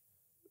happening.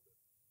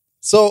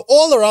 So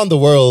all around the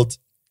world,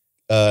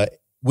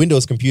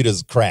 Windows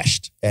computers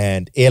crashed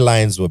and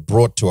airlines were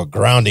brought to a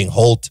grounding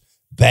halt.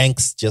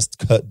 Banks just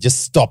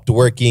stopped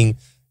working.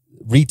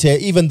 Retail,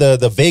 even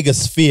the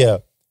Vegas Sphere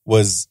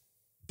was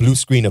blue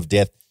screen of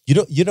death.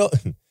 You know,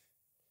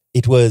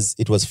 it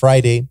was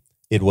Friday.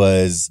 It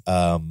was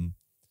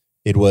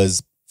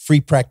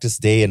free practice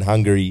day in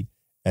Hungary,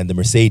 and the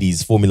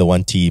Mercedes Formula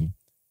One team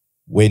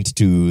went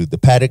to the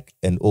paddock,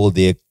 and all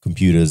their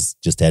computers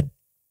just had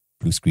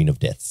blue screen of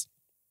deaths,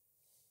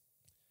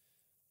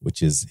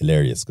 which is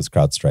hilarious because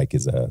CrowdStrike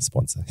is a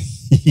sponsor.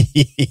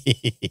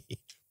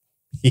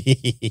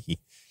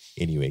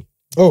 Anyway.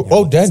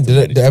 Oh, Dan,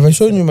 have I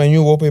shown you my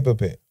new wallpaper?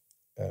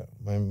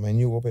 My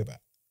new wallpaper.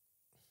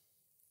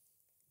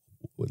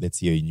 Let's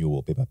see your new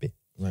wallpaper.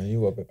 My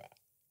new wallpaper.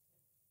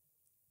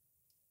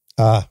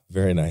 Ah,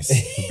 very nice.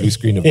 Blue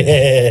screen of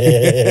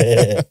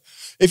death.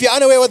 If you're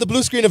unaware what the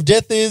blue screen of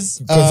death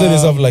is, consider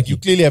yourself like you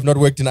clearly have not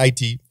worked in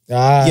IT.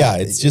 Yeah,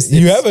 it's just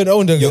you haven't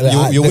owned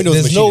your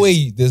Windows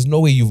machine. There's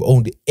no way you've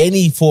owned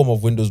any form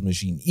of Windows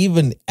machine,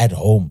 even at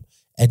home,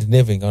 and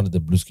never encountered the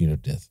blue screen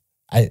of death.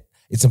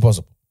 It's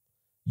impossible.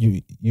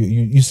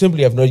 You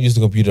simply have not used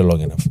the computer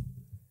long enough.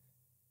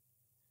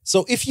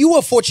 So if you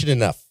were fortunate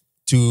enough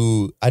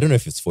to, I don't know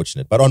if it's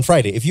fortunate, but on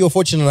Friday, if you were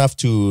fortunate enough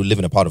to live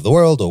in a part of the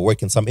world or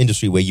work in some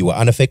industry where you were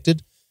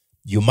unaffected,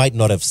 you might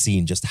not have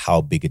seen just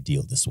how big a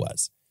deal this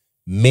was.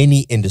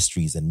 Many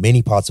industries and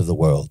many parts of the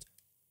world,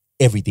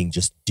 everything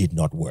just did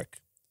not work.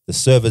 The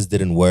servers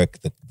didn't work.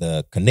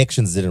 The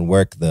connections didn't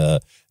work.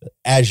 The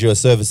Azure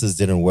services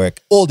didn't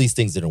work. All these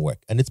things didn't work.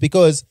 And it's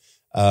because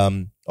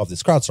of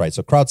this CrowdStrike.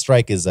 So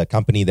CrowdStrike is a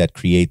company that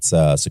creates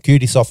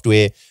security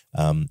software,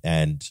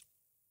 and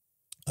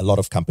a lot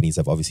of companies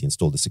have obviously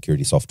installed the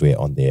security software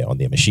on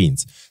their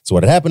machines. So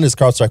what had happened is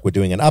CrowdStrike were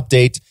doing an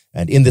update,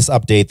 and in this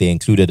update, they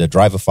included a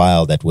driver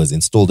file that was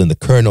installed in the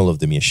kernel of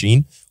the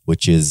machine,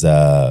 which is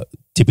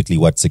typically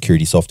what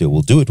security software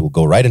will do. It will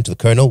go right into the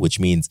kernel, which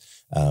means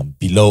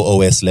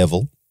below OS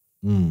level.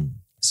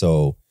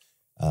 So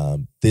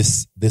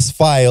this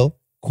file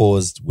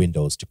caused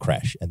Windows to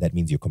crash, and that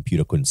means your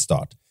computer couldn't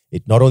start.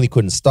 It not only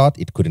couldn't start,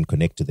 it couldn't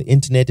connect to the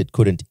internet, it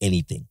couldn't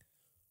anything.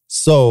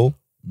 So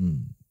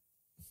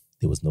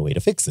there was no way to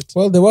fix it.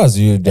 Well, there was.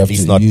 You'd have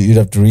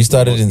to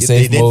restart it in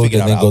safe mode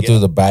and then go through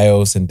the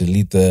BIOS and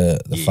delete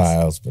the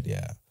files. But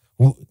yeah.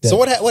 So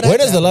what when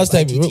is the last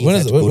time? When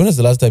is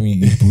the last time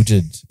you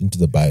booted into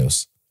the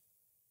BIOS?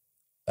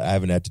 I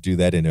haven't had to do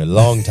that in a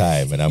long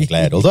time, and I'm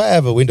glad. Although I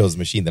have a Windows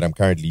machine that I'm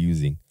currently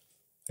using,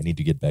 I need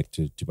to get back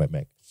to my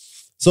Mac.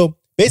 So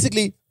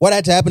basically, what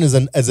had to happen is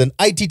as an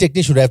IT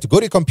technician would have to go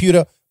to your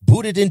computer,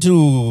 boot it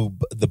into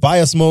the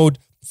BIOS mode,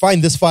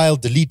 find this file,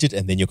 delete it,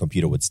 and then your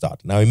computer would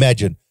start. Now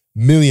imagine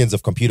millions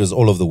of computers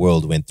all over the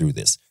world went through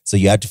this. So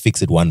you had to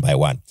fix it one by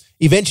one.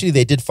 Eventually,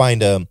 they did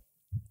find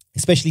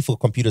especially for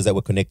computers that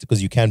were connected,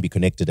 because you can be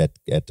connected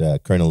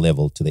at kernel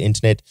level to the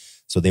internet.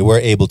 So they were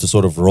able to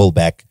sort of roll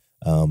back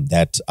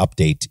that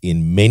update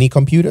in many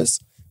computers,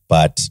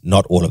 but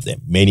not all of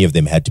them. Many of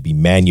them had to be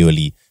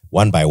manually,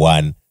 one by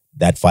one,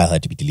 that file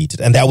had to be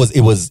deleted. And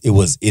it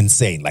was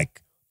insane.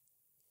 Like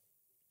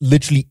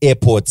literally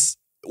airports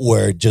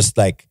were just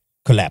like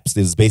collapsed.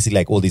 It was basically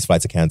like all these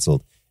flights are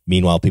canceled.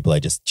 Meanwhile, people are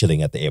just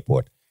chilling at the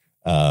airport.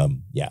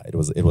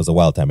 It was a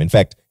wild time. In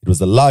fact, it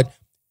was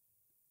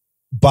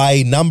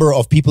by number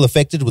of people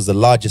affected, it was the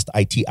largest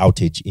IT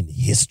outage in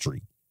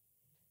history.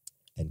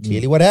 And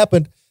clearly what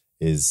happened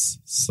is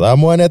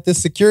someone at the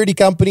security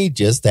company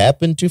just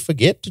happened to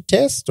forget to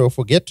test or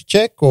forget to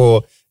check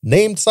or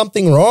named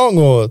something wrong,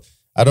 or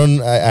I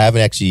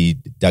haven't actually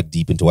dug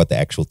deep into what the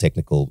actual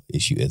technical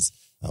issue is.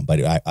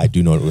 But I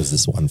do know it was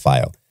this one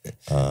file.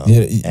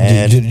 You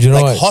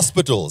know, like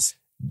hospitals.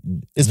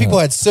 These people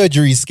had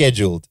surgery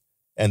scheduled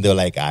and they're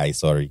like,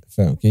 sorry.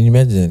 Fam, can you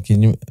imagine?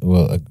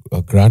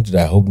 Granted,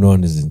 I hope no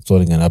one is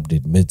installing an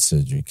update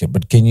mid-surgery.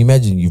 But can you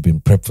imagine you've been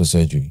prepped for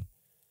surgery?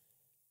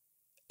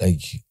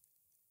 Like, you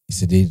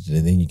sedated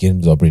and then you get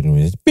into the operating room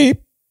and it's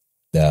beep.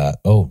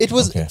 It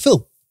was, okay.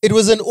 Phil, it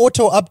was an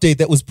auto update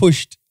that was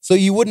pushed. So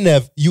you would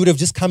have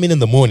just come in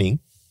the morning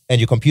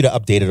and your computer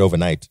updated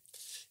overnight.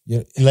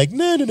 You're like,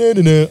 no.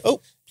 Oh,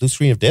 blue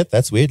screen of death.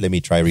 That's weird. Let me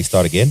try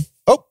restart again.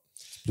 Oh,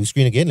 blue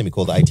screen again. Let me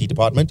call the IT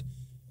department.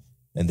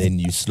 And then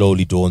you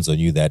slowly dawns on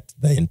you that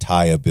the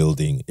entire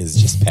building is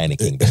just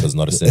panicking because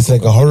not a single. It's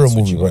like a horror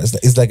movie, bro.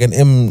 It's like an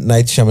M.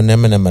 Night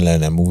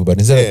Shyamalan movie, but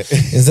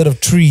instead of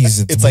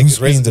trees, it's like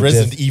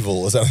Resident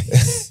Evil or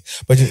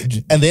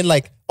something. And then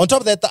like on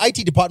top of that, the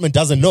IT department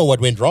doesn't know what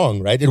went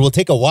wrong, right? It will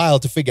take a while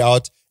to figure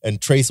out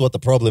and trace what the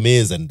problem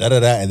is and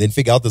and then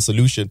figure out the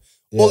solution.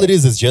 Yeah. All it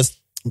is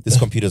just this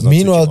computer's not.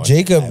 Meanwhile,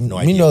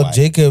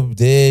 Jacob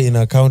there in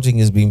accounting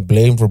is being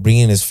blamed for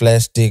bringing his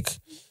flash stick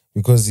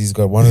because he's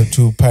got one or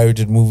two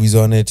pirated movies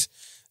on it.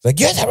 It's like,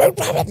 you're the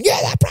problem. You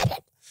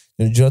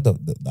know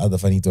the other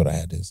funny thought I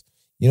had is,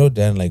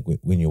 Dan, like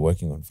when you're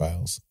working on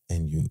files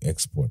and you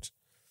export,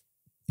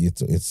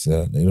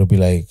 it'll be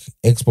like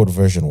export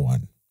version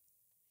 1.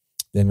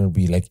 Then it'll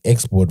be like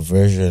export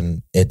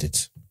version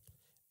edit.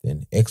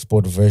 Then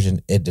export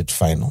version edit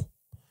final.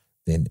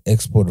 Then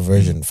export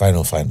version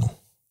final.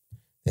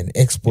 Then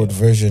export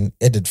version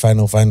edit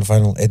final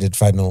edit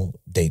final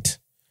date.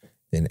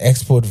 Then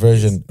export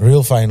version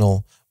real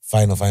final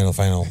edit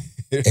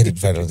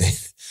final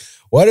date.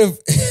 What if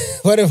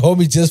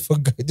homie just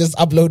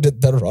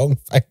uploaded the wrong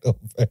final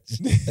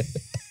version?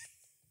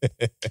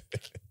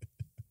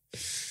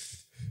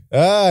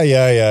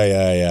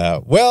 Yeah.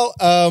 Well,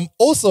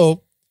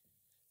 also,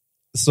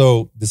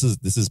 so this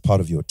is part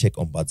of your tech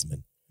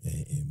ombudsman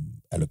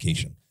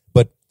allocation.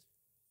 But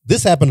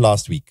this happened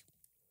last week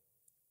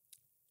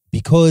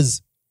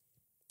because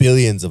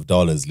billions of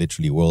dollars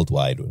literally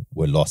worldwide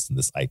were lost in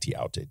this IT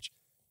outage.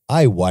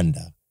 I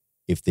wonder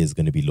if there's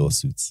going to be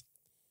lawsuits.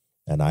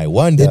 And I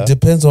wonder... It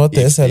depends on what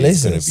the SLA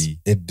says.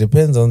 It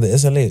depends on the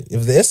SLA.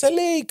 If the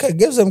SLA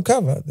gives them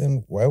cover,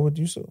 then why would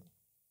you sue?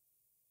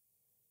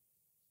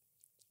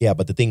 Yeah,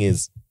 but the thing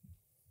is,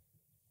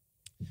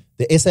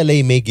 the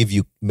SLA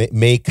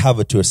may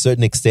cover to a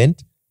certain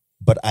extent,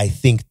 but I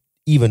think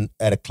even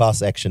at a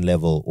class action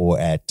level or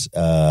at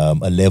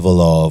a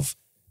level of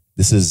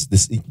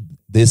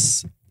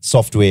this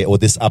software or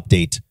this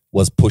update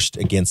was pushed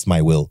against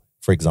my will,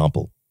 for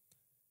example,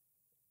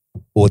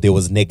 or there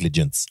was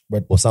negligence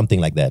or something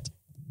like that.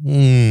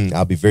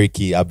 I'll be very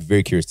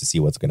curious to see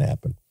what's going to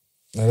happen.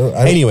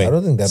 Anyway, I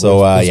don't think that.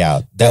 So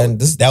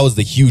that was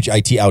the huge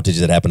IT outage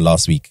that happened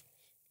last week.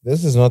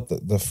 This is not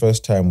the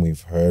first time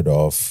we've heard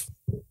of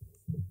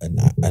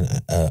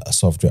a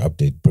software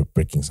update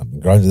breaking something.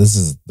 Granted, this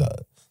is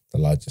the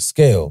largest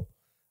scale,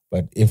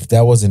 but if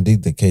that was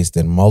indeed the case,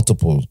 then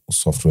multiple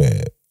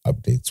software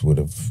updates would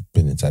have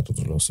been entitled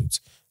to lawsuits.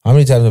 How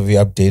many times have we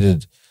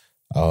updated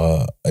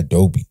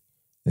Adobe,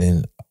 and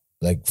then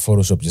like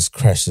Photoshop just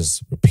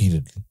crashes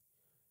repeatedly?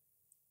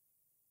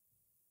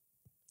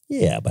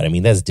 Yeah, but I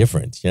mean that's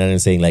different. You know what I'm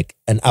saying? Like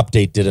an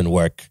update didn't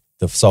work,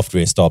 the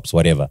software stops,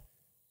 whatever.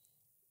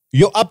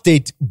 Your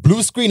update,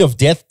 blue screen of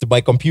death to my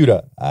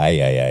computer.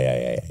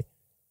 Aye.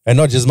 And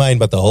not just mine,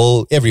 but the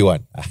whole,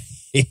 everyone.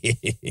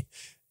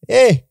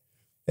 Hey,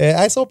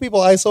 I saw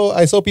people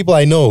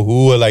I know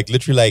who were like,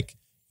 literally like,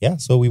 yeah,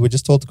 so we were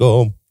just told to go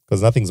home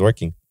because nothing's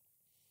working.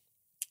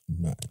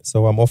 No.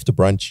 So I'm off to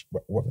brunch.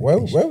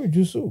 Why would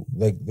you sue?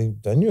 Like,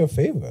 they've done you a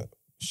favor.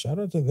 Shout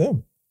out to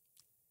them.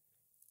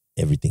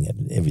 Everything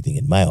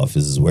in my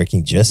office is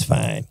working just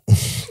fine.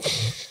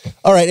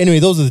 All right. Anyway,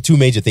 those are the two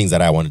major things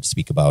that I wanted to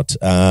speak about.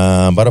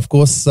 But of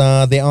course,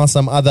 there are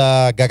some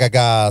other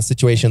gaga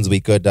situations we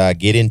could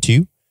get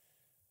into.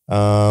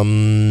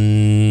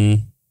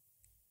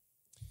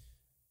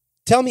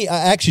 Tell me, I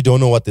actually don't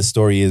know what the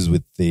story is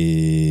with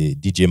the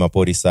DJ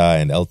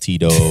Maphorisa and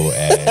L-Tido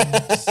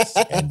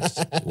and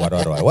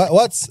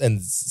what's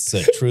and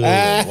Sir Trill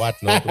and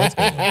whatnot. What's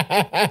going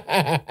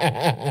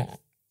on?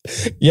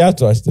 You have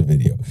to watch the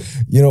video.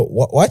 You know,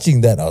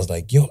 watching that, I was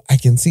like, yo, I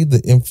can see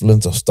the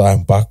influence of Star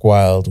and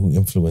Buckwild, who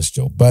influenced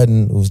Joe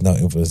Budden, who's now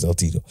influenced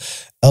L-Tido.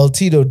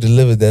 L-Tido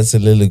delivered that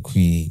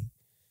soliloquy,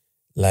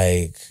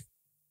 like,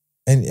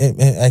 and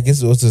I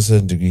guess also to a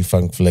certain degree,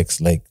 Funk Flex,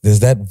 like,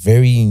 there's that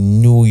very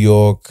New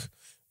York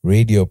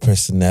radio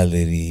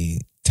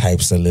personality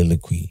type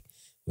soliloquy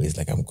where he's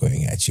like, I'm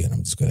going at you and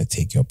I'm just going to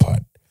take your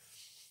part.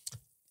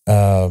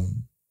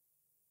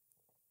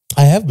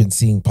 I have been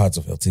seeing parts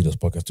of L-Tido's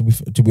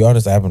podcast. To be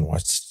honest, I haven't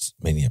watched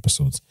many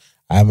episodes.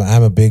 I'm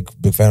a big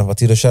fan of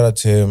L-Tido. Shout out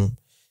to him.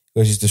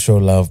 He used to show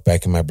love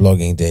back in my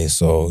blogging days.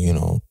 So, you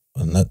know,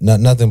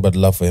 nothing but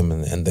love for him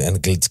and the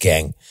Glitz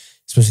gang,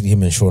 especially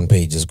him and Sean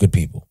Page is good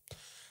people.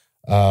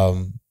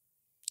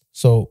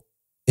 So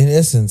in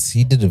essence,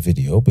 he did a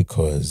video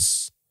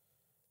because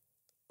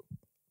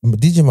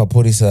DJ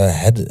Maphorisa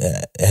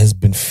has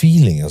been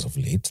feeling as of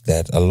late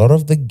that a lot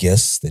of the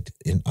guests that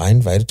I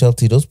invited to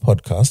L-Tido's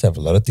podcast have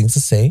a lot of things to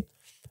say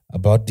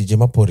about DJ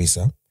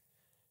Maphorisa,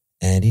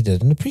 and he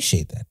didn't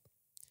appreciate that.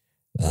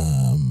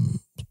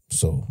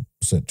 So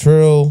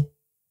Trill,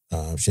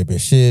 Shape Your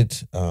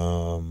Shit,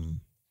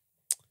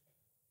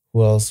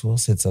 who else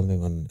said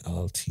something on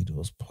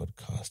L-Tido's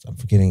podcast? I'm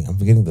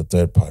forgetting the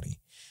third party.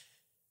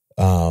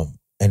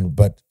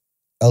 But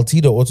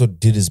L-Tido also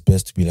did his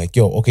best to be like,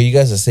 yo, okay, you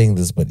guys are saying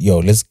this, but yo,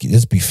 let's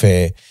be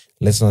fair.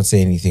 Let's not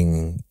say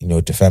anything, you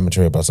know,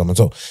 defamatory about someone.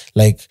 So,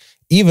 like,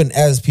 even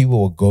as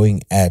people were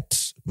going at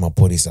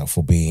Maphorisa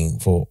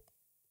for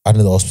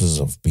under the auspices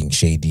of being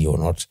shady or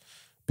not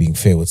being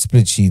fair with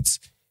split sheets,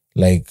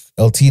 like,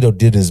 L-Tido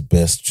did his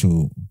best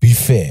to be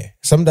fair.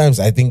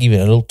 Sometimes I think even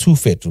a little too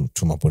fair to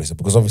Maphorisa,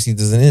 because obviously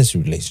there's an industry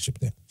relationship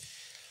there.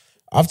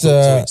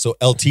 So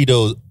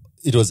L-Tido,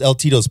 it was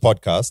L-Tido's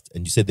podcast,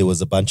 and you said there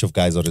was a bunch of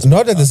guys on his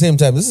Not podcast. at the same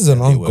time. This is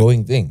an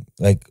ongoing thing.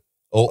 Like,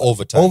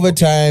 over time. Over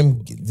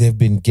time, there have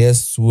been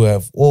guests who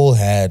have all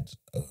had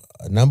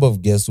a number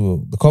of guests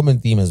who, the common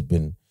theme has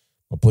been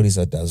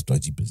Maphorisa does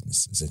dodgy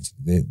business,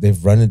 essentially.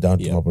 They've run it down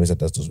to Maphorisa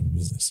does dodgy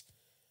business.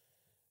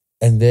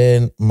 And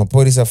then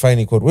Maphorisa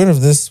finally caught wind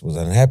of this, was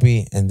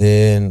unhappy, and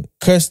then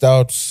cursed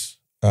out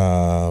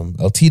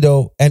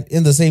L-Tido, and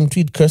in the same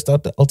tweet cursed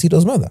out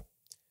L-Tido's mother.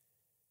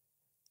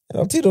 And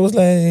L-Tido was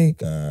like,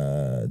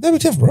 that'd be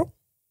tough, bro.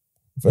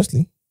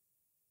 Firstly,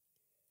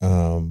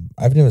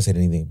 I've never said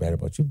anything bad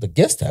about you. The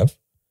guests have.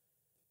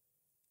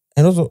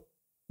 And also,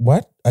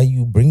 what are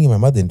you bringing my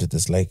mother into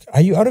this? Like, are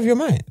you out of your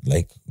mind?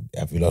 Like,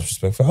 have you lost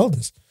respect for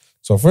elders?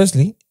 So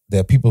firstly, there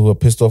are people who are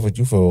pissed off at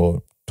you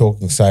for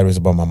talking sideways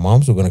about my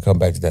mom, so we're going to come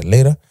back to that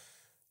later.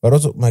 But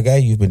also, my guy,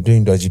 you've been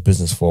doing dodgy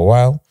business for a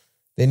while.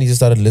 Then he just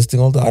started listing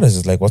all the others.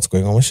 It's like, what's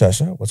going on with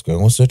Shasha? What's going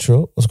on with Sir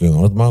Trill? What's going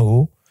on with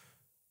Mahu?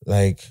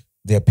 Like,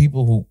 there are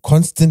people who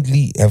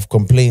constantly have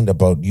complained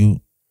about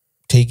you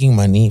taking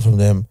money from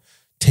them,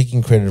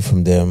 taking credit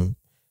from them,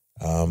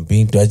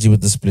 being dodgy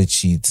with the split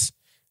sheets.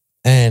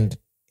 And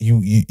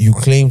you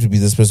claim to be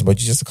this person, but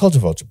you're just a culture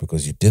vulture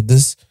because you did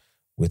this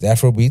with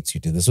Afrobeats, you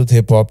did this with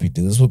hip-hop, you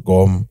did this with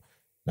Gom.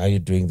 Now you're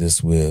doing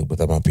this with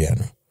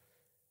Amapiano.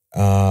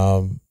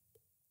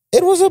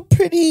 It was a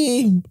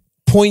pretty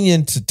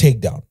poignant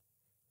takedown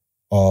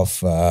of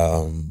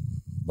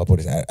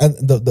Maphorisa. And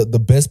the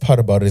best part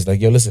about it is like,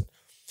 yo, listen,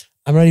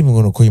 I'm not even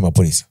going to call you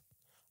Maphorisa.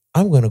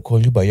 I'm going to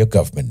call you by your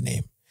government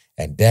name.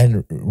 And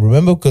then,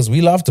 remember, because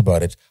we laughed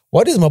about it,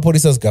 what is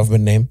Maphorisa's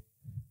government name?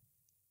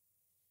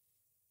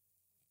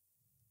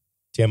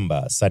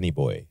 Temba, Sunny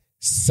Boy.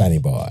 Sunny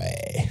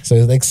Boy. So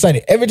it's like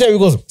Sunny. Every time he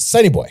goes,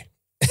 Sunny Boy.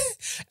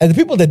 And the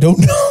people that don't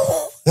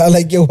know are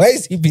like, yo, why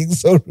is he being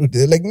so rude?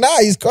 They're like, nah,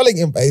 he's calling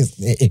him by his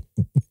name.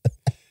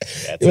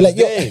 That's his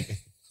name.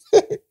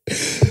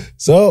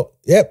 So,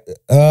 yep.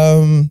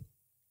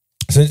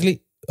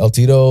 Essentially,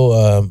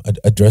 L-Tido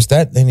addressed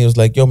that, and he was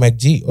like, yo, Mac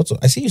G, also,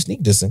 I see you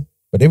sneak dissing,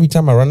 but every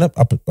time I run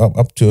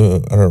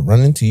run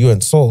into you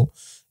and Soul,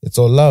 it's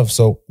all love.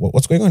 So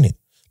what's going on here?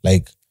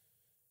 Like,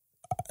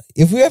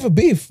 if we have a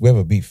beef, we have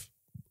a beef.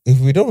 If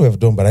we don't, we have a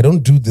don't, but I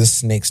don't do this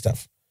snake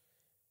stuff.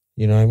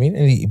 You know what I mean?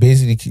 And he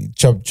basically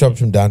chopped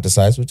him down to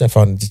size, which I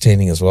found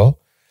entertaining as well.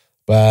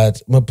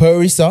 But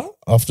Maphorisa,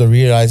 after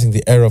realizing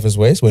the error of his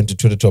ways, went to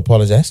Twitter to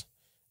apologize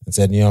and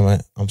said, you know,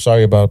 man, I'm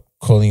sorry about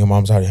calling your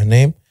mom's out of her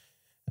name.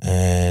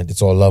 And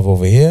it's all love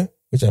over here,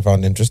 which I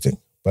found interesting.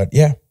 But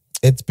yeah,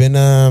 it's been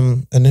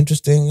an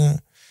interesting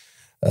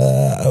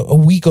a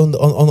week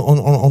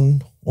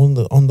on on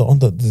the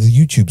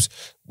YouTubes,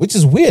 which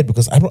is weird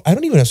because I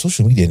don't even have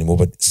social media anymore.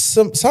 But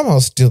somehow I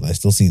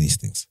still see these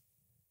things.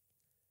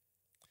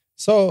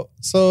 So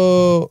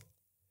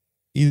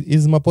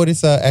is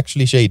Maphorisa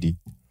actually shady,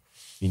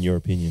 in your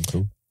opinion,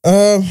 too?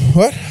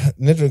 What?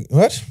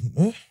 What?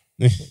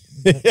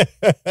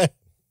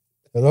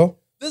 Hello?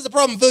 This is the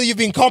problem, Phil. You've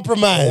been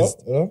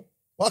compromised. Hello?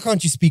 Why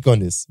can't you speak on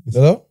this?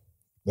 Hello?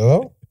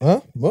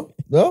 Huh? What?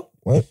 No?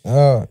 What?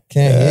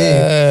 Can't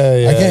hear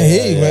you. I can't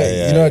hear you,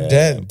 man. You know,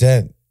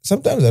 Dan,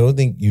 sometimes I don't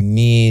think you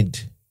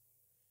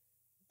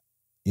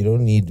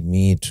don't need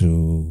me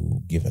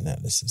to give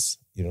analysis.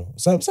 You know,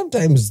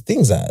 sometimes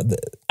things are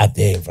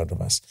there in front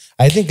of us.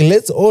 I think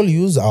let's all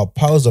use our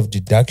powers of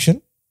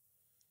deduction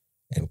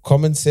and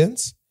common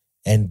sense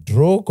and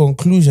draw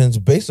conclusions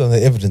based on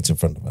the evidence in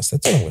front of us.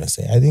 That's what I'm going to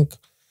say. I think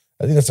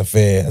that's a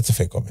fair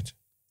comment.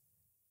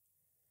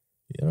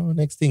 You know,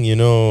 next thing you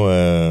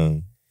know,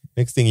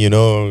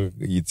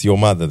 it's your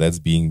mother that's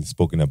being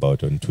spoken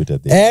about on Twitter.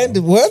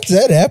 And once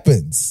that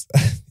happens,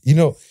 you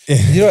know,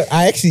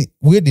 I actually,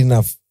 weird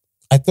enough,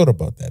 I thought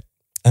about that.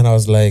 And I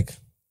was like,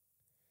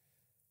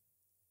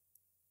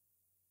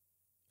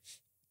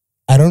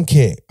 I don't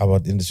care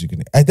about industry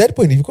connect. At that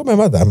point, if you call my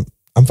mother,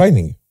 I'm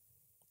finding you.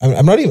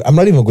 I'm not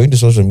even going to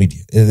social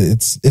media.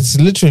 It's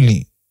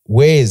literally,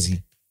 where is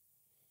he?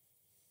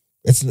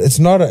 It's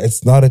not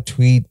a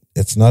tweet.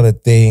 It's not a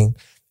thing.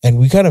 And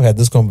we kind of had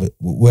this conversation.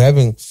 We're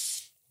having.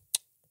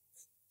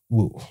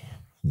 Let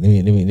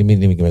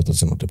me get my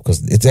thoughts on it,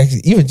 because it's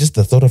actually, even just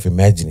the thought of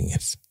imagining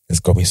it has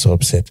got me so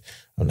upset.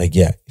 I'm like,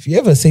 yeah, if you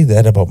ever say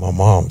that about my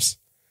moms,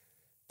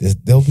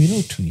 there'll be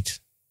no tweet,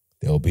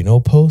 there'll be no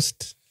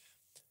post,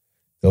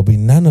 there'll be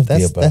none of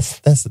the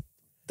above.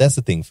 That's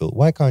the thing, Phil.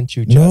 Why can't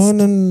you just...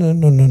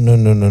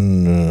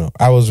 No.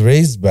 I was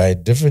raised by a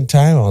different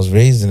time. I was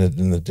raised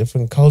in a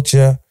different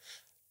culture.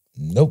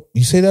 Nope.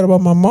 You say that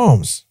about my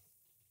moms,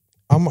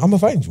 I'm gonna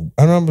find you.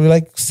 And I'm gonna be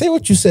like, say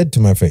what you said to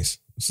my face.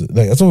 So,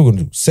 like, that's what we're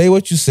gonna do. Say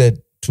what you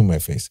said to my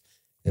face,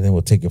 and then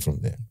we'll take it from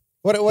there.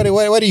 What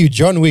are you,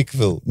 John Wick,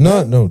 Phil?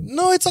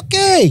 No, it's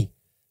okay.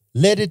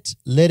 Let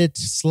it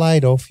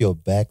slide off your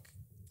back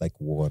like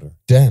water.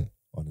 Dan,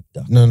 on a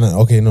duck. No.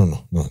 Okay,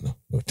 no.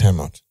 Time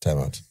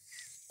out.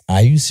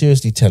 Are you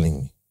seriously telling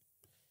me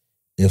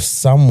if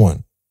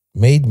someone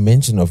made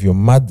mention of your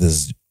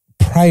mother's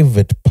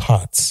private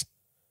parts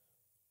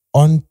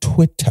on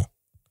Twitter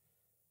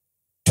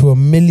to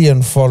 1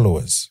 million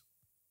followers,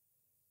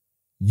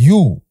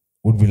 you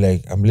would be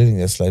like, I'm letting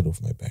that slide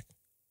off my back?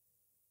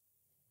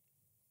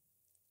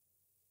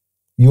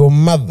 Your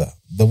mother,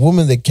 the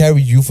woman that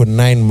carried you for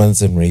 9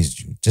 months and raised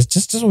you,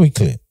 just so we're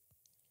clear.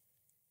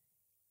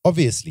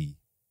 Obviously,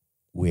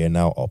 we are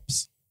now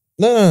ops.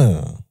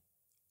 No.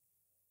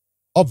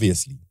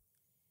 Obviously,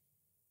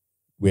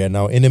 we are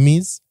now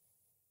enemies,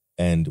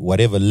 and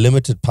whatever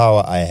limited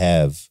power I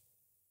have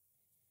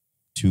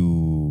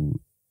to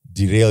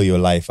derail your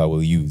life, I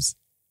will use.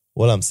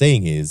 All I'm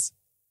saying is,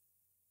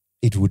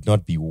 it would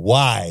not be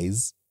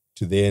wise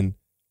to then,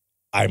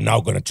 I'm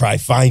now going to try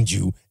find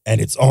you,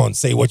 and it's on,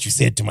 say what you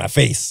said to my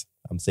face.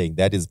 I'm saying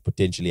that is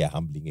potentially a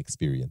humbling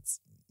experience.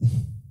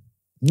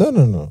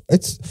 No.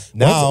 It's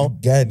now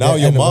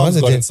your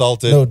mom's got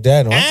insulted. No,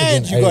 Dan,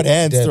 and you got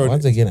hands thrown.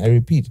 Once again, I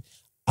repeat,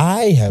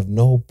 I have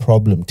no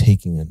problem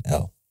taking an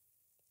L.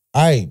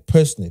 I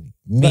personally,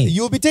 me.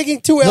 You'll be taking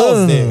 2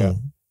 L's there. No.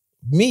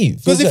 Me.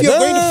 Because if you're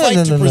going to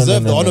fight to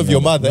preserve the honor of your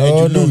mother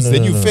and you lose,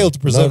 then you fail to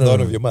preserve the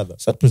honor of your mother.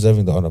 It's not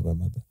preserving the honor of my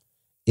mother.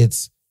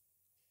 It's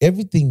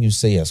everything you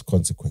say has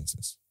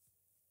consequences,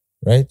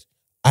 right?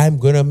 I'm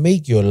going to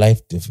make your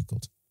life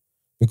difficult.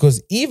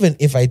 Because even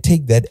if I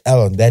take that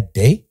L on that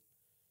day,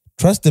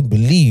 trust and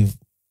believe,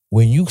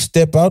 when you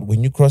step out,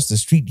 when you cross the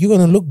street, you're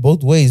going to look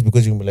both ways,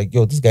 because you're going to be like,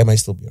 yo, this guy might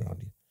still be around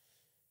here.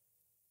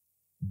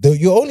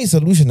 Your only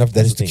solution after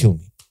that is to kill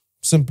me.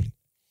 Simply.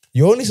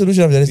 Your only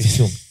solution after that is to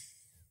kill me.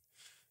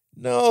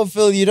 No,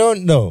 Phil, you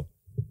don't know.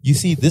 You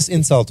see, this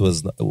insult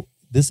was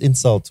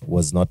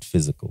not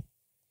physical.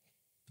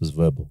 It was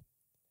verbal.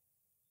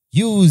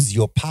 Use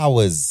your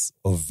powers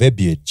of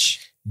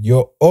verbiage.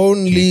 Your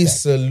only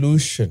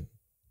solution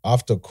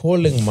after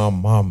calling my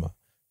mama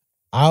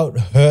out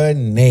her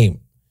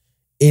name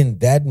in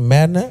that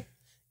manner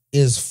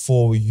is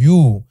for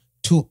you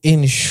to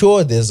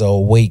ensure there's a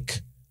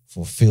wake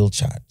for Phil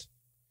Chad.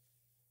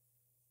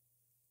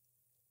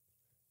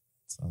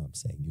 That's all I'm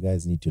saying. You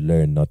guys need to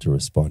learn not to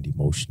respond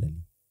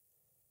emotionally.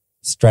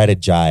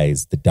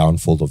 Strategize the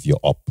downfall of your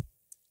op.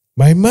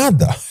 My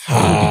mother.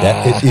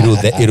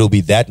 It'll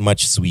be that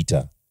much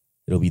sweeter.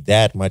 It'll be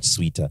that much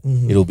sweeter.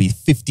 Mm-hmm. It'll be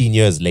 15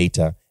 years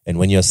later, and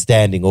when you're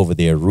standing over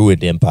their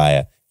ruined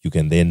empire, you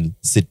can then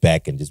sit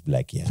back and just be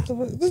like, yeah,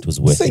 it was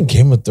worth it. This ain't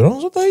Game of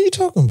Thrones. What the hell are you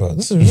talking about?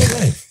 This is real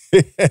life.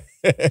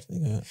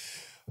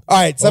 All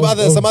right, some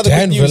other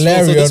good news.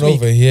 Valerian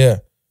over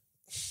here.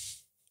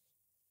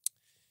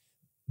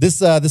 This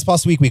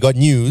past week, we got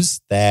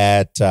news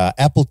that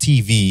Apple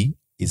TV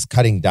is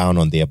cutting down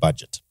on their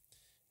budget.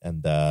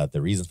 And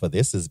the reason for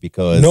this is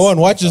because... no one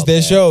watches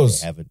their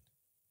shows. And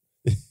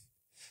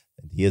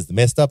here's the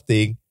messed up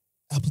thing.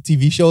 Apple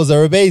TV shows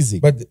are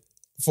amazing. But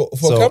for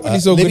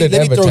companies so good at advertising.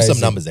 Let me throw some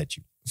numbers at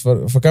you.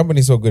 For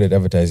companies so good at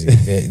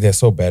advertising, they're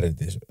so bad at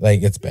this.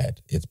 Like, it's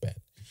bad. It's bad.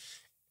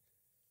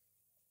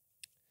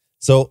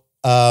 So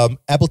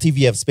Apple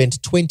TV have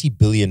spent $20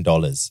 billion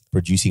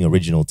producing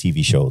original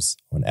TV shows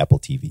on Apple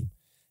TV.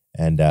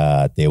 And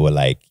they were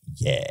like,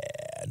 yeah,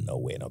 no,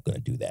 we're not going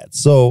to do that.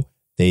 So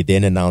they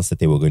then announced that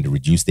they were going to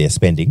reduce their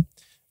spending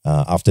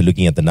after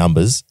looking at the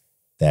numbers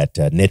that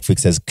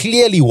Netflix has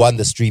clearly won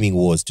the streaming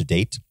wars to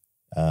date.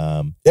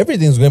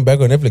 Everything's going back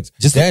on Netflix.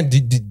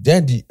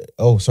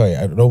 Oh, sorry,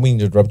 I don't mean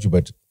to interrupt you,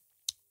 but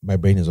my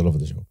brain is all over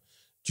the show.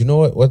 Do you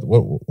know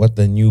what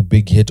the new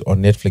big hit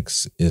on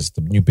Netflix is?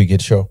 The new big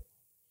hit show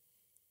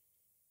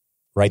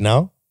right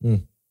now.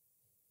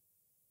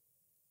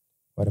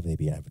 What have they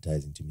been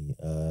advertising to me?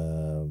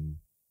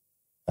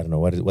 I don't know.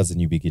 What's the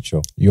new big hit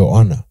show? Your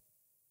Honor.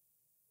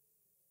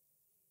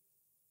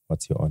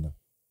 What's Your Honor?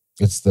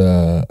 It's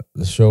the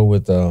show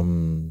with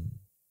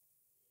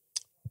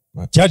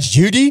Judge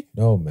Judy?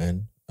 No,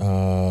 man.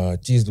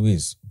 Geez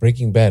Louise.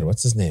 Breaking Bad.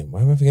 What's his name?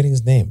 Why am I forgetting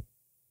his name?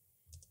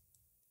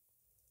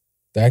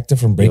 The actor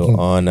from Breaking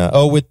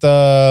Bad. With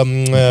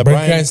Bryan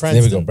Cranston.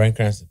 There we go, Bryan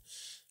Cranston.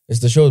 It's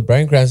the show with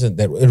Bryan Cranston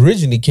that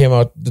originally came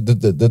out.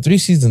 The 3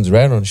 seasons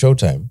ran on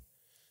Showtime.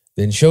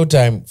 Then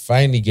Showtime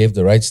finally gave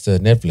the rights to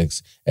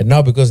Netflix. And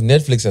now because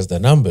Netflix has the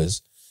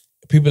numbers,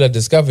 people are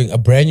discovering a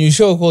brand new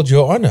show called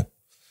Your Honor.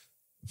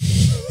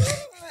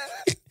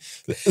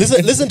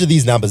 Listen to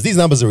these numbers. These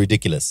numbers are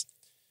ridiculous.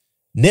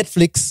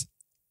 Netflix,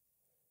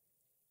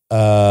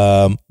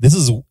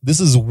 this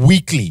is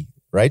weekly,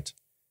 right?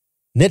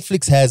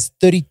 Netflix has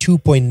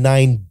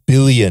 32.9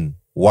 billion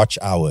watch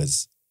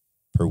hours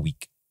per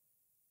week.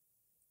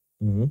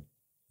 Mm-hmm.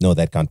 No,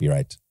 that can't be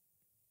right.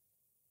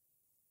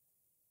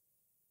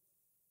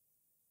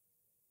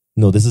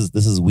 No, this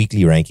is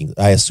weekly rankings.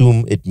 I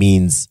assume it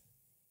means...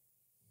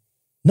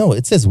 No,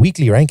 it says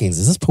weekly rankings.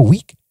 Is this per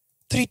week?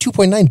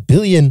 32.9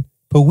 billion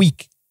per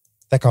week.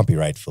 That can't be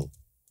right, Phil.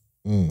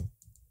 Wait,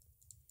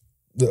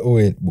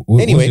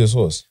 anyway, who's your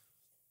source?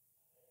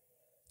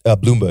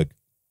 Bloomberg.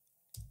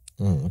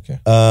 Okay.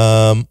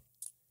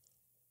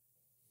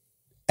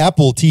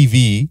 Apple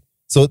TV.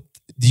 So,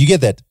 do you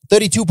get that?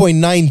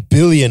 32.9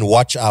 billion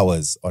watch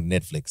hours on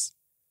Netflix.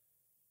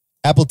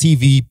 Apple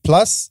TV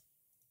Plus,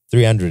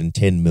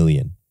 310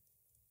 million.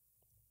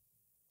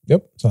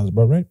 Yep, sounds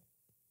about right.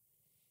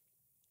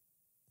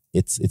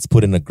 It's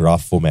put in a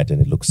graph format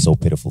and it looks so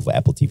pitiful for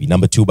Apple TV.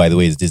 Number 2, by the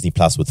way, is Disney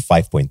Plus with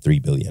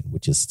 5.3 billion,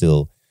 which is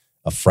still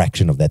a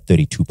fraction of that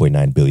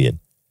 32.9 billion.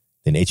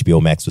 Then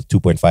HBO Max with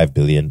 2.5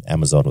 billion,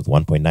 Amazon with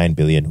 1.9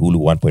 billion, Hulu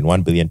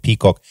 1.1 billion,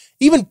 Peacock.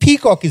 Even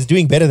Peacock is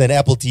doing better than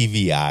Apple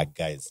TV.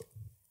 Guys.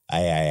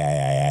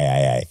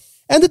 Aye.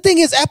 And the thing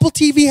is, Apple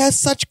TV has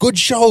such good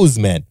shows,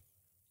 man.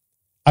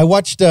 I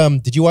watched,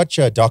 did you watch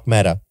Dark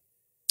Matter?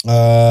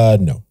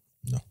 No.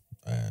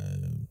 I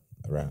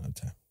ran out of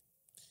time.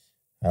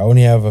 I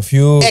only have a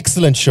few.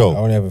 Excellent show. I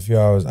only have a few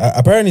hours.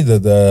 Apparently,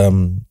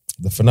 the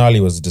finale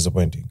was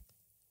disappointing.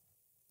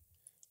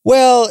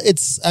 Well,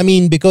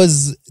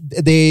 because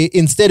they,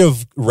 instead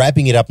of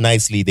wrapping it up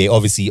nicely, they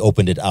obviously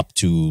opened it up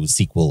to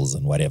sequels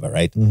and whatever,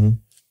 right? Mm-hmm.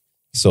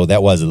 So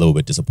that was a little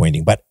bit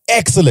disappointing, but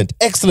excellent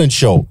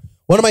show.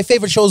 One of my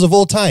favorite shows of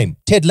all time,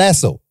 Ted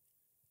Lasso.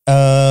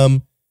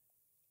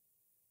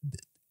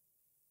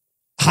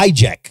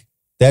 Hijack.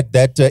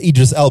 That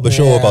Idris Elba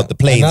show about the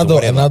planes.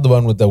 Another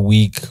one with the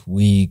weak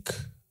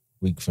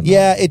finale.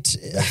 Yeah,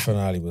 that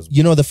finale was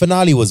weak. The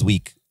finale was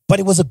weak, but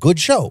it was a good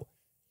show.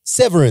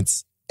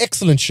 Severance,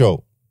 excellent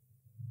show.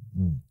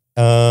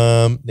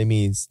 Let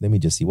me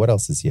just see what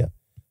else is here.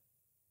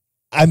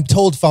 I'm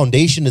told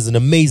Foundation is an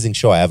amazing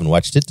show. I haven't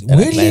watched it.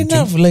 Weirdly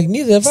enough,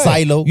 neither have I.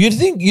 Silo. You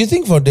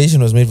think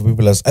Foundation was made for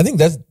people else? I think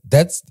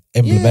that's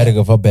emblematic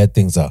of how bad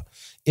things are.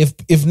 If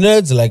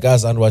nerds like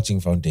us aren't watching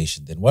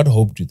Foundation, then what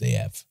hope do they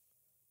have?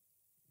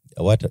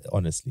 What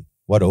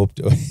hope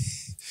do?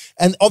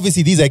 And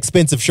obviously these are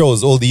expensive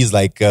shows. All these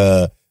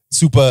super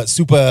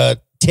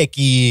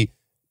techie,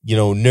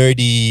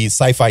 nerdy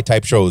sci-fi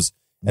type shows,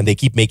 and they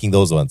keep making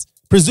those ones.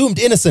 Presumed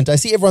Innocent. I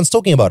see everyone's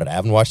talking about it. I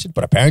haven't watched it,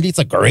 but apparently it's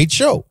a great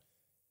show.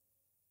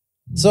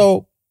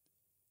 So,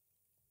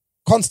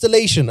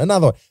 Constellation,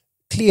 another one.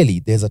 Clearly,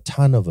 there's a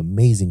ton of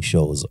amazing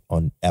shows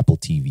on Apple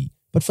TV,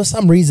 but for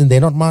some reason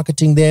they're not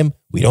marketing them.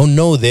 We don't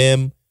know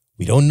them.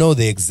 We don't know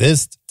they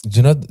exist. Do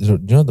you know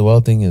the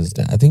wild thing is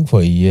that I think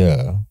for a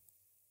year,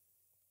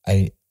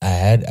 I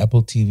had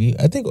Apple TV.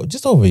 I think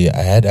just over a year,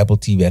 I had Apple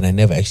TV and I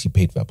never actually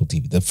paid for Apple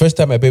TV. The first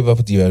time I paid for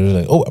Apple TV, I was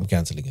like, oh, I'm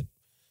cancelling it.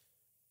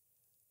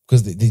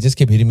 Because they just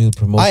kept hitting me with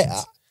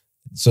promotions.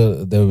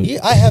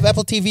 I have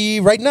Apple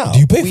TV right now. Do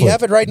you pay for it? We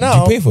have it right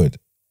now. Do you pay for it?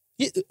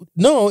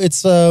 No,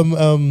 it's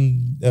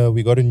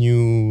we got a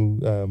new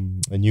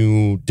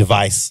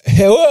device.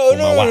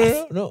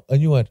 No. A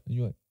new what?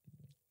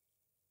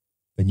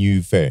 A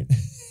new phone.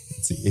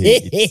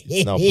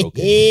 It's now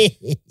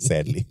broken,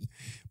 sadly.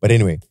 But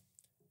anyway,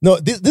 no,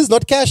 this is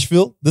not cash,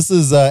 Phil. This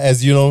is,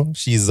 as you know,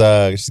 she's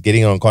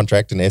getting on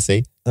contract in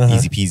SA.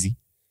 Easy peasy.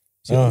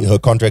 Her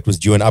contract was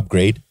due an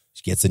upgrade.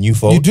 She gets a new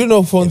phone. You do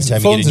know phones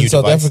in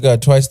South Africa are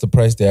twice the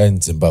price they are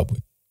in Zimbabwe,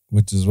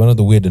 which is one of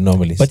the weird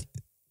anomalies.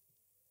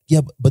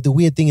 But the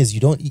weird thing is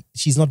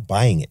she's not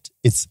buying it.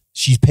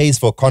 She pays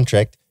for a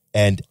contract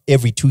and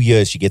every 2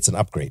 years she gets an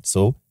upgrade.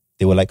 So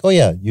they were like, oh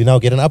yeah, you now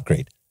get an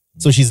upgrade.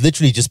 So she's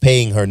literally just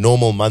paying her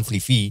normal monthly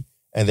fee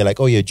and they're like,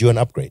 oh, you're due an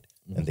upgrade.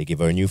 And they give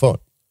her a new phone.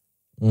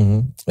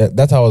 Yeah,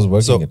 that's how I was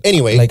working. So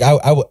anyway, like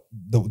I would,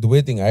 the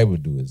weird thing I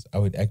would do is I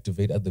would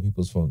activate other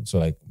people's phones. So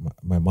like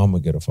my mom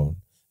would get a phone.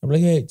 I'm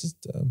like, hey, just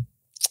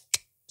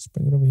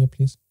bring it over here,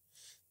 please.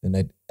 Then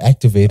I'd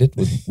activate it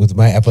with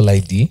my Apple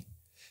ID.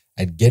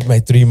 I'd get my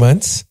 3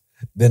 months.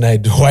 Then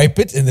I'd wipe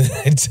it and then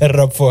I'd set it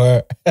up for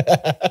her.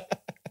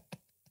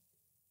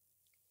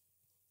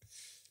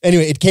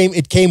 Anyway, it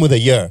came with a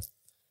year.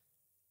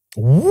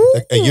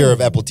 A year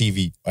of Apple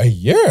TV. A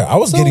year? I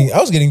was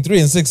getting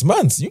 3 and 6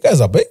 months. You guys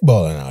are big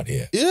balling out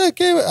here. Yeah,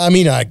 okay. I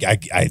mean, I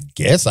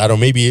guess I don't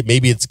know.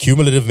 Maybe it's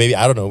cumulative. Maybe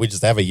I don't know. We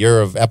just have a year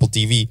of Apple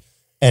TV,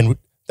 and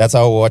that's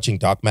how we're watching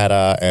Dark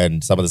Matter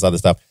and some of this other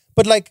stuff.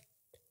 But like,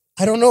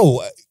 I don't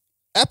know.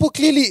 Apple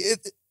clearly,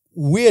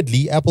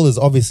 weirdly, Apple is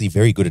obviously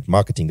very good at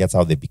marketing. That's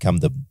how they've become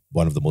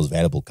one of the most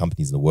valuable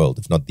companies in the world,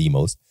 if not the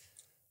most.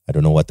 I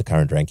don't know what the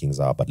current rankings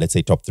are, but let's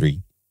say top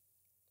 3.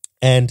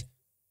 And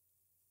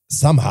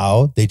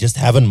somehow they just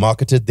haven't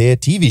marketed their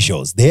TV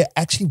shows. They're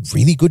actually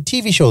really good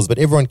TV shows, but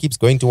everyone keeps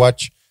going to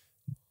watch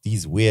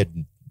these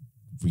weird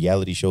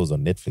reality shows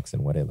on Netflix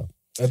and whatever.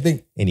 I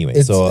think anyway,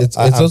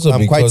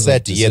 I'm quite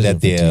sad to hear that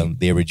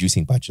they're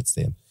reducing budgets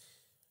there.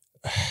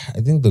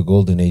 I think the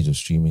golden age of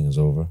streaming is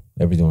over.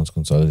 Everyone's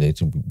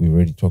consolidating. We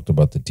already talked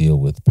about the deal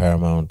with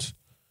Paramount.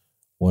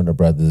 Warner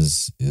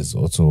Brothers is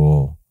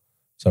also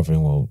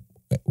suffering. Well,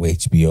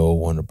 HBO,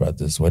 Warner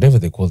Brothers, whatever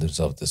they call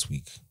themselves this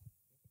week.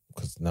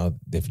 Because now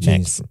they've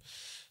changed.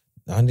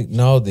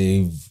 Now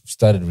they've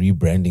started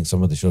rebranding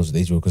some of the shows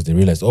with HBO because they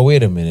realized, oh,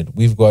 wait a minute,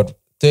 we've got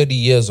 30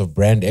 years of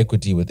brand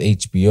equity with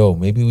HBO.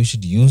 Maybe we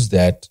should use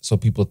that so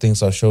people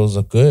think our shows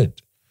are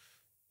good.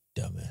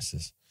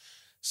 Dumbasses.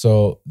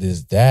 So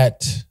there's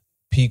that.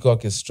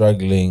 Peacock is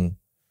struggling.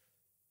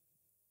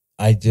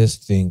 I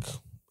just think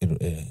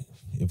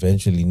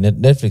eventually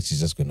Netflix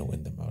is just going to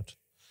win them out.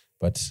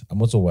 But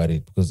I'm also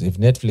worried because if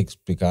Netflix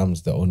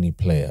becomes the only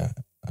player,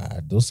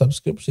 those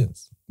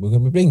subscriptions, we're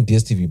going to be bringing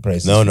DSTV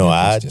prices.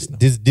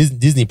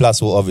 Disney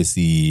Plus will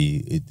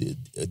obviously,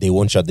 they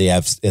won't shut. They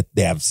have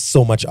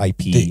so much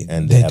IP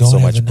and they have so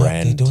much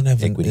brand. They don't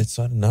have equity. It's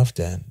not enough,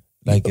 Dan.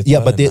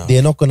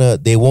 They're not gonna.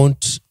 They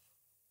won't.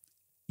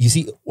 You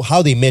see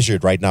how they measure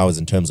it right now is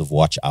in terms of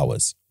watch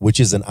hours, which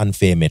is an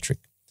unfair metric.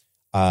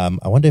 I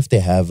wonder if they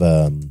have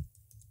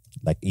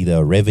like either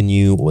a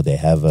revenue or they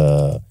have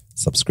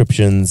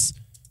subscriptions,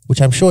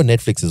 which I'm sure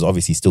Netflix is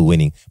obviously still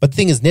winning. But the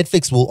thing is,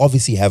 Netflix will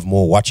obviously have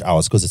more watch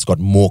hours because it's got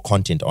more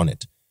content on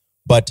it.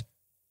 But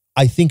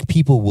I think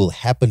people will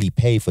happily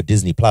pay for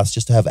Disney Plus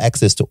just to have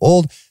access to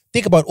all.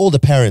 Think about all the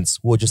parents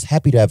who are just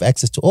happy to have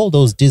access to all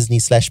those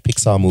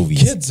Disney/Pixar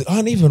movies. Kids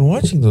aren't even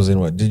watching those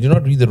anymore. Did you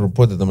not read the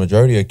report that the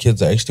majority of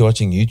kids are actually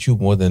watching YouTube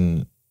more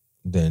than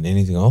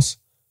anything else?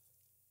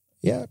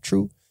 Yeah,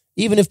 true.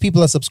 Even if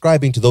people are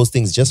subscribing to those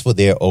things just for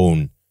their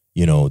own,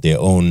 their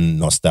own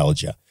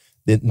nostalgia.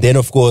 Then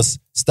of course,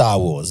 Star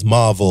Wars,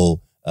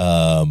 Marvel,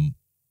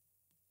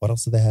 what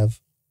else do they have?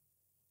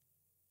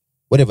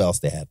 Whatever else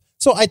they have.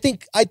 So I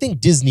think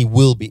Disney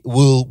will be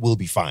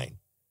fine.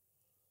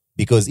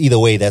 Because either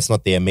way, that's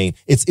not their main.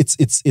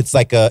 It's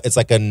like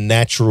a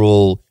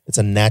natural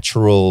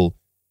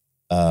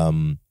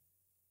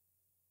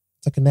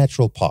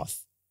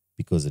path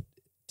because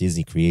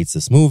Disney creates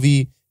this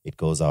movie, it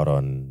goes out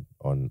on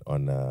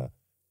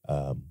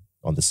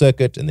the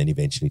circuit, and then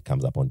eventually it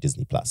comes up on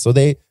Disney Plus. So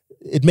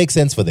it makes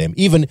sense for them.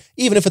 Even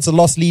if it's a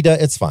loss leader,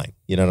 it's fine.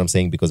 You know what I'm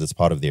saying? Because it's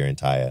part of their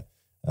entire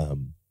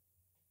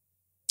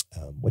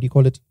what do you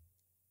call it?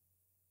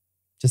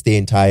 Just the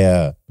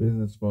entire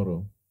business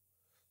model.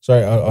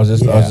 Sorry, I was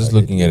just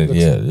looking at it.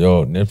 Yeah,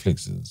 yo,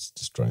 Netflix is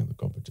destroying the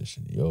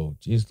competition. Yo,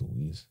 geez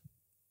Louise.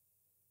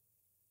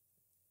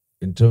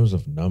 In terms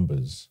of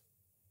numbers,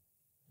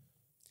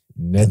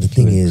 Netflix. And the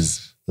thing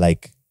is,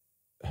 like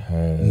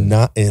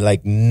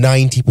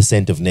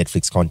 90% of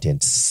Netflix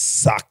content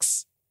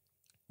sucks,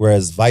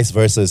 whereas vice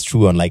versa is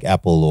true on like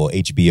Apple or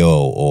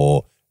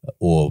HBO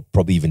or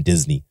probably even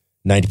Disney.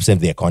 90% of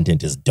their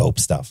content is dope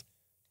stuff.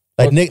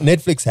 Like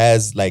Netflix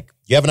has like,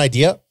 you have an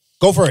idea?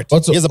 Go for it.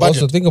 Here's a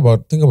budget. Also, think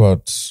about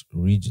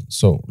regions.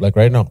 So, like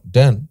right now,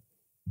 Dan,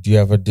 do you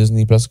have a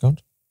Disney Plus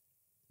account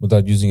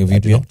without using a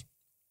VPN?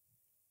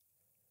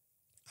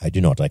 I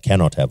do not. I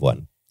cannot have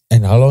one.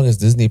 And how long has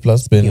Disney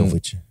Plus been?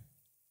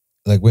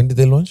 Like, when did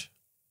they launch?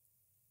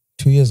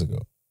 2 years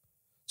ago.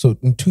 So,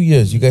 in 2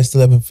 years, you guys still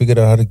haven't figured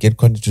out how to get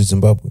content to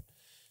Zimbabwe.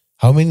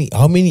 How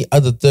many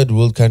other third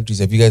world countries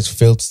have you guys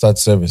failed to start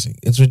servicing?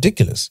 It's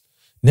ridiculous.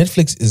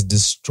 Netflix is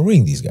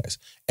destroying these guys.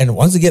 And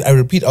once again, I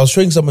repeat, I was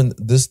showing someone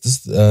this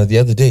the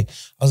other day.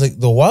 I was like,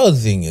 the wild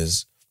thing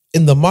is,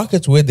 in the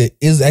markets where there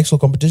is actual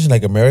competition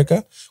like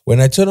America,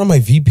 when I turn on my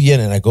VPN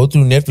and I go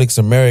through Netflix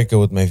America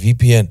with my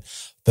VPN,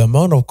 the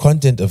amount of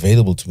content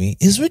available to me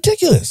is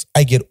ridiculous.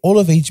 I get all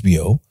of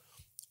HBO,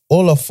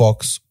 all of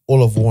Fox,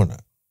 all of Warner.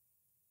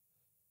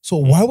 So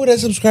why would I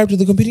subscribe to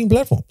the competing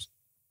platforms?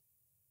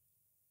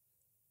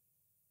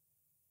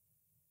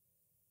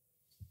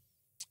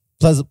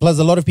 Plus,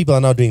 a lot of people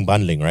are now doing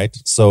bundling, right?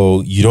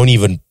 So you don't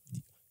even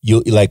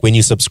when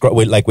you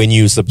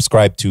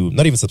subscribe to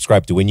not even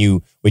subscribe to when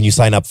you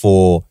sign up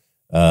for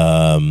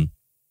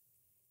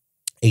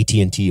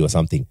AT&T or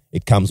something,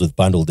 it comes with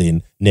bundled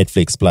in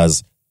Netflix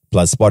plus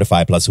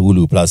Spotify plus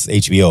Hulu plus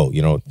HBO,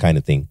 kind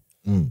of thing.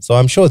 So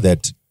I'm sure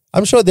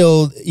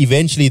there'll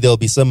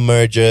be some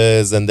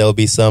mergers and there'll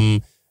be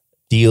some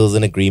deals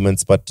and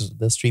agreements, but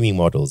the streaming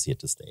model is here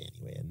to stay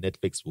anyway, and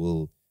Netflix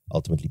will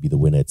ultimately be the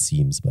winner, it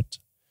seems. But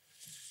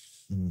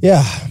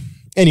yeah,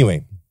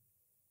 anyway,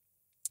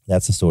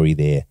 that's the story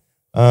there.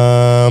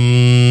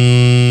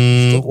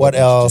 What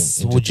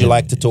else would you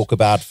like to talk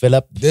about,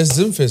 Philip? There's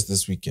Zimfest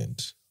this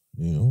weekend.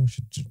 We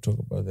should talk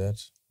about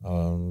that.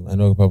 I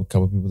know a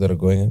couple of people that are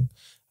going in.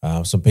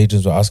 Some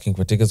patrons were asking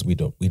for tickets. We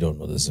don't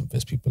know the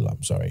Zimfest people.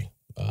 I'm sorry.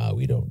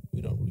 We don't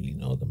really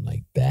know them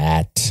like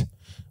that.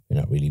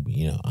 We're not really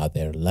out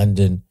there in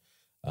London.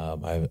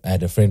 I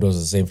had a friend who was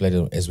on the same flight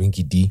as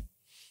Winky D,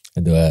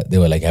 and they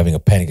were like having a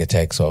panic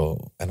attack.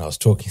 And I was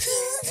talking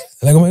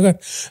like, oh my god,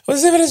 what's the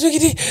same as Winky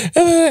D?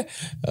 I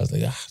was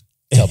like,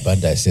 tell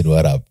Banda I said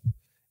what up.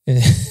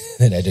 Then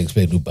I had to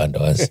explain who Banda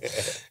was.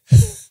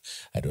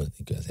 I don't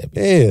think he was happy.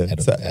 Yeah.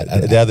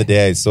 The other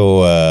day I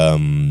saw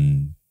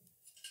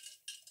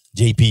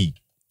JP.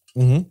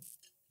 Mm-hmm.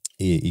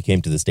 He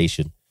came to the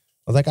station.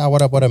 I was like,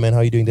 what up, man? How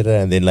are you doing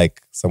today? And then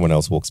like someone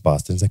else walks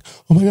past and he's like,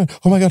 oh my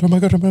god.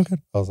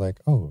 I was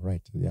like, oh,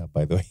 right. Yeah,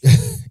 by the way.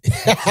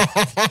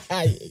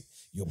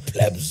 You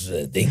plebs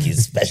think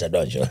he's special,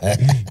 don't you?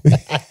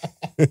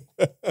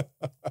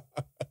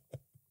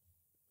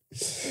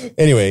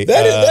 Anyway.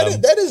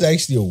 That is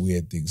actually a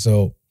weird thing.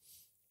 So,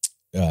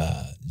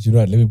 you know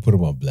what? Let me put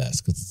him on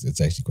blast because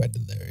it's actually quite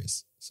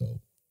hilarious.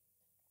 So,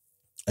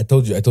 I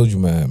told you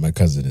my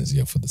cousin is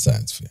here for the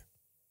science fair.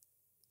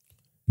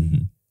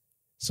 Mm-hmm.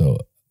 So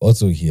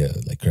also here,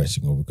 like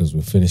crashing over because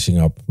we're finishing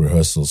up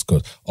rehearsals.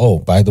 Cause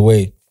by the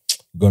way,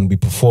 we're going to be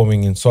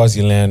performing in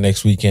Swaziland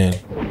next weekend.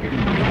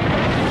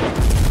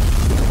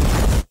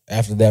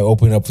 After that,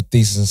 opening up for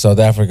Thesis in South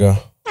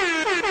Africa.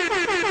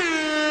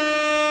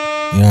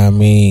 You know what I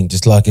mean?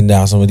 Just locking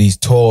down some of these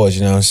tours.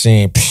 You know what I'm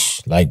saying?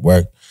 Light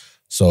work.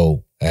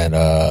 So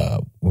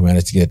we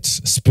managed to get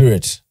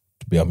Spirit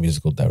to be our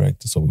musical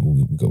director. So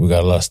we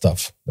got a lot of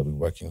stuff that we're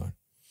working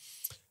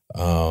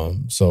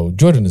on. So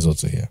Jordan is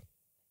also here.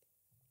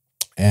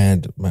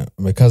 And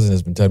my cousin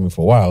has been telling me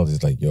for a while,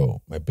 he's like,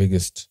 yo, my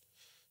biggest,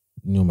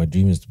 my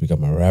dream is to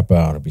become a rapper.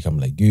 I want to become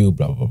like you,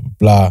 blah, blah, blah,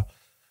 blah.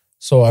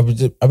 So I've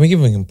been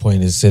giving him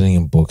pointers, sending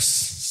him books,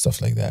 stuff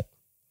like that.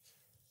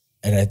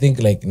 And I think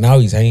like now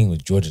he's hanging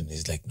with Jordan.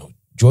 He's like, no,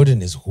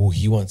 Jordan is who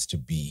he wants to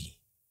be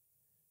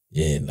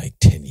in like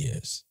 10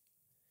 years.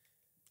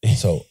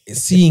 So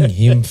seeing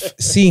him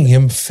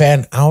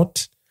fan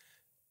out,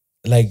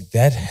 like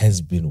that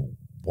has been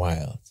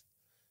wild.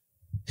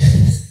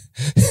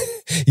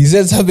 He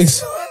said something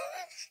so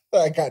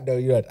I can't know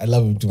you. I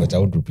love him too much. I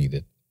won't repeat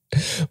it.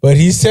 But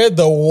he said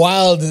the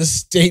wildest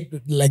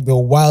statement, like the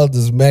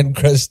wildest man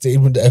crush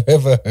statement I've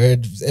ever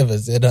heard, ever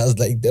said. I was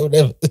like, don't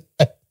ever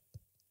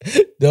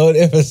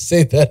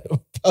say that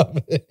about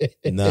me.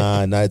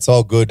 Nah, it's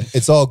all good.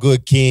 It's all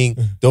good, King.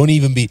 Don't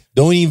even be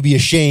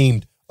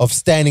ashamed of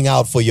standing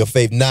out for your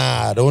faith.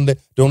 Nah, don't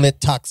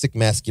let toxic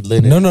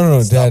masculinity.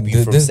 No, Dad.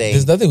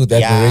 There's nothing with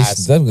admiration.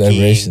 There's nothing with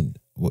admiration.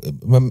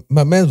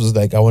 My man was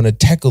like, I want to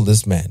tackle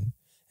this man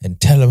and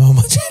tell him how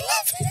much I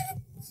love him.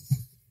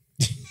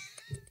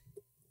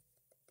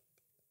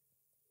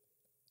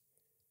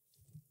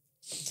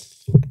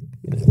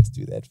 You didn't have to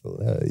do that, Phil.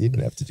 You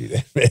didn't have to do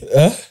that, man.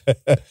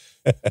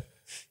 You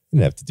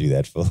didn't have to do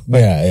that, Phil.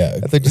 Yeah.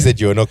 I thought you said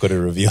you were not going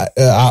to reveal.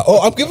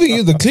 I'm giving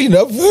you the clean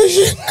up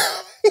version.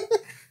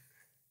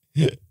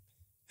 Yeah.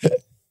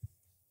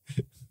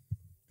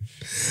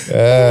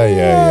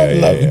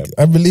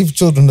 I believe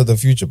children are the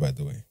future, by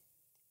the way.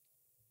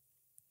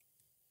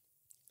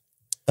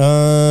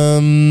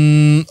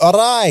 All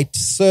right.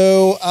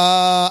 So,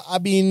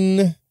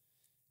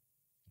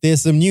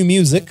 there's some new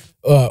music.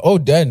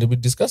 Dan, did we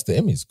discuss the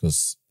Emmys?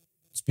 Because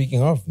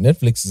speaking of,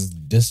 Netflix is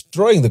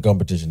destroying the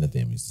competition at the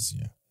Emmys this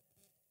year.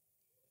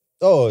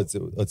 Oh, it's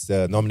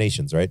the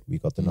nominations, right? We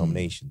got the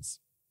nominations.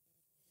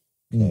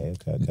 Okay.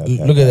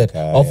 Look at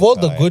that. Of all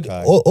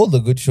the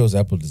good shows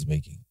Apple is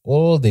making,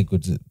 all they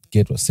could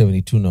get was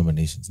 72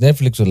 nominations.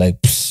 Netflix was like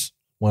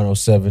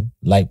 107,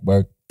 light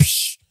work.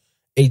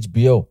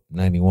 HBO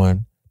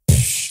 91,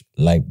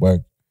 light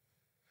work.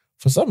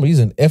 For some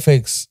reason,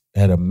 FX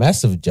had a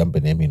massive jump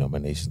in Emmy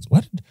nominations.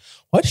 What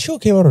show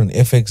came out on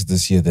FX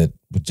this year that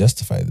would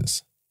justify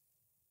this?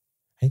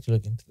 I need to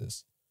look into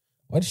this.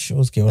 What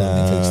shows came out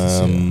on FX this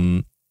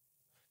year?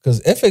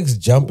 Because FX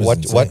jump is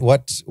insane.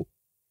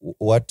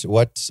 What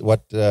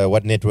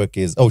network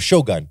is? Oh,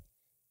 Shogun.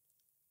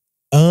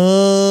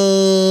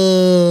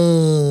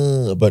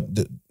 But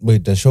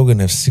Wait, does Shogun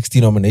have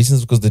 60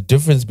 nominations? Because the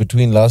difference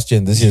between last year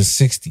and this year is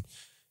 60.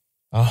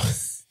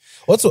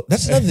 Also,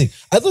 that's another thing.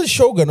 I thought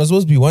Shogun was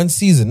supposed to be one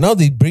season. Now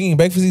they're bringing it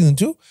back for season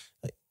 2.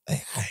 I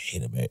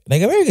hate America.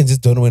 Like, Americans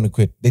just don't know when to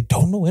quit. They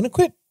don't know when to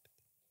quit.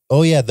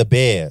 Oh, yeah, The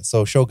Bear.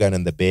 So Shogun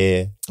and The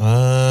Bear.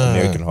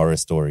 American Horror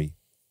Story.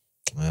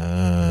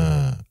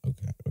 Okay.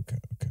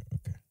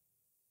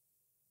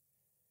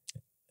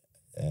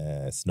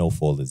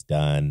 Snowfall is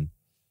done.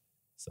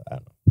 So I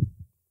don't know.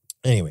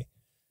 Anyway,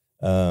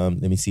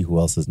 let me see who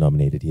else is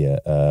nominated here.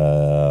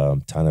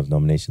 Ton of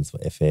nominations for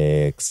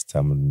FX.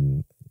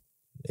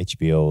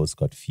 HBO's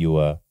got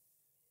fewer.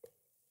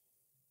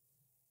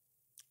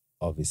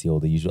 Obviously, all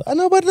the usual. I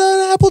know, but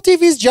Apple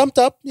TV's jumped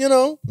up.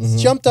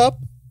 It's jumped up.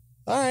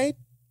 All right.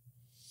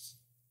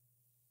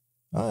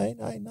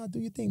 Now do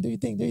your thing.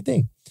 Did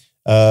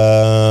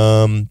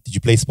you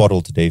play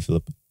Sportle today,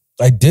 Philip?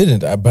 I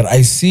didn't, but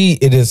I see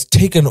it has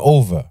taken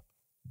over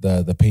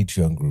the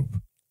Patreon group.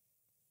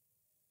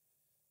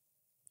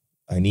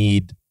 I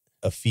need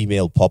a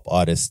female pop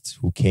artist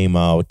who came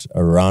out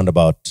around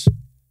about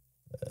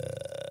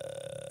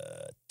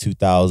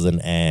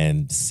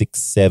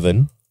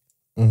 2006-07.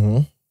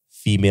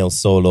 Female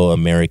solo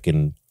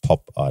American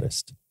pop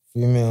artist.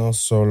 Female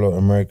solo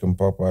American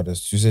pop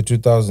artist. You said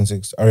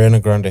 2006.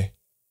 Ariana Grande.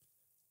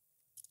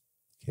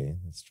 Okay,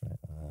 let's try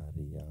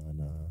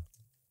Ariana.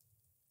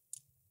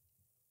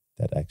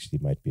 That actually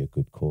might be a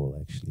good call,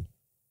 actually.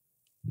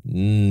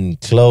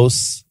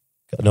 Close.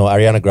 No,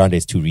 Ariana Grande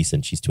is too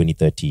recent. She's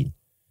 2013.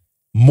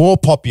 More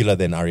popular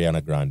than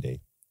Ariana Grande.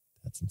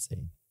 That's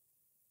insane.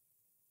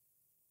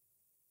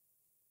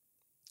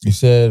 You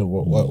said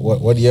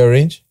what year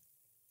range?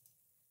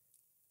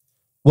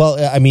 Well,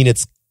 I mean,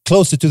 it's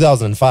close to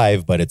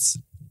 2005, but it's,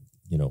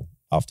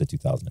 after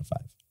 2005.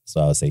 So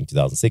I was saying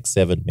 2006,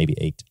 7, maybe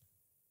 8.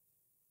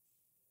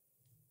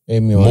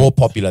 More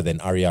popular than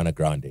Ariana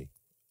Grande.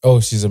 Oh,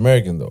 she's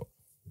American though.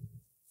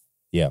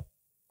 Yeah.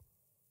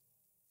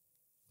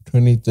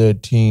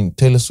 2013,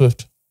 Taylor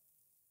Swift.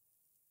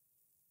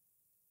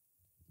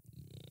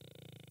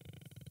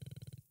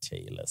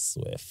 Taylor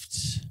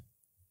Swift.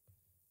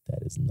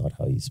 That is not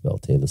how you spell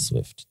Taylor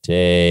Swift.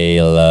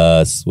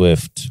 Taylor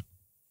Swift.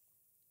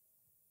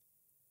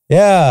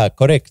 Yeah,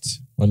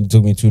 correct. Only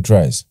took me 2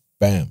 tries.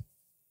 Bam.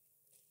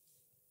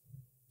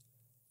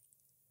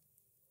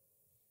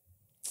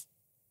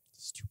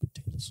 Stupid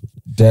Taylor Swift.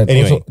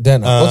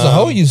 Dan, also,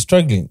 how are you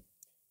struggling?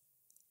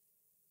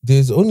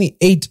 There's only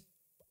 8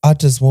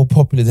 artists more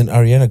popular than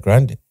Ariana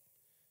Grande.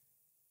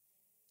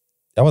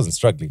 I wasn't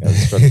struggling. I was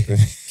struggling.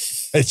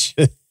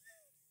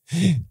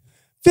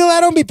 Phil,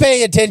 I don't be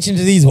paying attention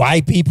to these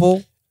white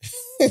people.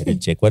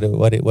 Check what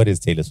is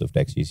Taylor Swift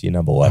actually? Is she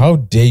number 1? How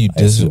dare you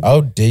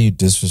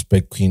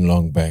disrespect Queen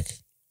Longback?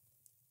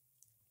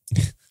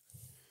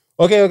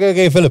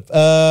 Okay, Philip.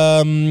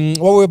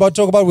 What were we about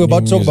to talk about? We're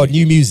about to talk about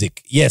new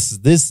music. Yes,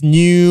 this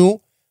new.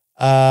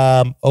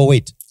 Oh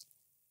wait,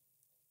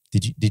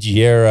 did you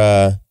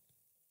hear?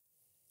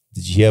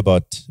 Did you hear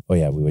about? Oh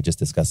yeah, we were just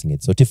discussing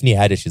it. So Tiffany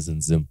Haddish is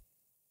in Zim.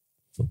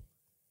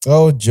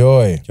 Oh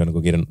joy! Do you want to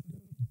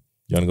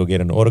go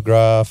get an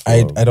autograph?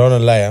 I don't want to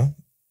lie. Huh?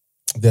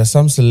 There are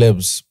some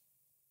celebs,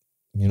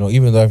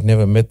 even though I've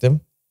never met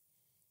them,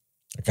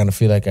 I kind of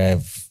feel like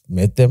I've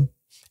met them.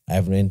 I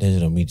have no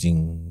intention of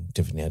meeting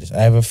Tiffany Haddish.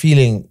 I have a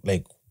feeling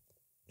like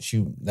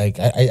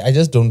I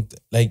just don't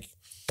like,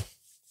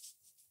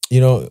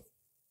 I'm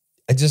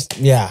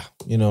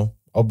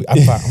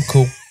fine. I'm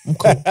cool. I'm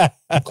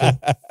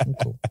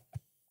cool.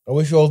 I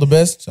wish you all the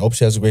best. I hope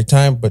she has a great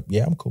time, but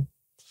yeah, I'm cool.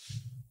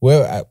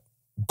 Well,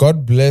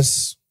 God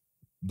bless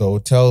the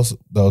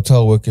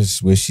hotel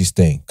workers where she's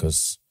staying,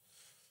 because,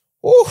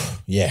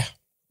 yeah,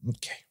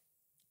 okay.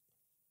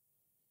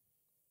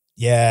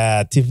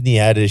 Yeah, Tiffany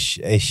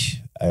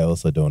Haddish, I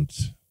also don't.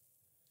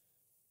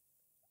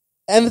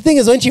 And the thing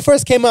is, when she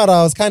first came out,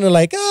 I was kind of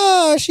like,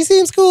 she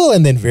seems cool.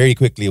 And then very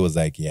quickly it was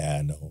like,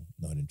 yeah, no,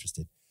 not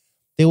interested.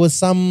 There was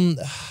some...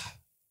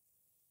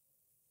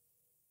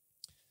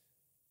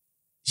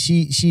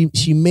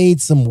 She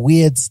made some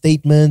weird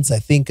statements, I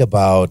think,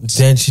 about...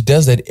 Then she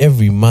does that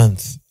every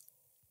month.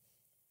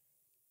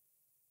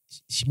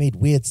 She made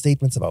weird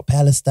statements about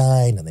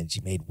Palestine, and then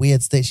she made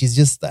weird statements. She's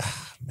just,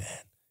 man.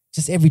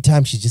 Just every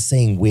time she's just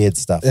saying weird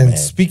stuff, and man.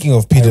 Speaking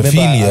of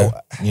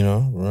pedophilia,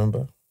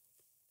 remember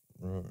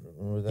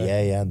that?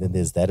 Yeah, and then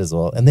there's that as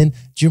well. And then,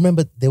 do you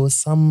remember there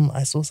was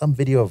I saw some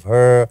video of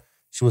her,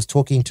 she was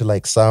talking to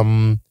like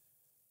someone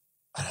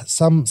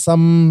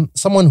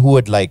who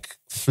had like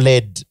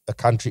fled a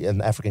country,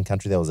 an African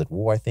country that was at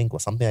war, I think,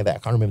 or something like that. I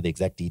can't remember the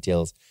exact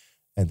details.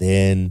 And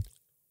then,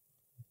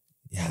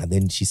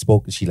 she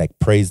like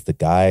praised the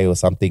guy or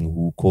something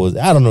who caused,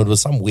 I don't know, it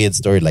was some weird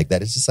story like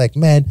that. It's just like,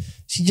 man,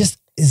 she just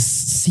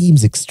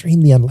seems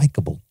extremely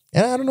unlikable.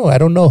 And I don't know, I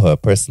don't know her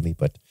personally,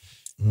 but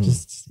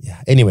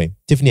Anyway,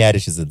 Tiffany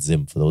Haddish is in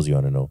Zim, for those of you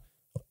who want to know.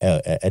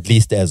 At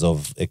least as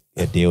of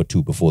a day or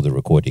two before the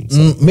recording.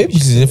 So maybe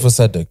she's in for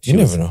Sadak. You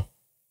never know.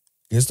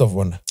 You just have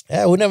wonder.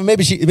 Yeah, we never.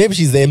 Maybe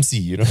she's the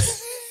MC.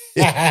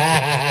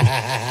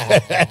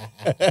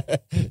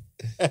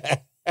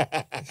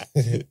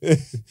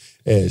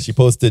 Yeah, she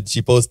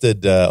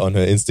posted on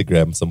her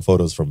Instagram some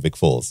photos from Vic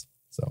Falls.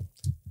 So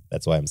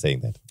that's why I'm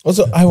saying that.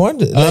 Also, I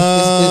wonder,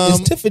 like,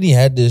 is Tiffany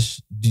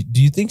Haddish,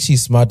 do you think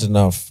she's smart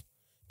enough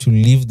to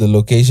leave the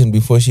location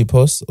before she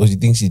posts? Or do you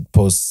think she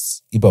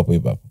posts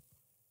ibap?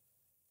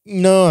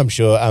 No, I'm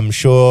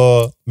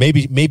sure.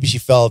 Maybe she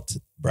felt,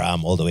 bruh,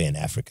 I'm all the way in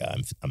Africa.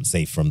 I'm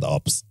safe from the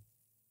ops.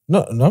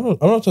 No, I'm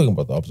not talking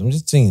about the ops. I'm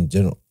just saying in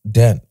general.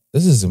 Dan,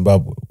 this is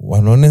Zimbabwe.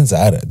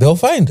 They'll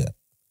find her.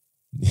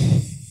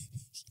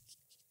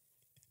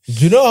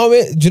 Do you know how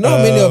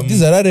many of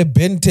these Harare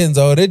Bentens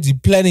are already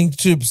planning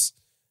trips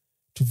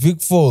to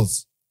Vic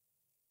Falls?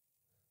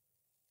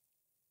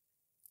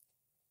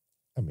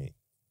 I mean,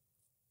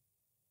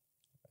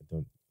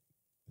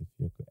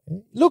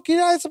 look,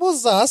 I suppose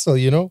it's a hustle,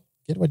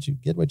 Get what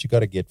you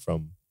gotta get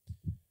from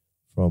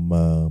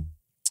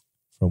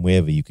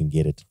wherever you can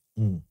get it.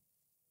 Mm.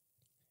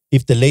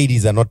 If the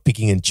ladies are not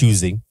picking and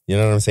choosing, you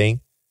know what I'm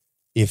saying?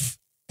 If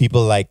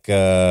people like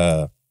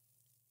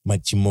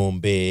Mike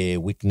Chimombe,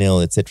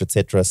 Wicknell,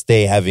 etc.,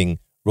 stay having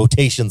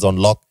rotations on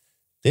lock,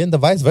 then the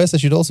vice versa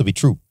should also be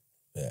true.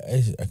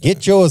 Yeah,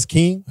 Get yours,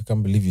 King. I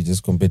can't believe you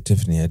just compared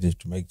Tiffany Haddish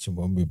to Mike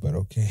Chimombe, but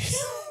okay.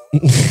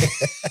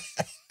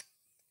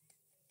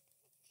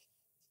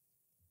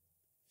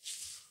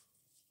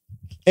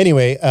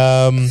 Anyway,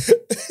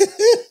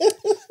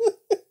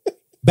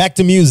 back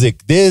to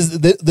music. There's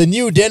the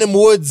new Denim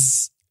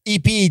Woods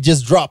EP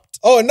just dropped.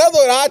 Oh, another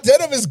one.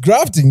 Denim is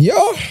grafting,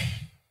 yo.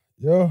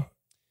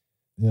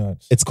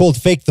 It's called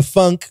Fake the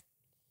Funk.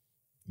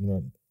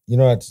 You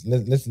know what?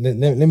 Let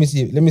me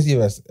see if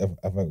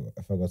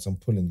I got some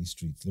pull in these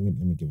streets. Let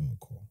me give him a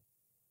call.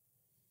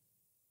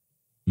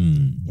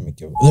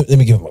 Let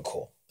me give him a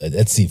call.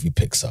 Let's see if he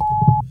picks up.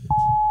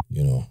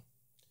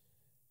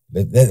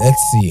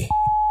 Let's see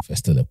if I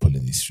still have pull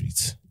in these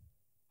streets.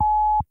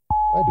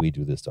 Why do we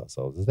do this to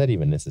ourselves? Is that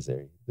even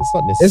necessary? It's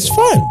not necessary. It's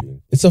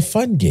fun. It's a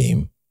fun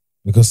game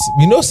because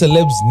we know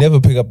celebs never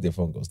pick up their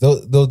phone calls.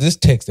 They'll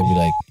just text and be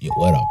like, "Yo,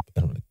 what up?"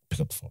 And I'm like,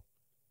 "Pick up the phone."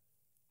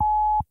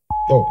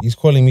 Oh, he's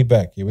calling me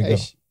back. Here we go.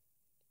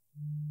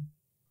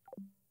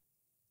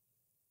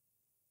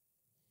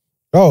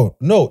 Oh,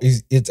 no,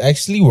 it's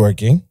actually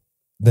working.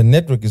 The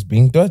network is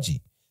being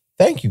dodgy.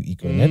 Thank you,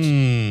 Econet.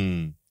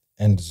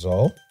 And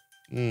Zol.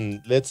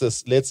 Let's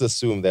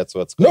assume that's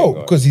what's going on.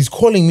 No, because he's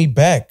calling me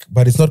back,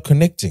 but it's not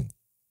connecting.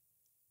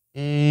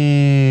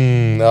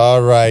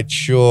 All right,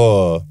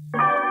 sure.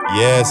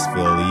 Yes,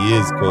 Phil, he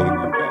is calling you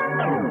back.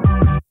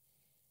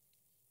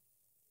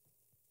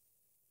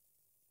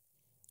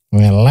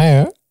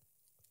 Hello?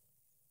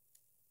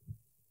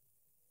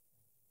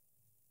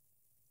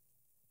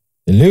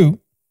 Hello?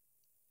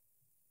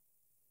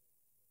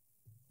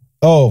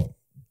 Oh,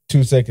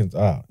 2 seconds.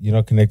 You're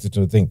not connected to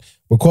the thing.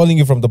 We're calling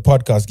you from the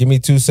podcast. Give me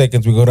 2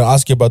 seconds. We're going to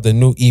ask you about the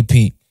new EP.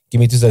 Give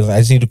me 2 seconds. I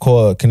just need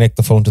to connect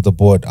the phone to the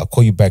board. I'll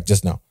call you back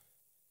just now.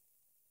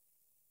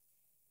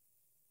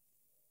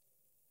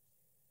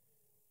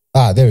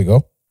 There we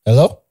go.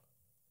 Hello?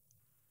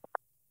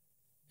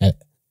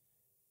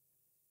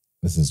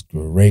 This is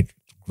great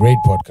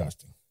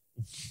podcasting.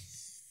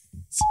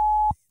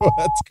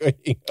 What's going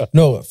on?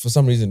 No, for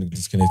some reason it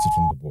disconnected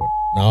from the board.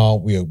 Now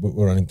we're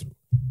running through.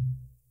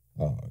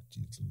 Oh,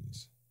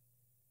 jeez.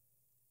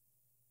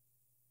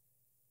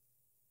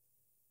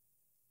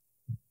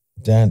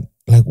 Dan,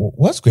 like,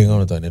 what's going on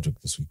with our network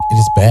this week? It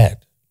is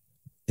bad.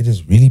 It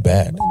is really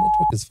bad. My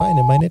network is fine,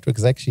 and my network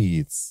is actually,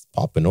 it's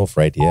popping off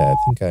right here. I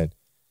think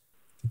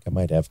I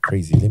might have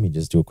crazy. Let me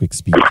just do a quick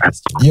speed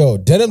test. Yo,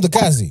 Denim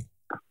Dakazi.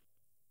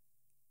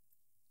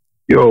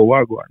 Yo,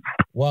 Wagwan.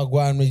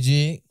 Wagwan, my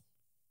G.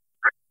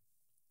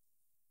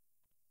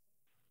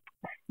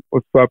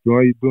 What's poppin'? How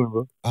you doing,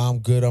 bro? I'm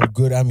good.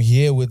 I'm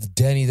here with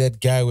Danny, that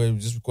guy. We're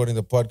just recording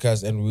the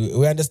podcast, and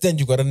we understand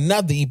you got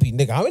another EP.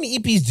 Nigga, how many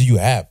EPs do you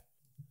have?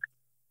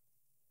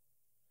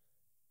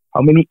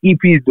 How many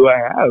EPs do I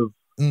have?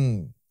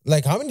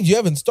 Like, how many do you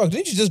have in stock?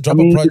 Didn't you just drop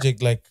a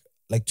project like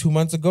 2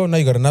 months ago? Now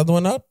you got another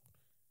one out?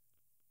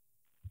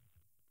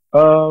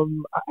 I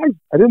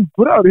didn't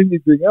put out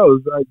anything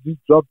else. I just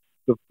dropped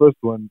the first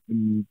one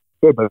in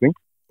Feb, I think.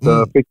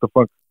 The Fake the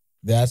Funk.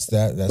 That's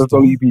the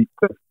EP.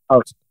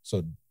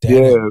 So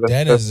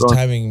Dan has his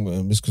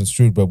timing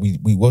misconstrued, but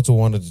we also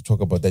wanted to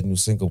talk about that new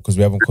single because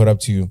we haven't caught up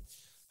to you.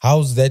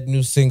 How's that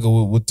new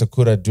single with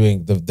Takura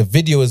doing? The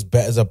video is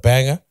a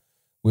banger.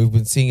 We've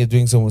been seeing it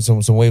doing some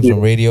waves on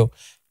radio.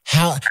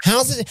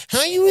 How's it? How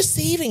are you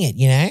receiving it?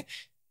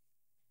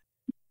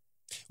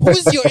 Who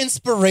is your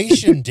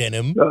inspiration,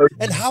 Denim?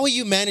 And how are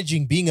you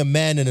managing being a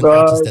man and an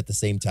artist at the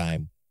same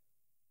time?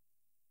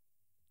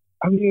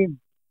 I mean,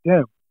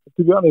 yeah.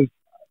 To be honest.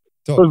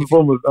 First and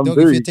foremost, if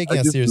you're taking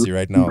us seriously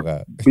right now,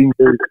 being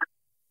very...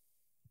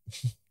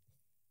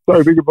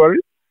 Sorry, beg your pardon?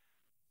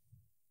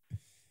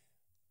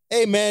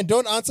 Hey, man,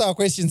 don't answer our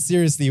questions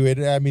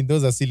seriously. I mean,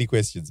 those are silly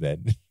questions,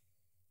 man.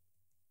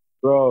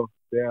 Bro,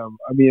 damn.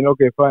 I mean,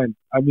 okay, fine.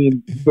 I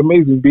mean, it's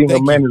amazing being a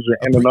manager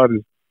and an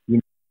artist.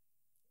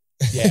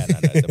 Yeah,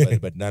 but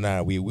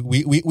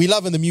we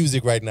loving the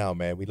music right now,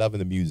 man. We loving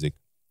the music.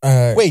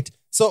 Wait,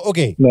 so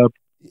okay. No.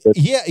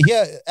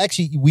 Yeah.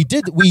 Actually, we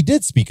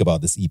did speak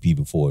about this EP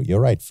before. You're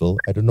right, Phil.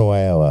 I don't know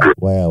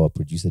why our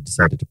producer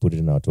decided to put it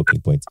in our talking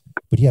points,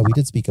 but yeah, we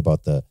did speak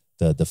about the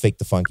Fake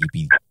the Funk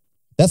EP.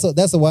 That's the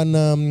one.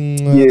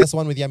 That's the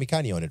one with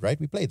Yamikani on it, right?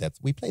 We played that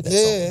song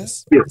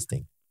on this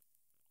thing.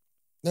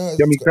 No,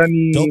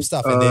 Yamikani, dope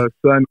stuff. And then,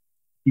 Son,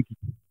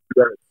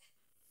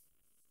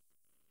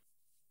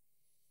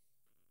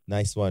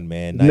 nice one,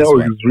 man. no,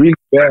 it was really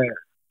bad.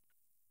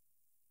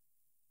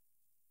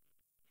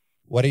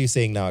 What are you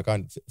saying now? I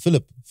can't.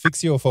 Philip,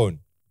 fix your phone.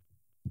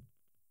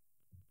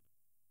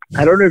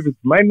 I don't know if it's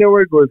my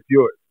network or it's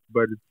yours,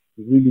 but it's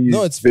really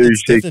it's very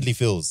shaky. definitely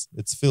Phil's.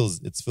 It's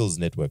Phil's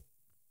network.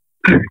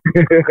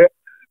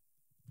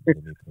 Let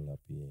me pull up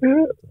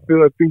here.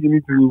 Phil, I think you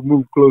need to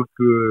move close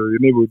to your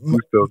neighborhood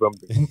booster or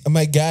something.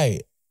 My guy,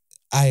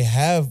 I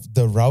have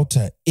the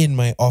router in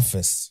my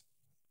office.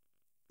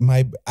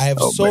 I have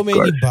so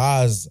many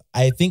bars.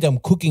 I think I'm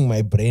cooking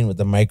my brain with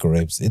the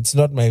microwaves. It's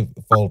not my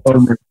fault.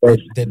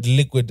 That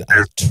liquid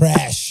is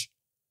trash.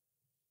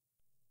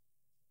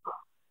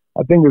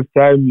 I think it's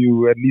time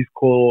you at least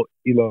call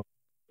Elon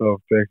to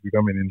actually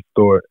come in and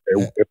store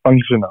a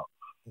functional.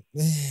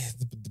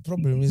 The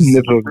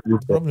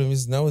problem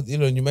is now with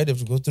Elon, you might have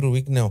to go through a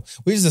week now,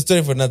 which is a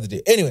story for another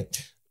day. Anyway,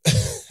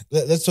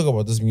 let's talk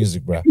about this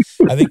music, bro.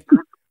 I think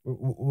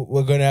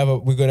we're gonna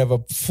have a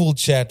full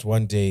chat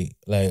one day,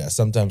 like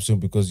sometime soon,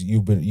 because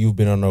you've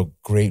been on a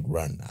great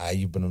run.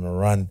 You've been on a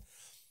run.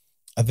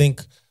 I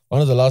think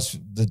one of the last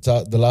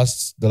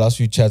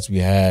few chats we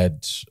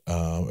had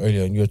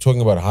earlier, and you were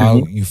talking about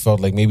how you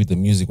felt like maybe the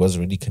music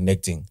wasn't really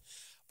connecting,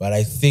 but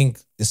I think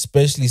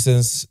especially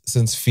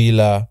since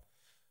Fila,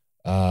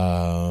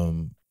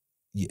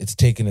 it's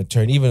taken a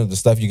turn. Even the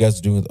stuff you guys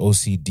are doing with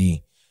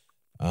OCD,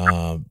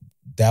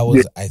 that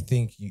was, I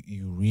think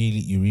you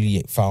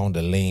really found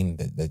a lane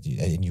that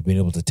and you've been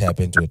able to tap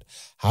into it.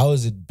 How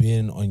has it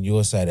been on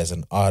your side as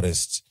an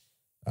artist,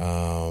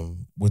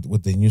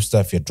 with the new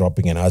stuff you're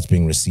dropping and how it's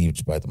being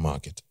received by the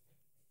market?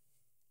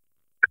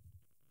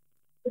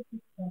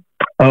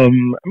 I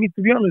mean,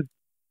 to be honest,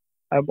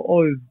 I'm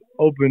always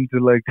open to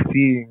like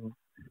seeing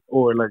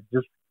or like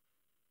just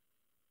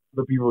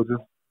the people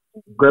just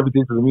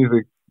gravitate to the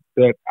music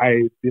that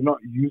they're not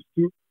used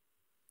to.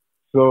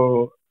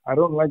 So I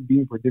don't like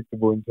being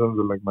predictable in terms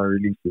of like my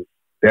releases.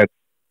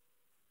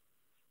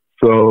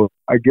 So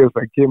I guess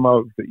I came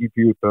out with the EP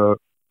with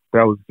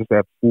that was just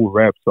that full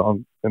rap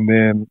song, and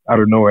then I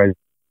don't know,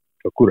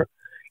 Sakura.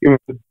 Even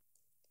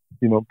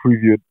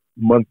previous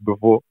month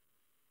before,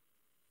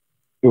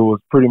 it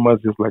was pretty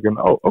much just like this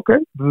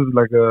is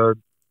like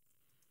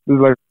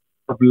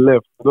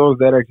left. Those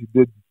that actually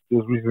did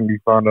just recently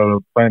find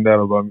out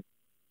about me.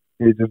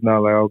 It's just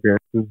now like, okay,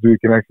 this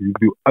dude can actually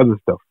do other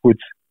stuff, which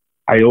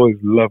I always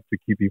love to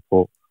keep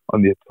people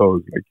on their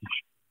toes. Like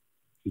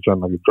he's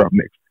trying to like drop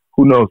next.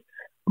 Who knows?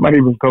 I might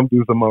even come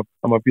through some on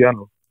my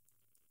piano.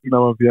 On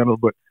my piano,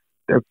 but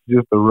that's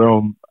just the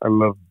realm I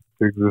love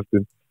to exist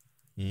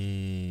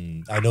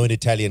in. I know an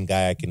Italian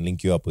guy I can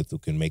link you up with who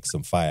can make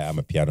some fire. I'm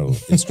a piano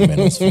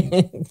instrumentals for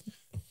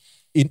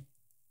you.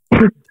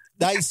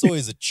 Daiso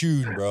is a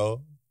tune,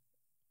 bro.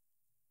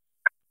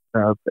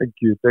 Thank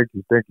you.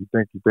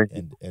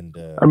 And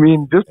I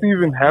mean, just to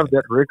even have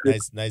that record.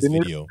 Nice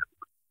video.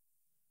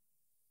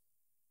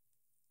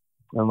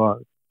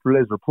 Pleasure.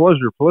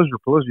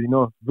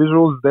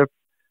 Visuals. That's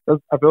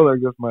I feel like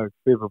that's my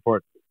favorite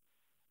part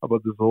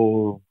about this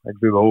whole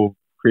the whole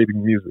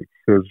creating music,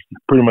 because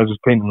pretty much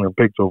just painting a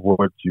picture of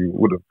what you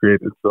would have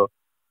created. So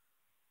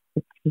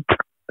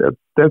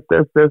that's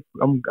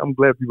I'm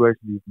glad people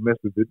actually mess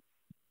with it.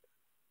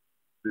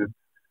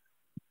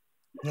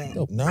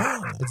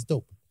 It's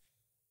dope.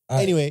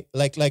 Anyway,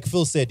 like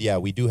Phil said, yeah,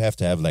 we do have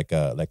to have like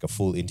a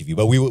full interview,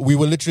 but we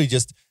were literally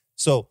just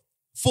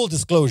full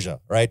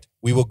disclosure, right?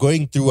 We were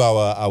going through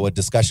our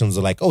discussions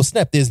of like, oh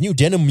snap, there's new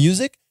denim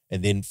music.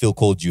 And then Phil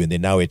called you, and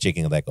then now we're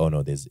checking like, oh no,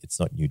 it's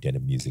not new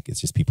denim music.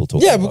 It's just people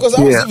talking. Yeah, because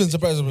I was even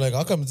surprised. I'm like,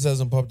 how come this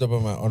hasn't popped up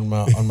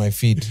on my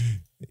feed?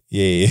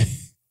 Yeah.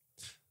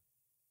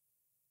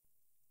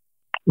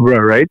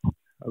 Right.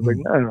 I was like,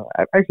 no.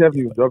 I actually haven't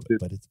even dropped it.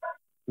 But it's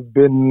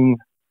been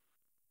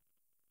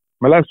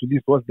my last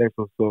release was next,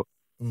 so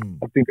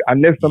I think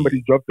unless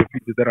somebody dropped the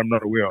feature that I'm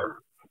not aware of.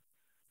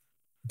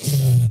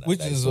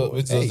 Which is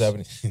what's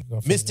happening.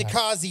 Mr.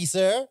 Kazi,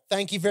 sir,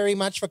 thank you very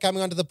much for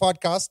coming onto the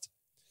podcast.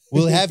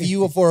 We'll have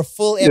you for a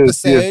full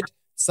episode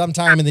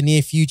sometime in the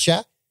near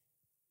future.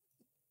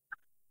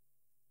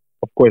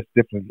 Of course,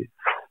 definitely.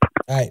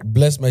 All right,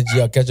 bless my G.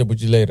 I'll catch up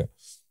with you later.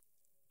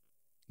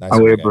 Nice.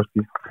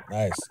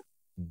 Nice.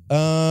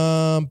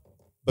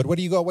 But what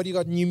do you got? What do you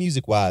got new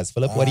music wise,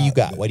 Philip? What do you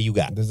got? What do you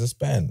got? There's a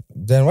span.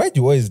 Then why do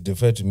you always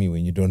defer to me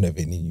when you don't have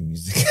any new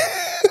music?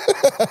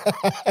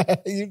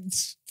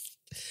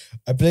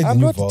 I played the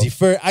new Vault.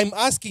 I'm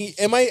asking.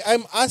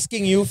 I'm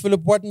asking you,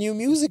 Philip. What new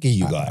music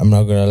you got? I'm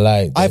not gonna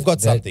lie. I've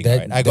got something.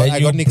 Right? I got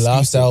an exclusive.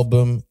 Blast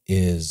album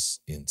is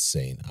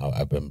insane.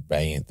 I've been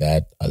banging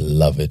that. I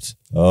love it.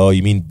 Oh,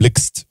 you mean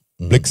Blixt?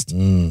 Blixt.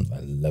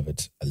 I love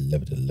it.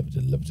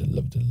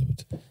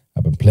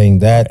 I've been playing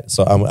that.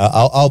 So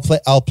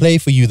I'll play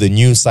for you the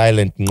new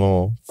Silent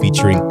No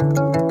featuring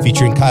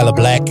Kyla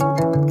Black.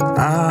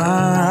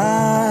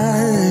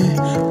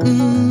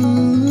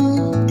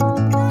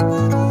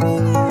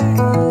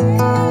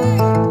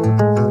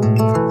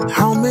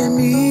 How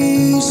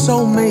many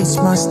soulmates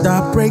must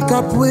I break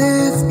up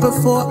with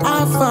before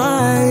I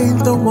find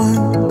the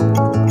one?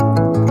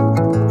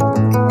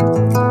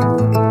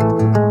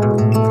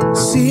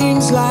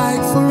 Seems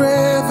like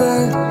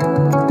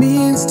forever,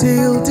 means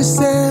till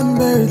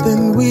December,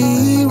 then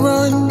we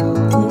run.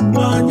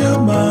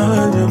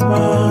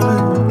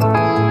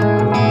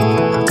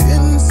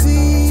 Didn't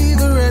see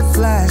the red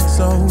flag,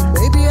 so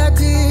maybe I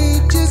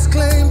did, just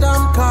claimed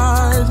I'm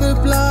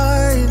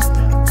colorblind.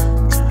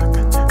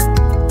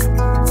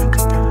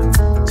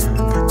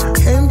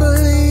 Can't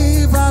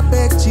believe I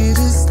begged you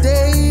to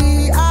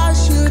stay, I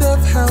should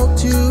have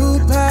helped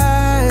you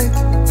pack.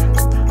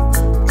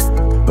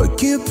 But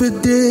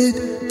Cupid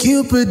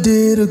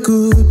did a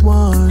good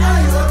one.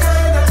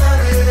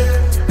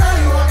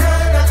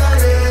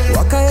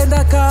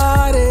 Wakaenda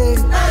kare.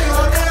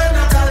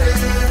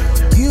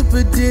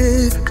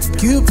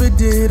 Cupid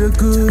did a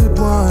good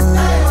one.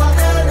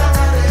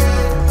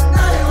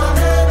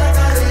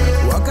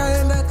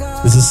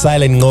 This is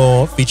Silent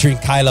No featuring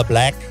Kyla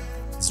Black.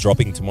 It's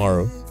dropping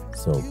tomorrow.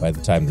 So by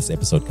the time this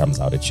episode comes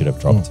out, it should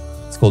have dropped.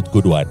 It's called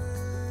Good One.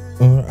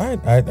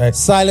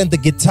 Silent, the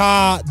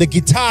guitar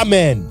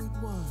man.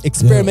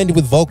 Experimenting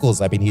with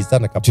vocals. I mean, he's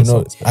done a couple of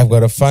songs. I've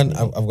got a fun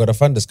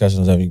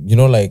discussion. So I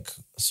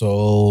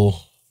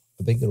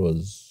think it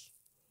was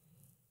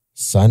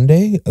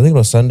Sunday. I think it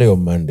was Sunday or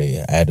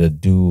Monday. I had to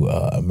do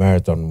a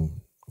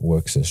marathon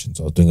work session.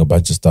 So I was doing a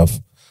bunch of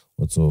stuff.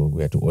 Also,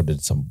 we had to order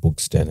some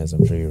books then, as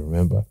I'm sure you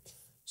remember.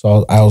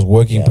 So I was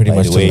working pretty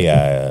much. By the way,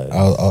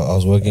 I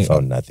was working. I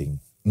found nothing.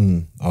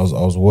 I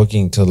was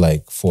working till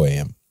like 4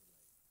 a.m.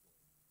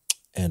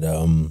 And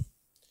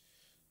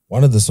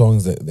one of the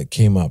songs that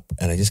came up,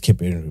 and I just kept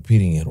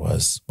repeating it,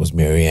 was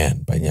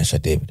Marianne by Nyasha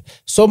David.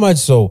 So much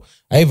so,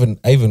 I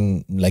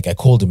even like, I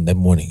called him that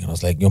morning and I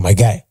was like, yo, my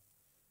guy,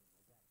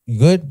 you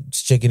good?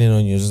 Just checking in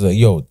on you. Just like,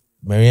 yo,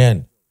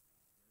 Marianne,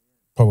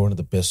 probably one of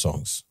the best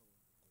songs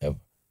ever.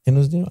 And it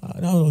was,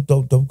 no,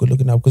 don't go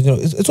looking up,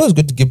 because it's always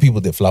good to give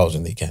people their flowers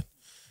when they can.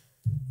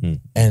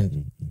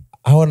 And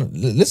I want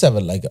let's have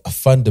a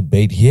fun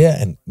debate here,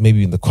 and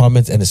maybe in the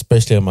comments, and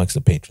especially amongst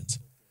the patrons.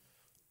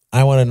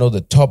 I want to know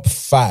the top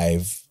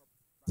 5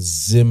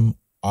 Zim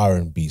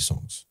R&B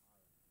songs.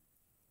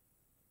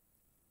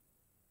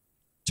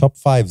 Top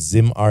 5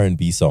 Zim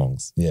R&B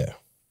songs. Yeah.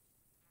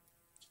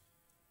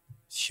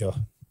 Sure.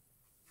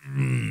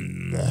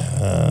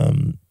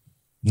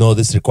 No,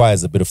 this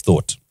requires a bit of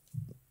thought.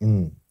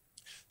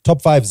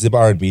 Top 5 Zim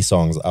R&B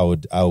songs. I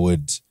would. I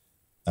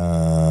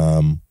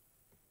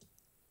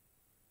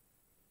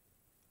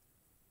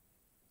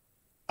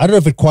don't know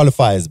if it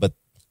qualifies, but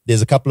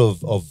there's a couple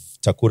of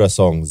Takura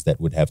songs that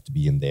would have to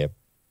be in there.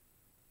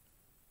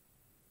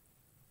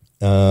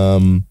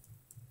 But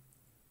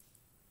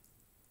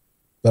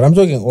I'm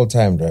talking all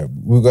time, right?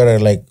 We got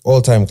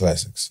all time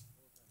classics.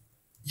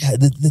 Yeah,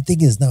 the thing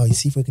is now, you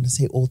see, if we're gonna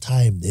say all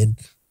time, then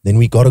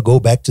we gotta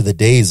go back to the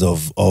days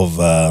of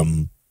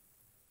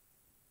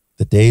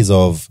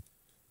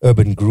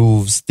urban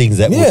grooves, things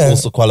that would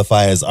also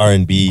qualify as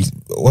R&B.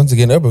 Once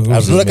again, urban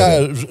grooves.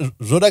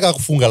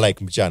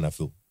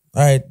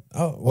 All right.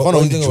 I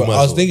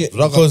was thinking,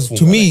 because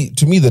to me,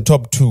 the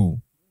top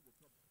 2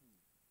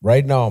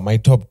 right now, my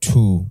top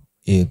 2,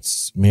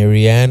 it's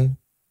Marianne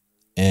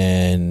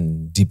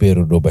and Dipe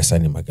Rudo by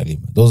Sani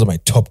Makalima. Those are my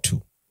top 2.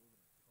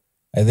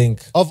 I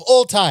think of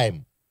all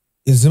time.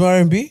 Is Zim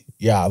R&B?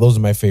 Yeah, those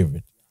are my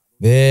favorite.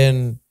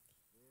 Then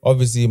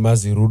obviously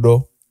Mazi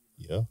Rudo.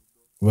 Yeah,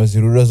 Mazi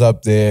Rudo's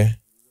up there.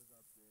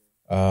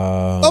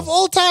 Of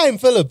all time,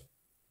 Philip.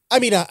 I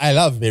mean, I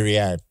love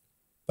Marianne,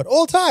 but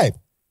all time.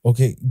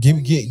 Okay, give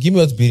me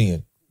what's beating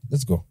it.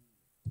 Let's go.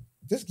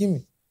 Just give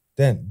me.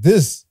 Then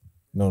this.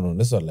 No,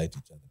 let's not lie to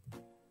each other.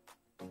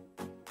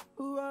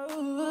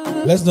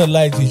 Let's not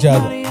lie to each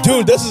other.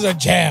 Dude, this is a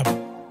jam.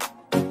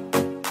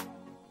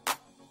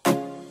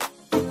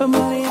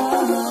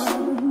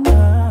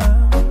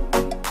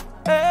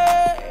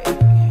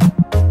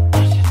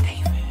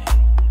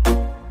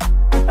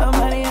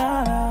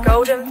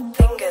 Golden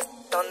fingers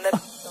on the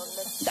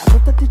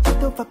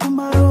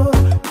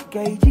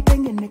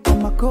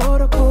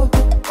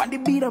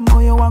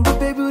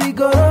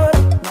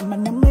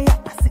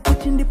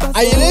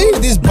Are you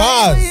hearing these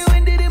bars?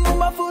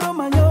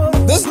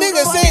 This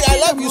nigga saying I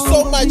love you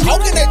so much. How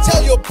can I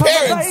tell your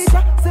parents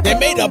they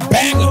made a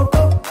banger?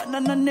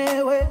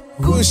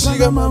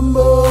 Kushiga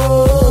mambo.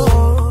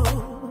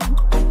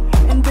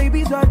 And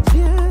babies are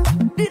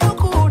just dino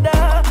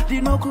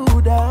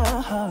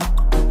kuda.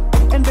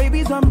 And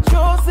babies I'm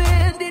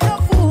chosen,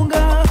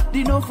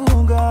 dino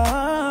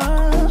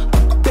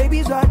funga.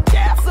 Babies are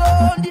just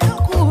on dino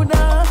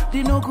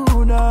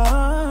kuda.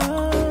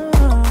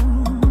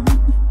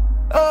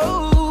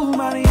 Oh,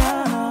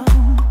 Mariana.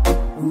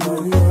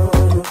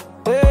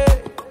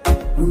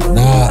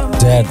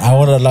 Dan, I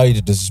won't allow you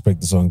to disrespect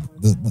the song.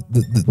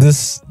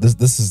 This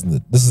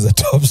is a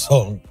top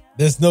song.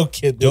 There's no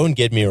kid. Don't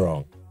get me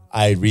wrong.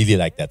 I really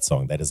like that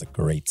song. That is a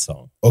great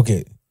song.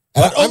 Okay.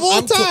 But of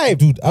all time.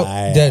 Dude,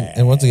 Dan,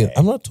 and once again,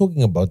 I'm not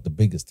talking about the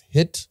biggest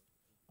hit.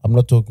 I'm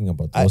not talking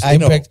about the most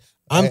impact.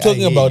 I'm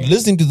talking about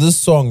listening to this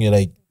song. You're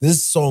like,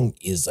 this song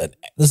is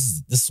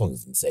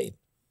insane.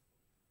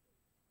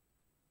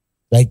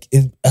 Like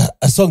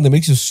a song that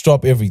makes you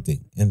stop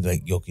everything and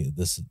like, okay,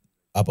 this is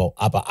about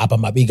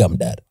mabigam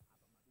dad.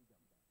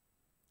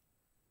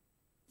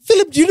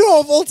 Philip, do you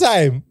know of all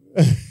time?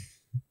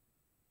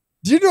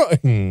 Do you know?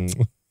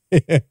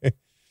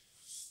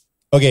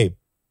 Okay.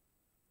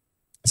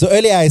 So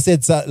earlier I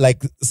said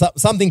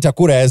something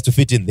Takura has to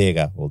fit in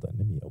there. Hold on,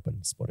 let me open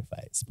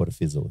Spotify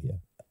here.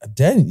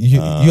 Dan,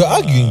 you're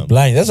arguing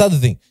blind. That's the other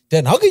thing.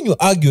 Dan, how can you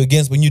argue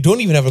against when you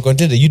don't even have a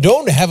contender? You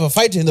don't have a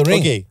fighter in the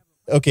ring.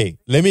 Okay.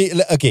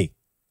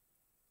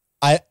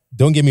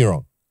 Don't get me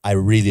wrong. I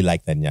really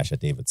like that Nyasha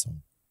David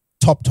song.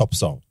 Top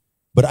song.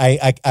 But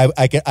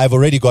I've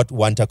already got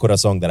one Takura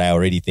song that I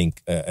already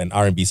think, an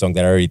R&B song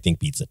that I already think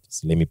beats it.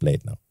 So let me play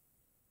it now.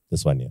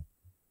 This one here.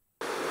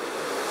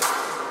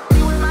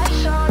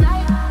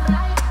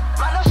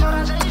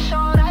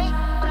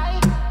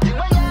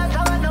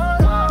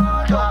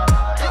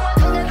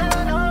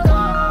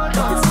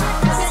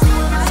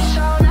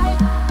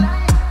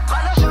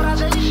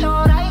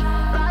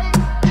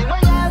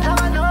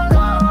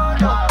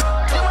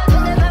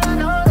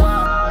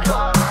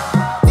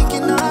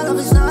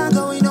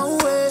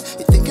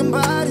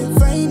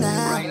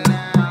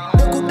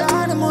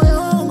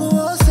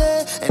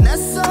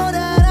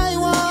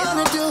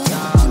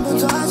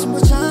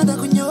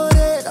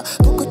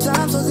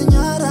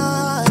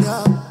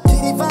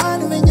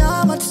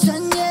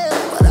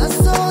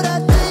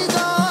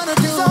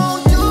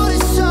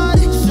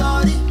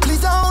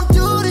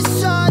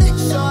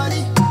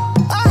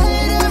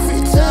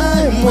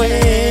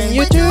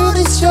 When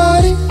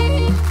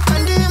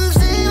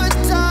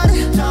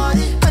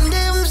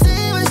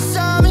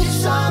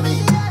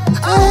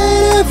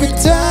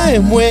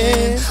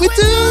we do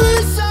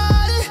this,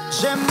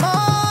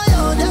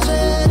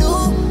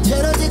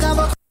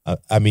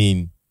 I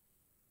mean,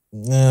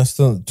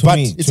 still to but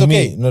me, it's to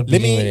okay. Me, not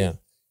Let me. Maria.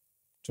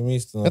 To me,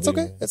 it's still. That's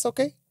okay. That's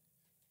okay.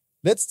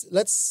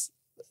 Let's.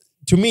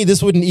 To me,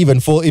 this wouldn't even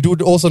fall. It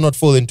would also not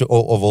fall into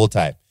of all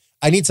time.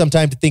 I need some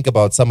time to think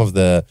about some of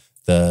the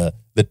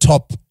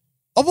top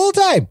of all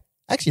time.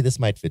 Actually, this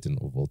might fit in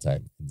of all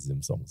time in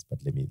Zim songs, but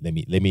let me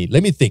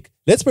think.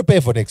 Let's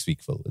prepare for next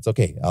week, Phil. It's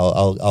okay.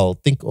 I'll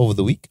think over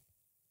the week,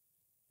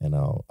 and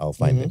I'll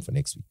find them for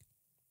next week.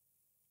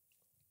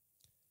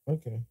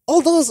 Okay.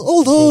 All those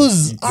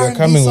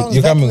R&B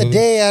songs back in the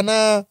day, and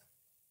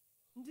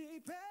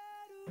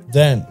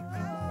then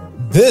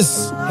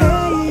this.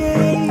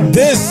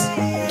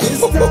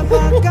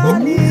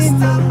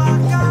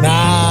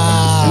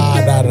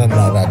 Nah, that.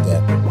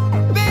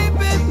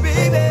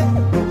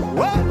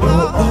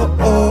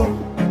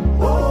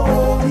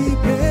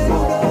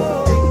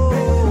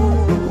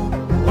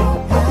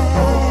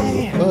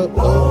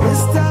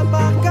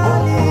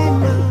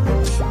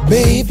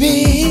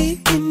 Baby,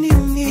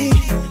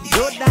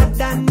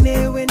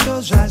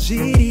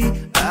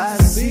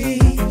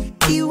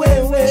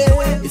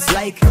 it's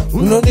like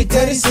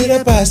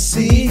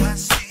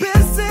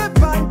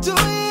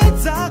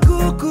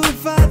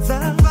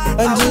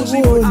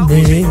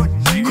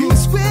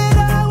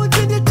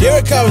here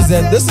it comes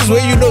then. This is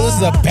where you know this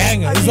is a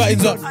banger.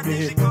 It's not.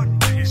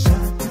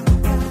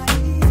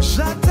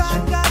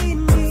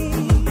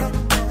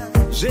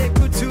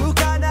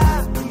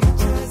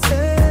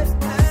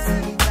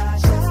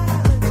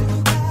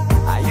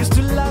 I used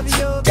to love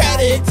you.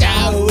 Got it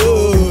out.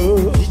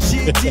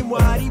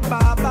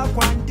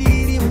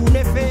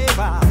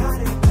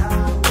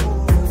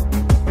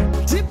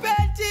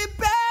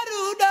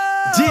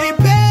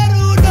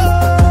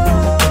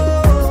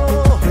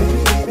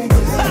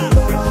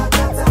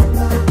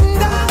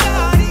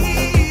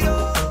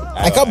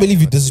 I can't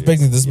believe you're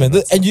disrespecting this man.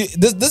 This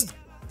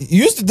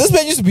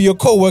man used to be your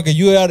co-worker.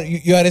 You are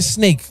a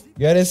snake.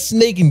 You are a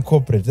snake in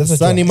corporate. That's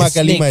Sunny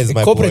Makalima is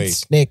my corporate boy.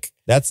 Snake.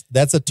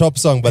 That's a top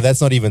song, but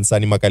that's not even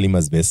Sunny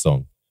Makalima's best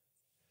song.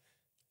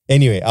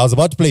 Anyway, I was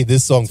about to play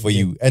this song for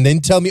you, and then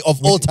tell me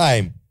of all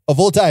time,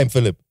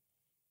 Philip.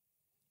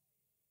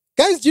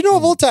 Guys, do you know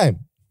of all time?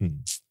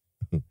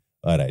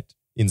 All right,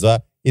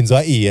 Inzwa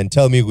E, and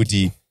tell me,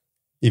 Guti,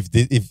 if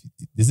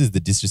this is the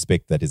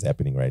disrespect that is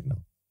happening right now.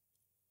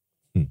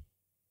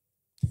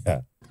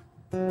 Yeah.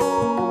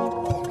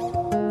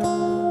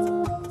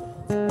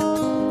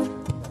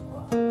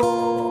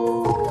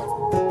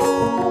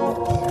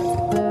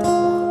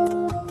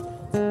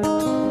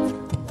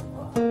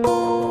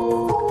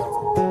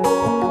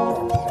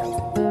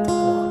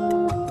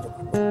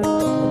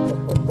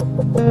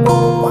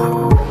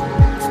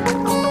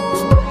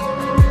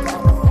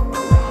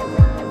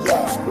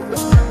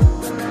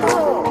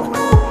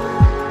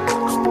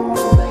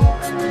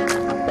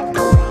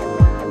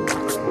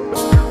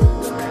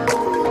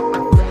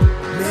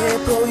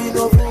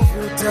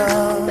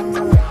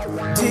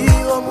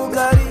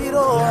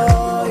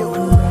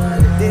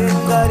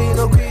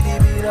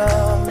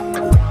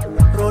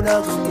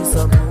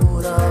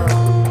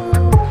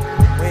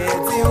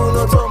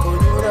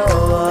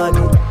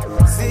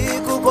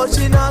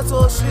 Bochina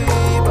so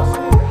shiba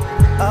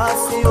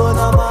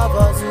Asiona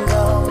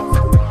mabazura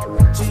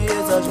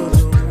Chieza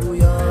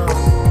jojuya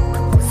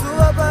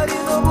Suabari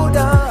no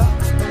Buddha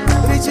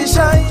Richie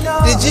Shina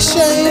Did you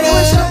shine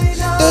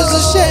out? There's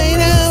a shine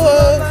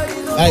out.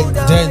 Hey,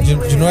 Dan, do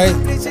you know why?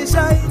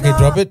 Okay,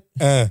 drop it.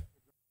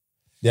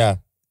 Yeah.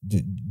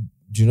 Do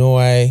you know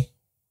why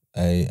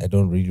I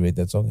don't really rate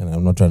that song? And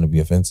I'm not trying to be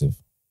offensive.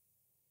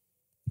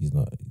 He's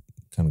not. He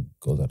kind of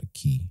goes out of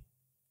key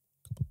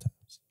a couple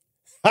times.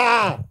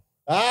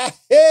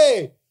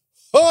 Hey.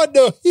 Oh,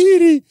 no,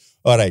 hiri.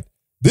 All right.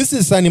 This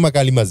is Sani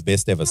Makalima's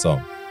best ever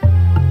song.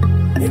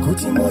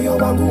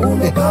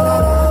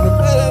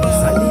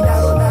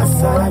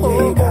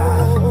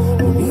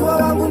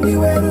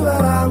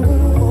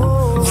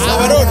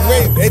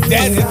 Wait,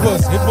 Dan, it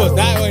was. Wait.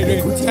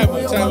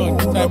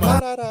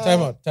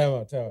 Time out.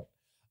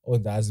 Oh,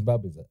 the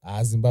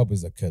Zimbabwe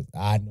is a curse.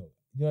 I know.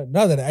 You know,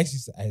 now that I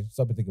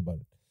stop and think about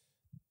it,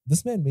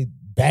 this man made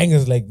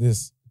bangers like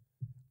this,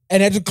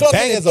 and had to clock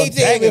in at 8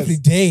 a.m. every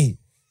day,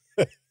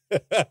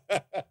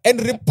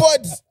 and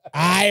reports.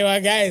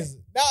 Guys.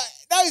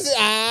 Now he's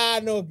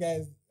no,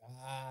 guys.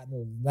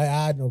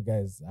 No,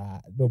 guys.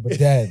 No, but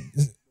Dan,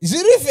 is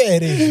it fair?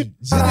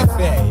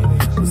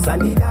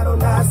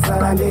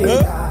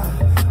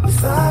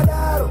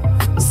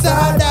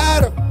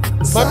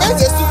 My man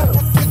has to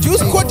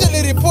produce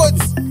quarterly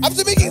reports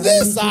after making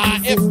this.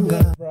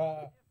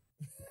 Bruh.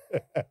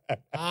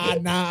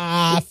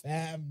 Nah,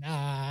 fam,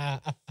 nah.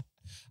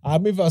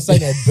 If I was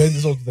saying I'd burn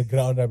this all to the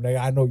ground, I'm like,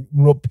 I know, I'm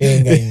not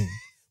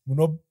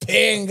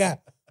paying.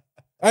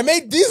 I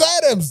made these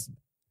items.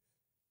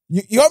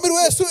 You want me to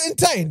wear a suit and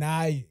tie?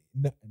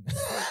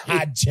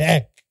 Nah.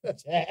 Jack.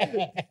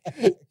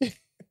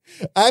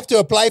 I have to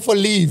apply for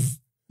leave.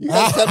 You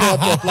guys tell me I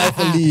have to apply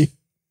for leave.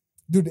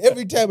 Dude,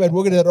 every time I'd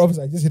walk into that office,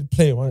 I just hit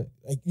play. Like,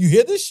 you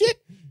hear this shit?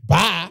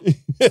 Bye.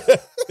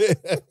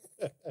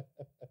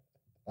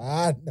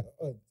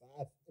 No.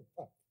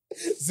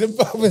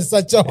 Zimbabwe is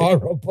such a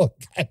horrible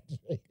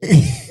country.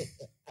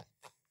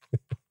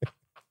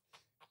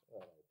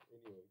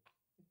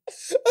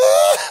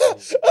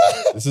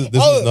 This is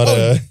not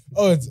a...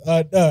 it's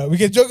we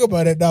can joke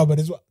about it now, but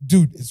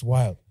it's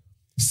wild.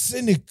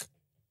 Cynic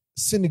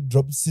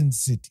dropped Sin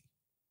City.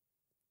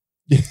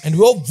 And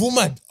we all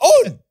boomed.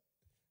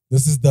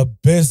 This is the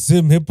best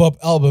Zim hip-hop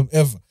album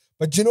ever.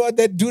 But you know what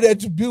that dude had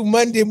to do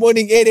Monday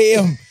morning, 8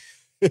 a.m.?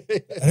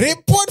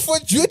 Report for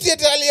duty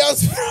at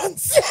Alliance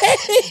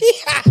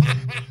Française.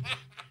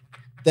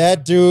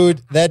 That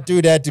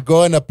dude had to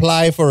go and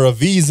apply for a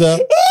visa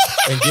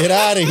and get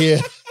out of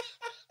here.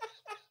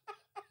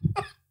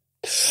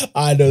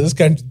 I know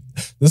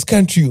this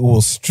country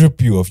will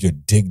strip you of your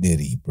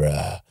dignity,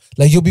 bruh.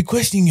 Like you'll be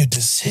questioning your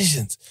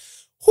decisions.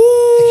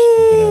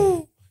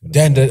 Woo!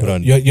 Dan, your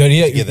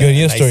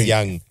story.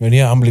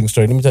 Your humbling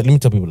story. Let me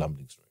tell people a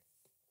humbling story.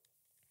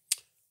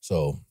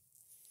 So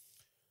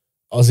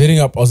I was hitting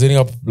up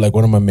like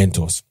one of my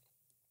mentors.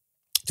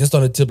 Just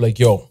on a tip, like,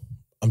 yo,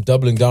 I'm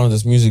doubling down on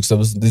this music stuff.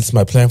 This is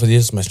my plan for this,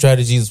 this is my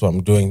strategy, this is what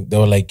I'm doing. They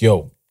were like,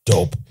 yo,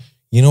 dope.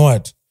 You know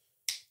what?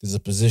 There's a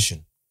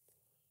position.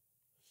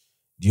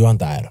 Do you want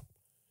the item?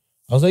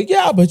 I was like,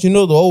 yeah, but you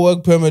know, the whole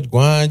work permit,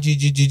 Guan,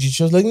 GG.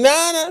 She was like,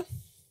 nah.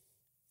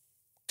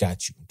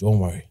 Got you. Don't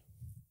worry.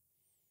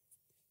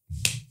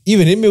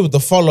 Even hit me with the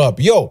follow-up.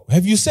 Yo,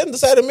 have you sent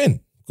this item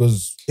in?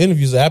 Because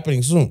interviews are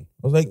happening soon.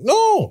 I was like,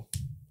 no.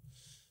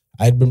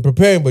 I'd been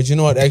preparing, but you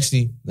know what?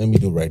 Actually, let me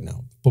do it right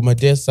now. Put my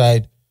desk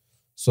side,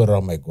 sort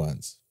out my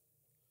guans.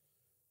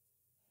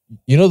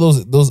 You know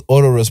those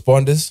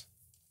autoresponders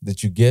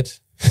that you get?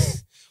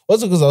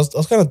 Also, because I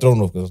was kind of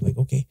thrown off, because I was like,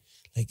 okay,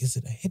 like, is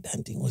it a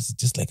headhunting or was it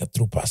just like a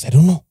through pass? I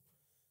don't know.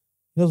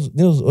 You know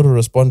those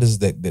autoresponders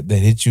that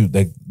hit you,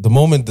 like the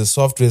moment the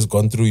software has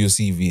gone through your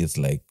CV, it's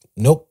like,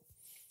 nope.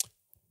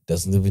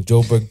 Doesn't live in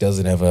Joburg,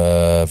 doesn't have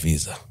a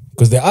visa.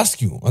 Because they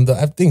ask you on the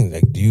app thing,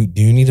 like, do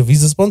you need a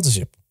visa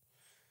sponsorship?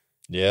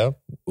 Yeah.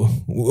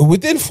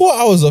 Within 4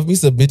 hours of me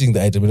submitting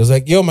the item, it was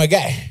like, yo, my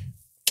guy,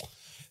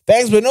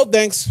 thanks, but no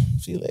thanks.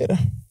 See you later.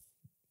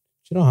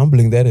 You know how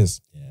humbling that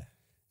is. Yeah.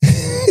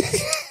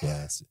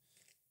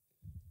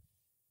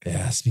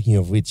 Yeah. Speaking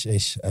of which,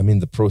 I'm in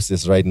the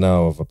process right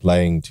now of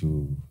applying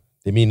to.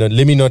 Let me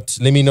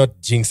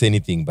not jinx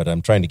anything, but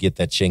I'm trying to get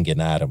that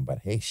Schengen item. But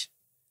hey,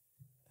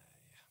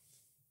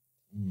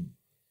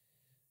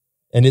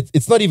 and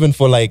it's not even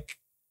for like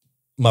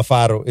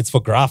Mafaro. It's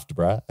for graft,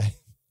 bruh.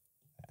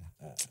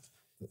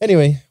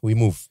 Anyway, we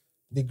move.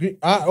 The green.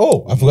 I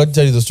forgot to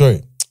tell you the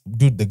story,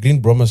 dude. The green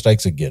Brahma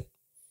strikes again.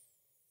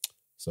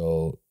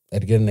 So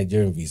I'd get a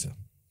Nigerian visa.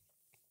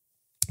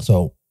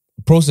 So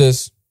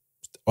process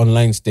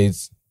online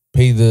states,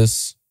 pay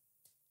this.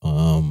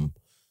 They'll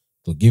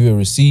give you a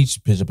receipt.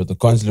 Pitch up at the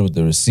consulate with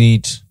the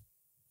receipt.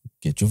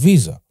 Get your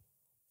visa.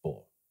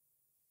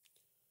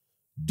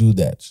 Do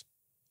that.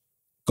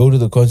 Go to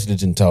the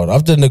consulate in town.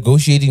 After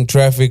negotiating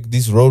traffic,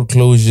 these road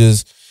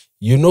closures,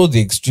 you know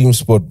the extreme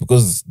sport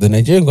because the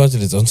Nigerian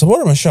consulate is on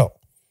Samora Machel.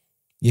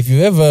 If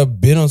you've ever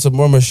been on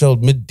Samora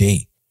Machel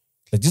midday,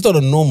 Like just on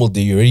a normal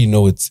day, you already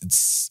know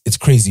it's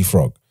crazy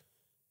frog.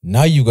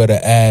 Now you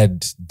gotta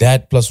add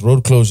that plus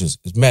road closures.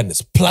 It's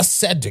madness. Plus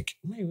Cedric.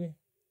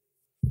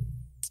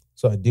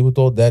 So I deal with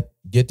all that,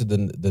 get to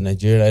the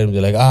Nigerian item.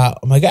 They're like,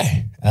 my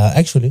guy,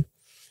 actually,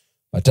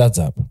 my dad's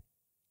up.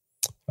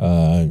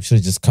 Should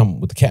have just come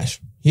with the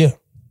cash. Here.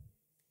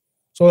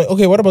 So like,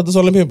 okay, what about this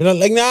Olympian? And I'm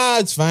like, nah,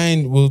 it's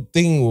fine. We'll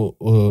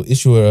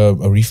issue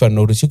a refund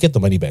notice. You'll get the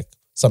money back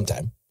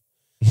sometime.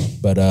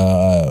 But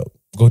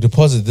go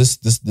deposit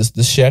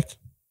this check,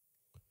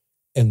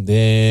 and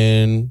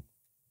then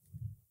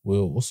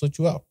we'll sort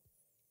you out.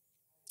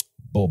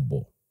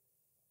 Bobo.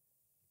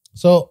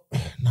 So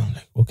now I'm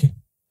like, okay,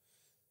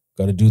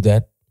 gotta do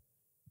that.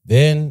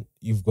 Then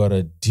you've got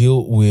to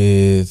deal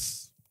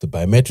with the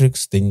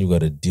biometrics. Then you got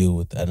to deal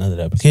with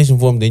another application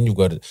form. Then you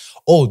got to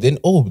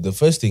the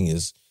first thing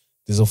is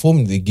there's a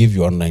form they give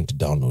you online to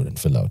download and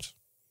fill out.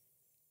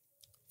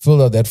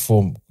 Fill out that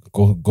form.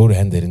 Go to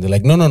hand it in. They're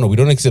like, no, we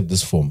don't accept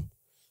this form.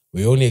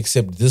 We only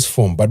accept this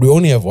form, but we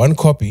only have one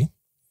copy.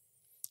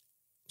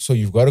 So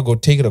you've got to go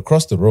take it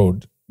across the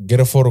road, get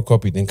a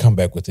photocopy, then come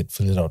back with it,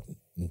 fill it out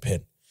in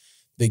pen.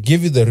 They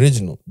give you the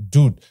original.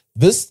 Dude,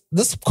 this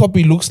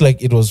copy looks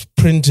like it was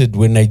printed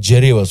when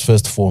Nigeria was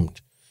first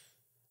formed.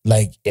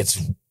 Like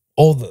it's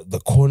all the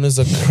corners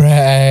are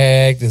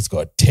cracked. It's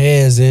got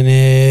tears in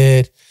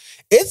it.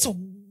 It's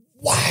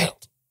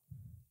wild.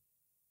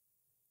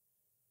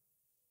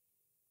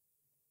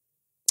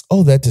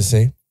 All that to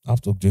say,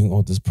 after doing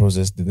all this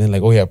process, they're then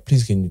like, oh yeah,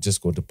 please can you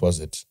just go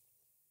deposit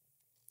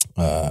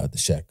the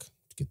check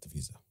to get the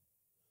visa.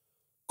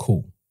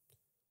 Cool.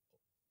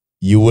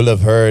 You will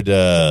have heard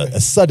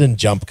a sudden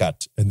jump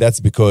cut, and that's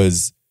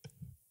because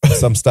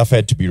some stuff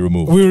had to be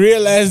removed. We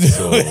realized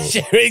we were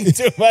sharing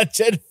too much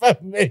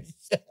information.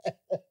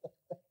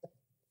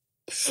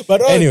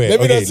 But anyway, let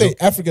me not say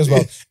Africa as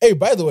well. Hey,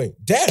 by the way,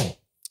 Dan,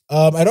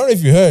 I don't know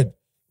if you heard.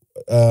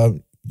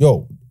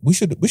 We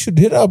should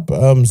hit up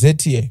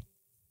ZTA.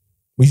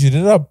 We should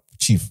hit up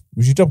Chief.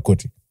 We should hit up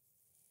Koti.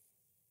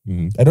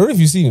 Mm-hmm. I don't know if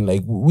you've seen,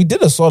 like, we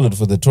did a solid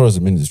for the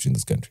tourism industry in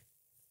this country.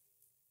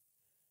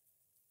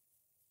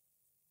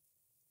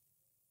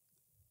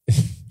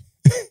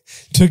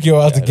 Took you a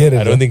while to get it.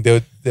 I don't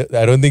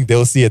think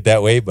they'll see it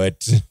that way,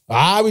 but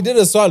we did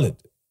a solid.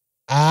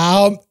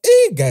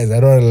 Guys, I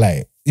don't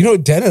lie. You know,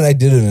 Dan and I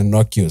did an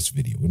innocuous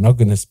video. We're not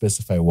going to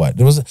specify what.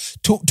 It was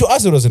to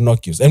us. It was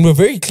innocuous, and we're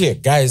very clear,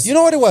 guys. You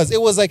know what it was?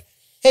 It was like,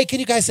 hey, can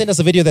you guys send us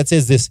a video that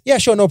says this? Yeah,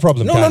 sure, no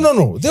problem.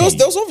 No. There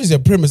was obviously a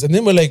premise, and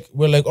then we're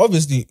like,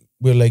 obviously,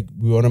 we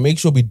want to make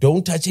sure we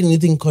don't touch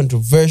anything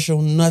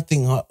controversial,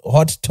 nothing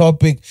hot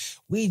topic.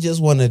 We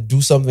just want to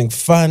do something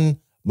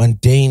fun,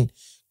 mundane.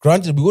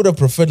 Granted, we would have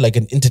preferred like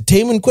an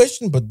entertainment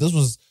question, but this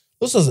was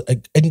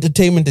an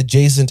entertainment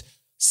adjacent,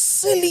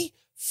 silly,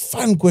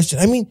 fun question.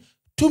 I mean,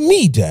 to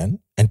me, Dan,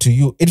 and to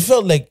you, it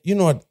felt like, you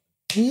know what,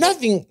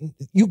 nothing,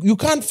 you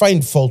can't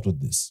find fault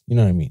with this. You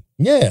know what I mean?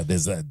 Yeah,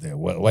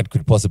 what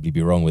could possibly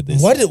be wrong with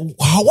this? What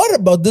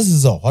about this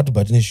is a hot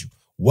button issue?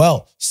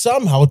 Well,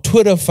 somehow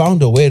Twitter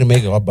found a way to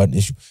make a hot button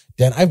issue.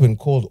 Dan, I've been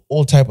called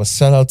all type of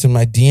sellouts in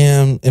my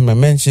DM, in my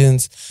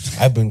mentions.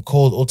 I've been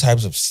called all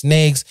types of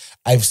snakes.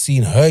 I've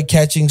seen her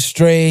catching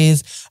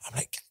strays. I'm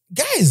like,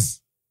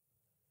 guys.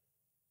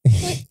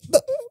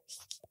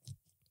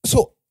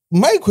 So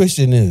my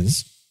question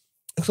is,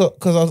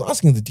 because I was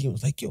asking the team, I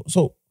was like, yo,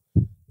 so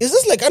is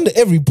this like under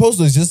every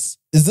post, or is this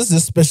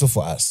just special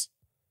for us?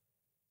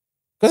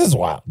 Because it's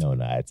wild. No,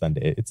 it's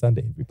under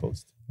every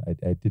post. I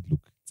did look.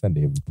 It's under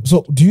every post.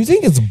 So do you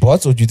think it's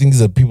bots, or do you think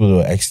these are people who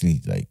are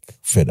actually like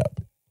fed up?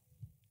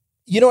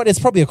 You know what? It's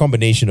probably a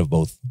combination of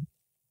both.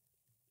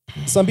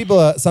 Some people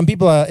are.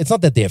 It's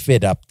not that they're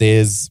fed up.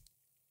 There's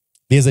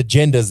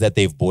agendas that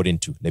they've bought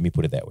into. Let me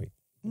put it that way.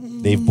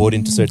 They've bought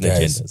into certain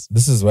agendas.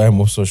 This is why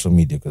I'm off social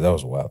media, because that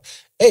was wild.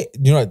 Hey,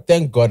 you know what?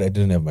 Thank God I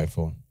didn't have my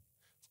phone.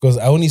 Because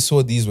I only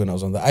saw these when I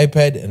was on the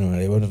iPad and when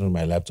I went on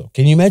my laptop.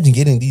 Can you imagine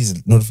getting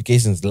these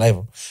notifications live?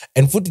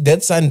 And Footy,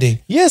 that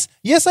Sunday. Yes,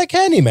 I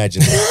can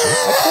imagine that.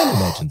 I can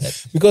imagine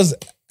that. Because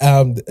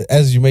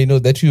as you may know,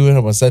 that we went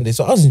on Sunday.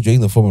 So I was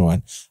enjoying the Formula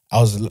 1.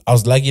 I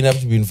was lucky enough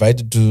to be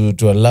invited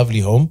to a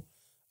lovely home.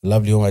 A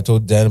lovely home I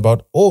told Dan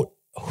about. Oh,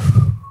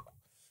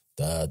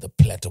 the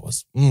platter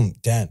was,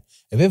 Dan,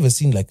 have you ever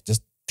seen like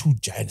just two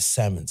giant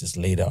salmon just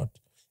laid out?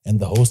 And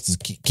the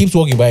host keeps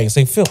walking by and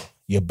saying, Phil,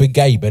 you're a big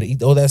guy, you better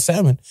eat all that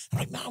salmon. I'm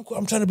like, no,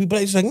 I'm trying to be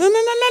polite. She's like, no.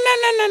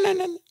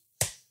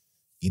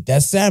 Eat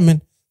that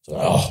salmon. So,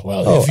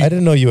 I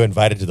didn't know you were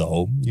invited to the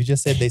home. You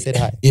just said they said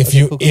hi. If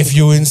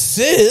you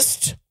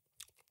insist,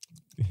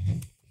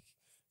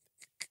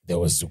 there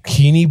was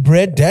zucchini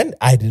bread. Then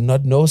I did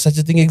not know such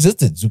a thing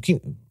existed.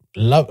 Zucchini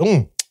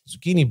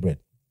bread.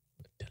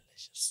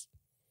 Delicious.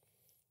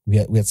 We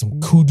had some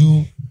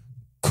kudu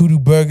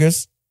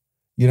burgers.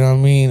 You know what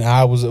I mean?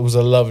 It was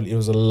a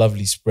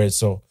lovely spread.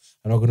 So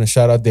I'm not going to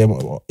shout out them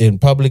in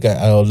public.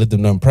 I'll let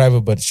them know in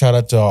private. But shout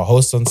out to our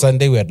host on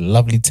Sunday. We had a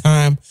lovely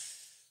time.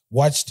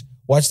 Watched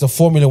the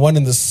Formula 1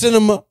 in the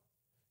cinema.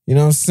 You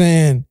know what I'm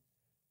saying?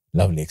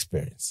 Lovely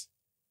experience.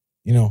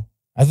 You know,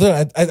 I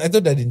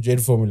thought I'd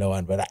enjoyed Formula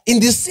One, but in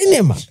the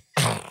cinema,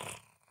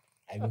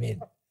 I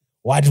mean,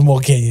 what more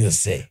can you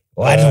say?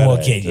 What more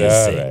can you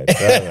say?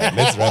 All right.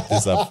 Let's wrap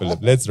this up, Philip.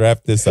 Let's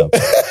wrap this up.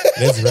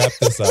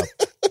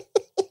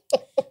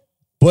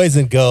 Boys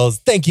and girls,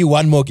 thank you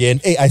one more again.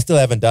 Hey, I still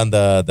haven't done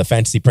the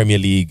Fantasy Premier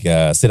League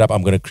setup.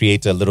 I'm going to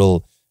create a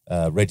little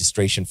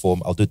registration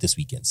form. I'll do it this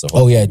weekend. So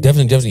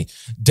definitely.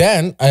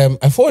 Dan,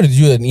 I forwarded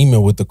you an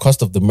email with the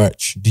cost of the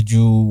merch. Did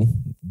you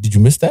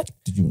miss that?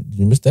 Did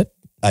you miss that?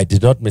 I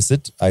did not miss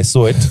it. I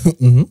saw it.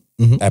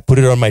 I put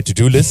it on my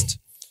to-do list.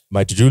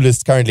 My to-do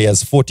list currently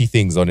has 40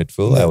 things on it,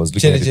 Phil. I was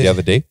looking at it the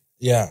other day.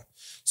 Yeah.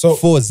 So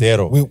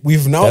 40.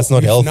 We've now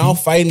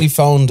finally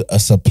found a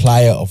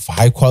supplier of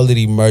high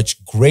quality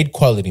merch, great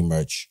quality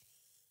merch,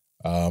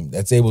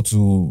 that's able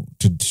to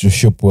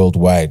ship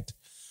worldwide.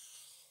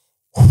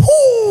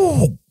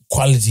 Whew,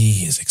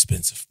 quality is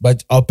expensive,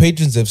 but our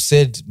patrons have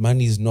said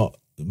money is not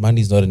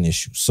an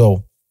issue.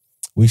 So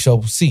we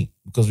shall see,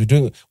 because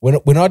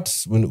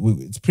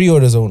it's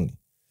pre-orders only.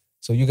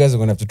 So you guys are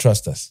gonna have to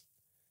trust us.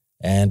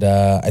 And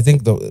I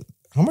think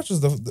how much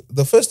was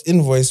the first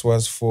invoice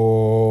was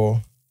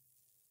for?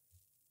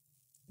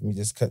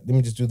 Let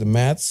me just do the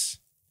maths,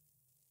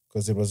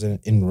 because it was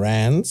in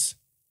rands.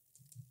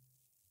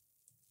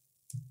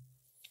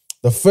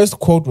 The first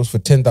quote was for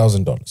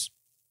 $10,000.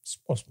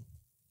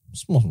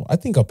 Small. I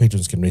think our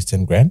patrons can raise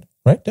 10 grand,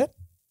 right, Dad?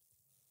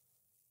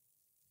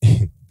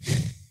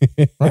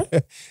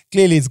 Right?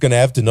 Clearly, it's going to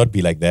have to not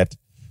be like that.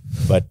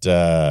 But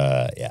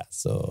yeah,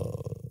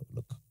 so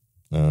look.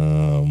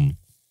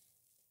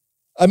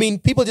 I mean,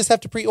 people just have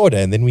to pre-order,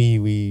 and then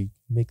we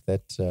make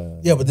that.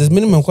 Yeah, but there's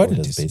minimum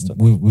quantities.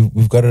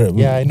 We've got to.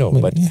 Yeah, I know,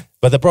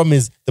 but the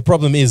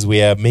problem is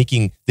we are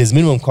making, there's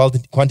minimum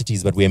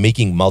quantities, but we are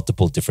making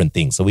multiple different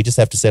things. So we just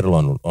have to settle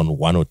on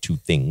one or two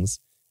things,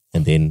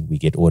 and then we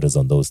get orders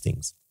on those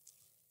things.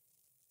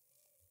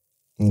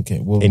 Okay.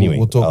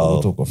 We'll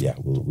talk off. Yeah,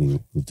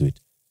 we'll do it.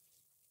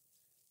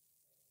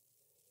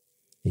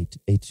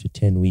 8 to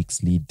 10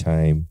 weeks lead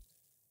time.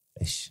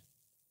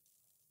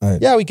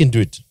 Right. Yeah, we can do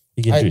it.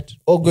 We can do it.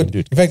 Oh, good.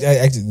 In fact,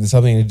 there's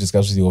something I need to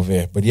discuss with you over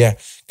here. But yeah,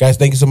 guys,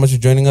 thank you so much for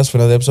joining us for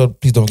another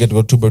episode. Please don't forget to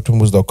go to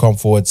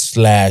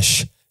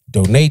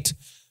broketwimbos.com/donate.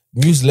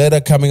 Newsletter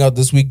coming out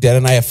this week. Dan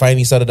and I have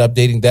finally started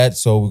updating that.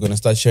 So we're going to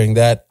start sharing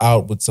that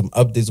out with some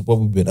updates of what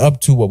we've been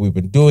up to, what we've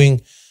been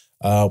doing.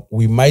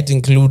 We might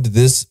include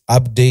this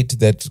update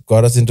that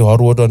got us into hot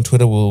water on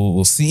Twitter.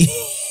 We'll see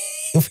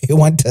if we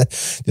want to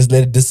just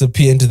let it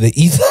disappear into the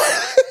ether.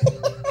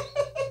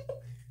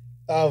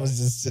 That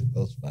was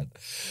fun.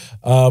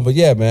 But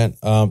yeah, man.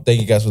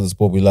 Thank you guys for the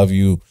support. We love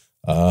you.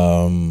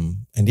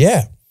 And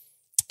yeah.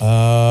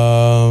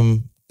 Also,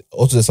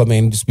 there's something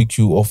I need to speak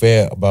to you off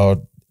air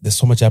about. There's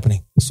so much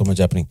happening.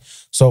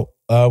 So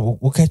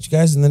we'll catch you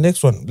guys in the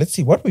next one. Let's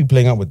see. What are we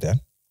playing out with,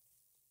 Dan?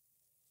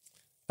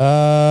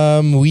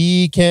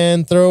 We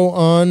can throw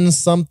on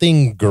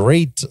something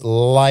great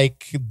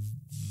like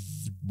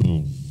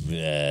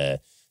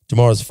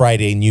tomorrow's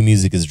Friday. New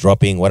music is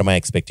dropping. What am I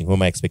expecting? Who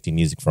am I expecting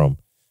music from?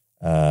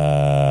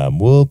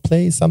 We'll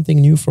play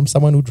something new from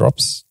someone who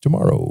drops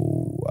tomorrow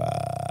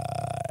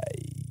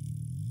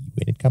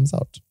when it comes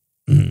out.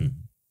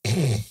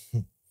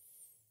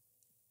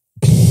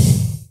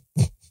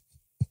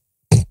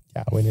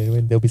 Yeah, when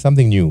there'll be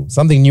something new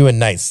and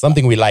nice,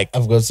 something we like.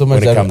 I've got so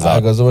much.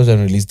 I've got so much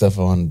unreleased stuff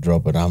I want to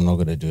drop, but I'm not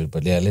gonna do it.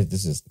 But yeah,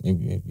 this is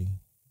maybe.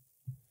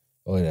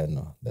 Oh yeah,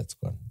 no, that's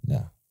gone.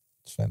 Yeah,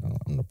 it's fine.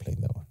 I'm not playing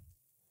that one.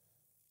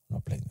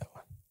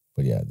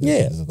 But yeah,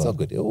 it's all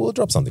good. We'll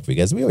drop something for you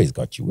guys. We always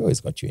got you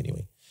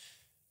anyway.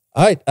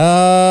 All right.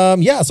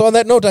 Yeah. So on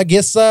that note, I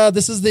guess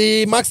this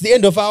marks the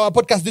end of our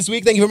podcast this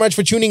week. Thank you very much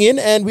for tuning in,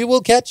 and we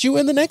will catch you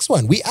in the next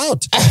one. We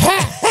out.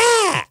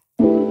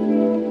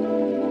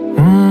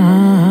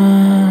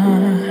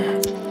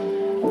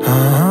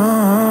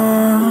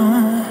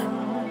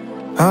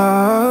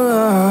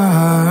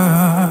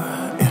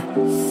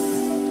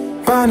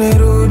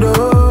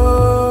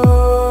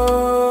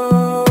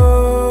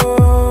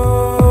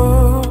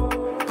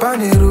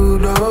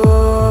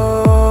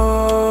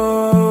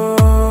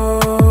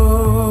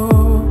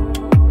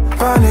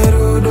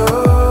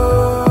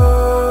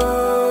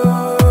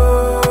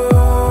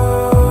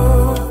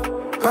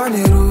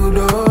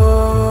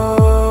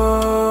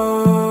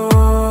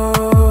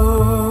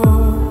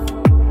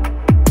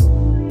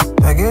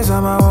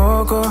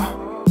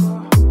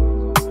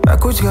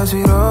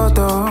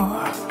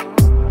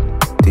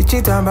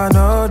 Tichitamba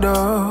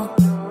nodo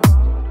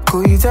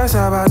Kuita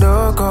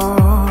sabadoko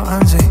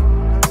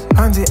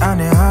Anzi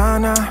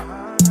anehana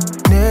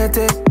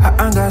Nete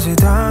haanga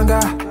shitanga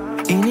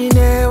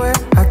Ininewe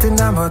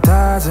hatinga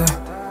mbotaze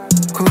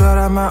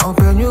Kurarama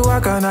openyu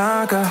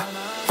wakanaka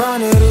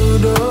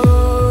Panerudo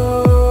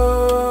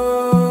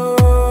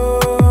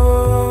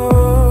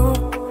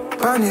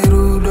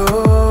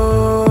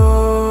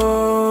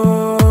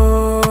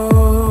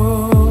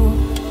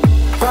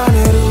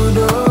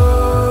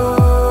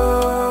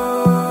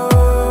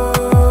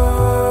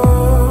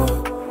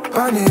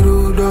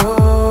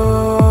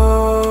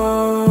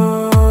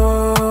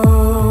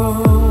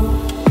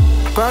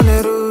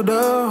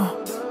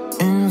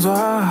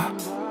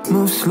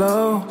move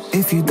slow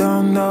if you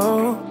don't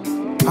know.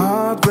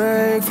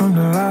 Heartbreak from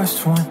the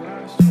last one.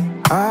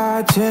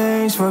 I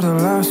changed for the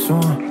last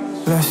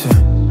one.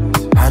 Listen,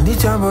 Handi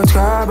Jambo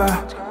Traba,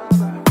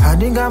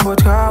 Handi Gambo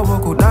Trawa,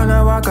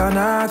 Kudana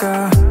Wakanaga,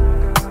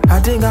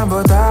 Handi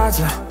Gambo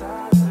Taja,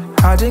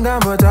 Handi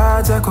Gambo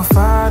Taja,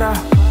 Kofara,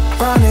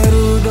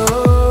 Panerudo,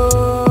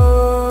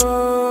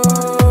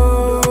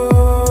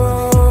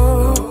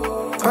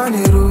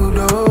 Panerudo.